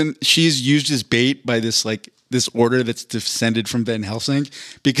 She's used as bait by this order that's descended from Van Helsing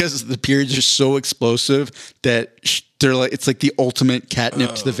because the periods are so explosive that they're like it's like the ultimate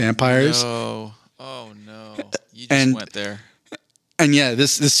catnip to the vampires. No. Oh no! You just went there. And yeah,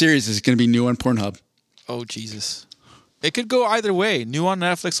 this series is going to be new on Pornhub. Oh Jesus! It could go either way, new on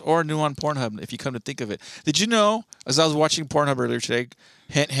Netflix or new on Pornhub. If you come to think of it, did you know? As I was watching Pornhub earlier today,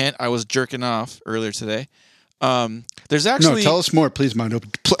 hint, hint, I was jerking off earlier today. There's actually tell us more, please, Mondo.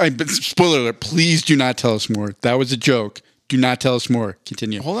 Spoiler alert! Please do not tell us more. That was a joke. Do not tell us more.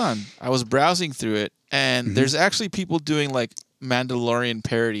 Continue. Hold on. I was browsing through it, and there's actually people doing like Mandalorian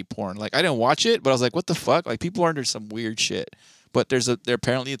parody porn. Like I didn't watch it, but I was like, what the fuck? Like people are under some weird shit. But there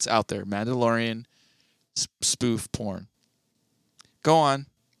apparently it's out there. Mandalorian spoof porn. Go on.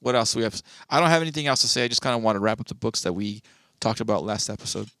 What else do we have? I don't have anything else to say. I just kind of want to wrap up the books that we talked about last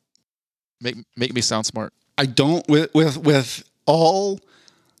episode. Make me sound smart. I don't with all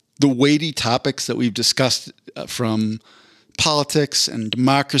the weighty topics that we've discussed from politics and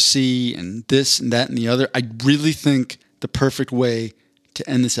democracy and this and that and the other. I really think the perfect way to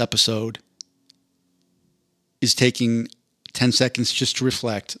end this episode is taking 10 seconds just to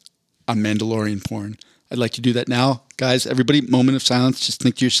reflect on Mandalorian porn. I'd like to do that now. Guys, everybody, moment of silence. Just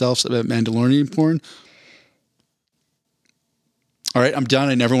think to yourselves about Mandalorian porn. All right, I'm done.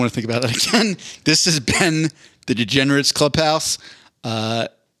 I never want to think about that again. This has been the Degenerates Clubhouse.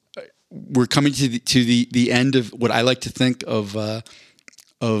 We're coming to the end of what I like to think of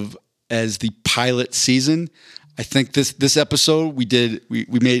as the pilot season. I think this episode we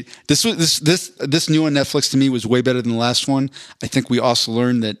made this new on Netflix to me was way better than the last one. I think we also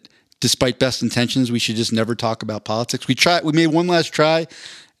learned that despite best intentions, we should just never talk about politics. We made one last try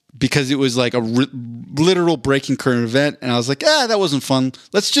because it was like a literal breaking current event, and I was like, that wasn't fun.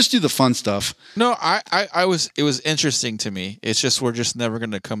 Let's just do the fun stuff. No, it was interesting to me. It's just we're just never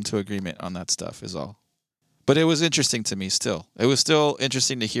going to come to agreement on that stuff is all. But it was interesting to me still. It was still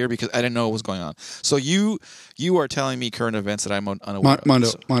interesting to hear because I didn't know what was going on. So you are telling me current events that I'm unaware of.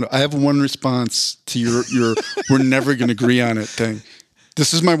 Mondo, I have one response to your we're never going to agree on it thing.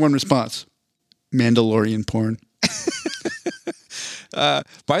 This is my one response. Mandalorian porn.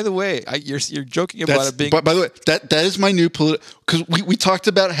 By the way, you're joking about it being... By the way, that is my new political... Because we talked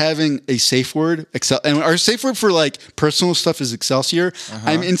about having a safe word, and our safe word for like personal stuff is Excelsior.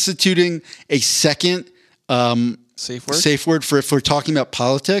 I'm instituting a second... safe word for if we're talking about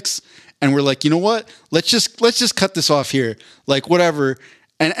politics, and we're like, you know what? Let's just cut this off here. Like whatever,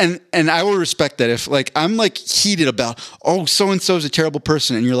 and I will respect that if like I'm like heated about so and so is a terrible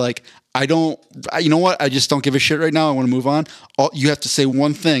person, and you're like you know what? I just don't give a shit right now. I want to move on. You have to say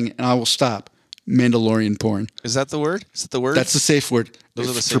one thing, and I will stop. Mandalorian porn. Is that the word? Is it the word? That's the safe word. Those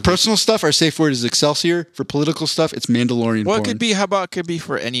are the safe for personal stuff, our safe word is Excelsior. For political stuff, it's Mandalorian porn. Well, it could be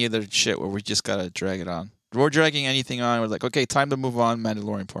for any other shit where we just gotta drag it on. We're dragging anything on. We're like, okay, time to move on.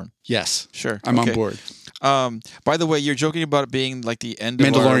 Mandalorian porn. Yes, sure. I'm on board. By the way, you're joking about it being like the end of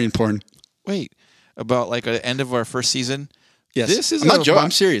Mandalorian porn. Wait, about like the end of our first season. Yes, I'm not joking.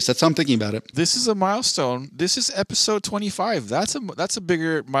 I'm serious. That's how I'm thinking about it. This is a milestone. This is episode 25. That's a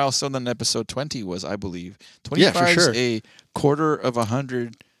bigger milestone than episode 20 was, I believe. 25 for sure. Is a quarter of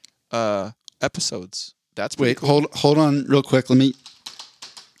 100 episodes. That's wait. Cool. Hold on, real quick. Let me.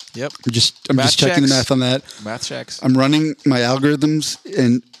 Yep. I'm just checking the math on that. Math checks. I'm running my algorithms,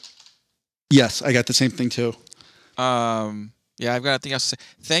 and yes, I got the same thing too. Yeah, I've got nothing else to say.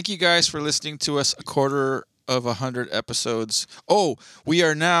 Thank you guys for listening to us. A quarter of 100 episodes. Oh, we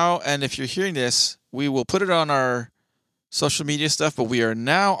are now, and if you're hearing this, we will put it on our social media stuff, but we are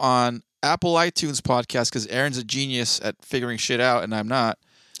now on Apple iTunes podcast because Aaron's a genius at figuring shit out, and I'm not.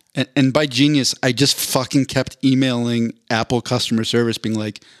 And by genius, I just fucking kept emailing Apple customer service being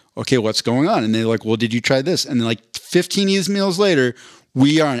like, okay, what's going on? And they're like, well, did you try this? And then like 15 emails later,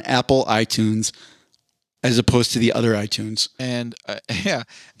 we are on Apple iTunes as opposed to the other iTunes. And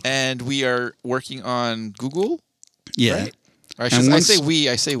and we are working on Google. Yeah. Right? I say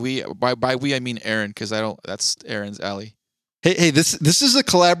we. By we, I mean Aaron, because that's Aaron's alley. Hey, this is a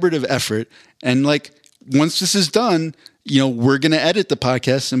collaborative effort. And like, once this is done, we're going to edit the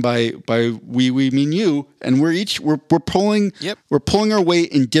podcast, and by we mean you, and we're pulling we're pulling our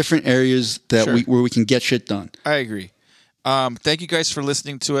weight in different areas that where we can get shit done. I agree. Thank you guys for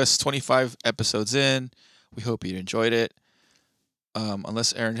listening to us 25 episodes in. We hope you enjoyed it.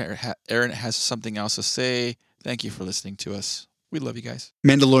 Unless Aaron has something else to say, thank you for listening to us. We love you guys.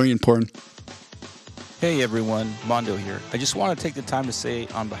 Mandalorian porn. Hey everyone, Mondo here. I just want to take the time to say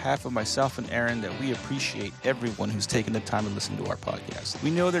on behalf of myself and Aaron that we appreciate everyone who's taken the time to listen to our podcast.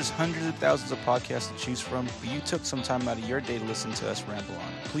 We know there's hundreds of thousands of podcasts to choose from, but you took some time out of your day to listen to us ramble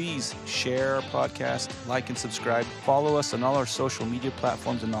on. Please share our podcast, like and subscribe, follow us on all our social media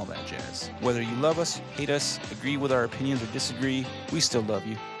platforms and all that jazz. Whether you love us, hate us, agree with our opinions or disagree, we still love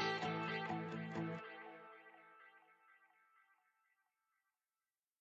you.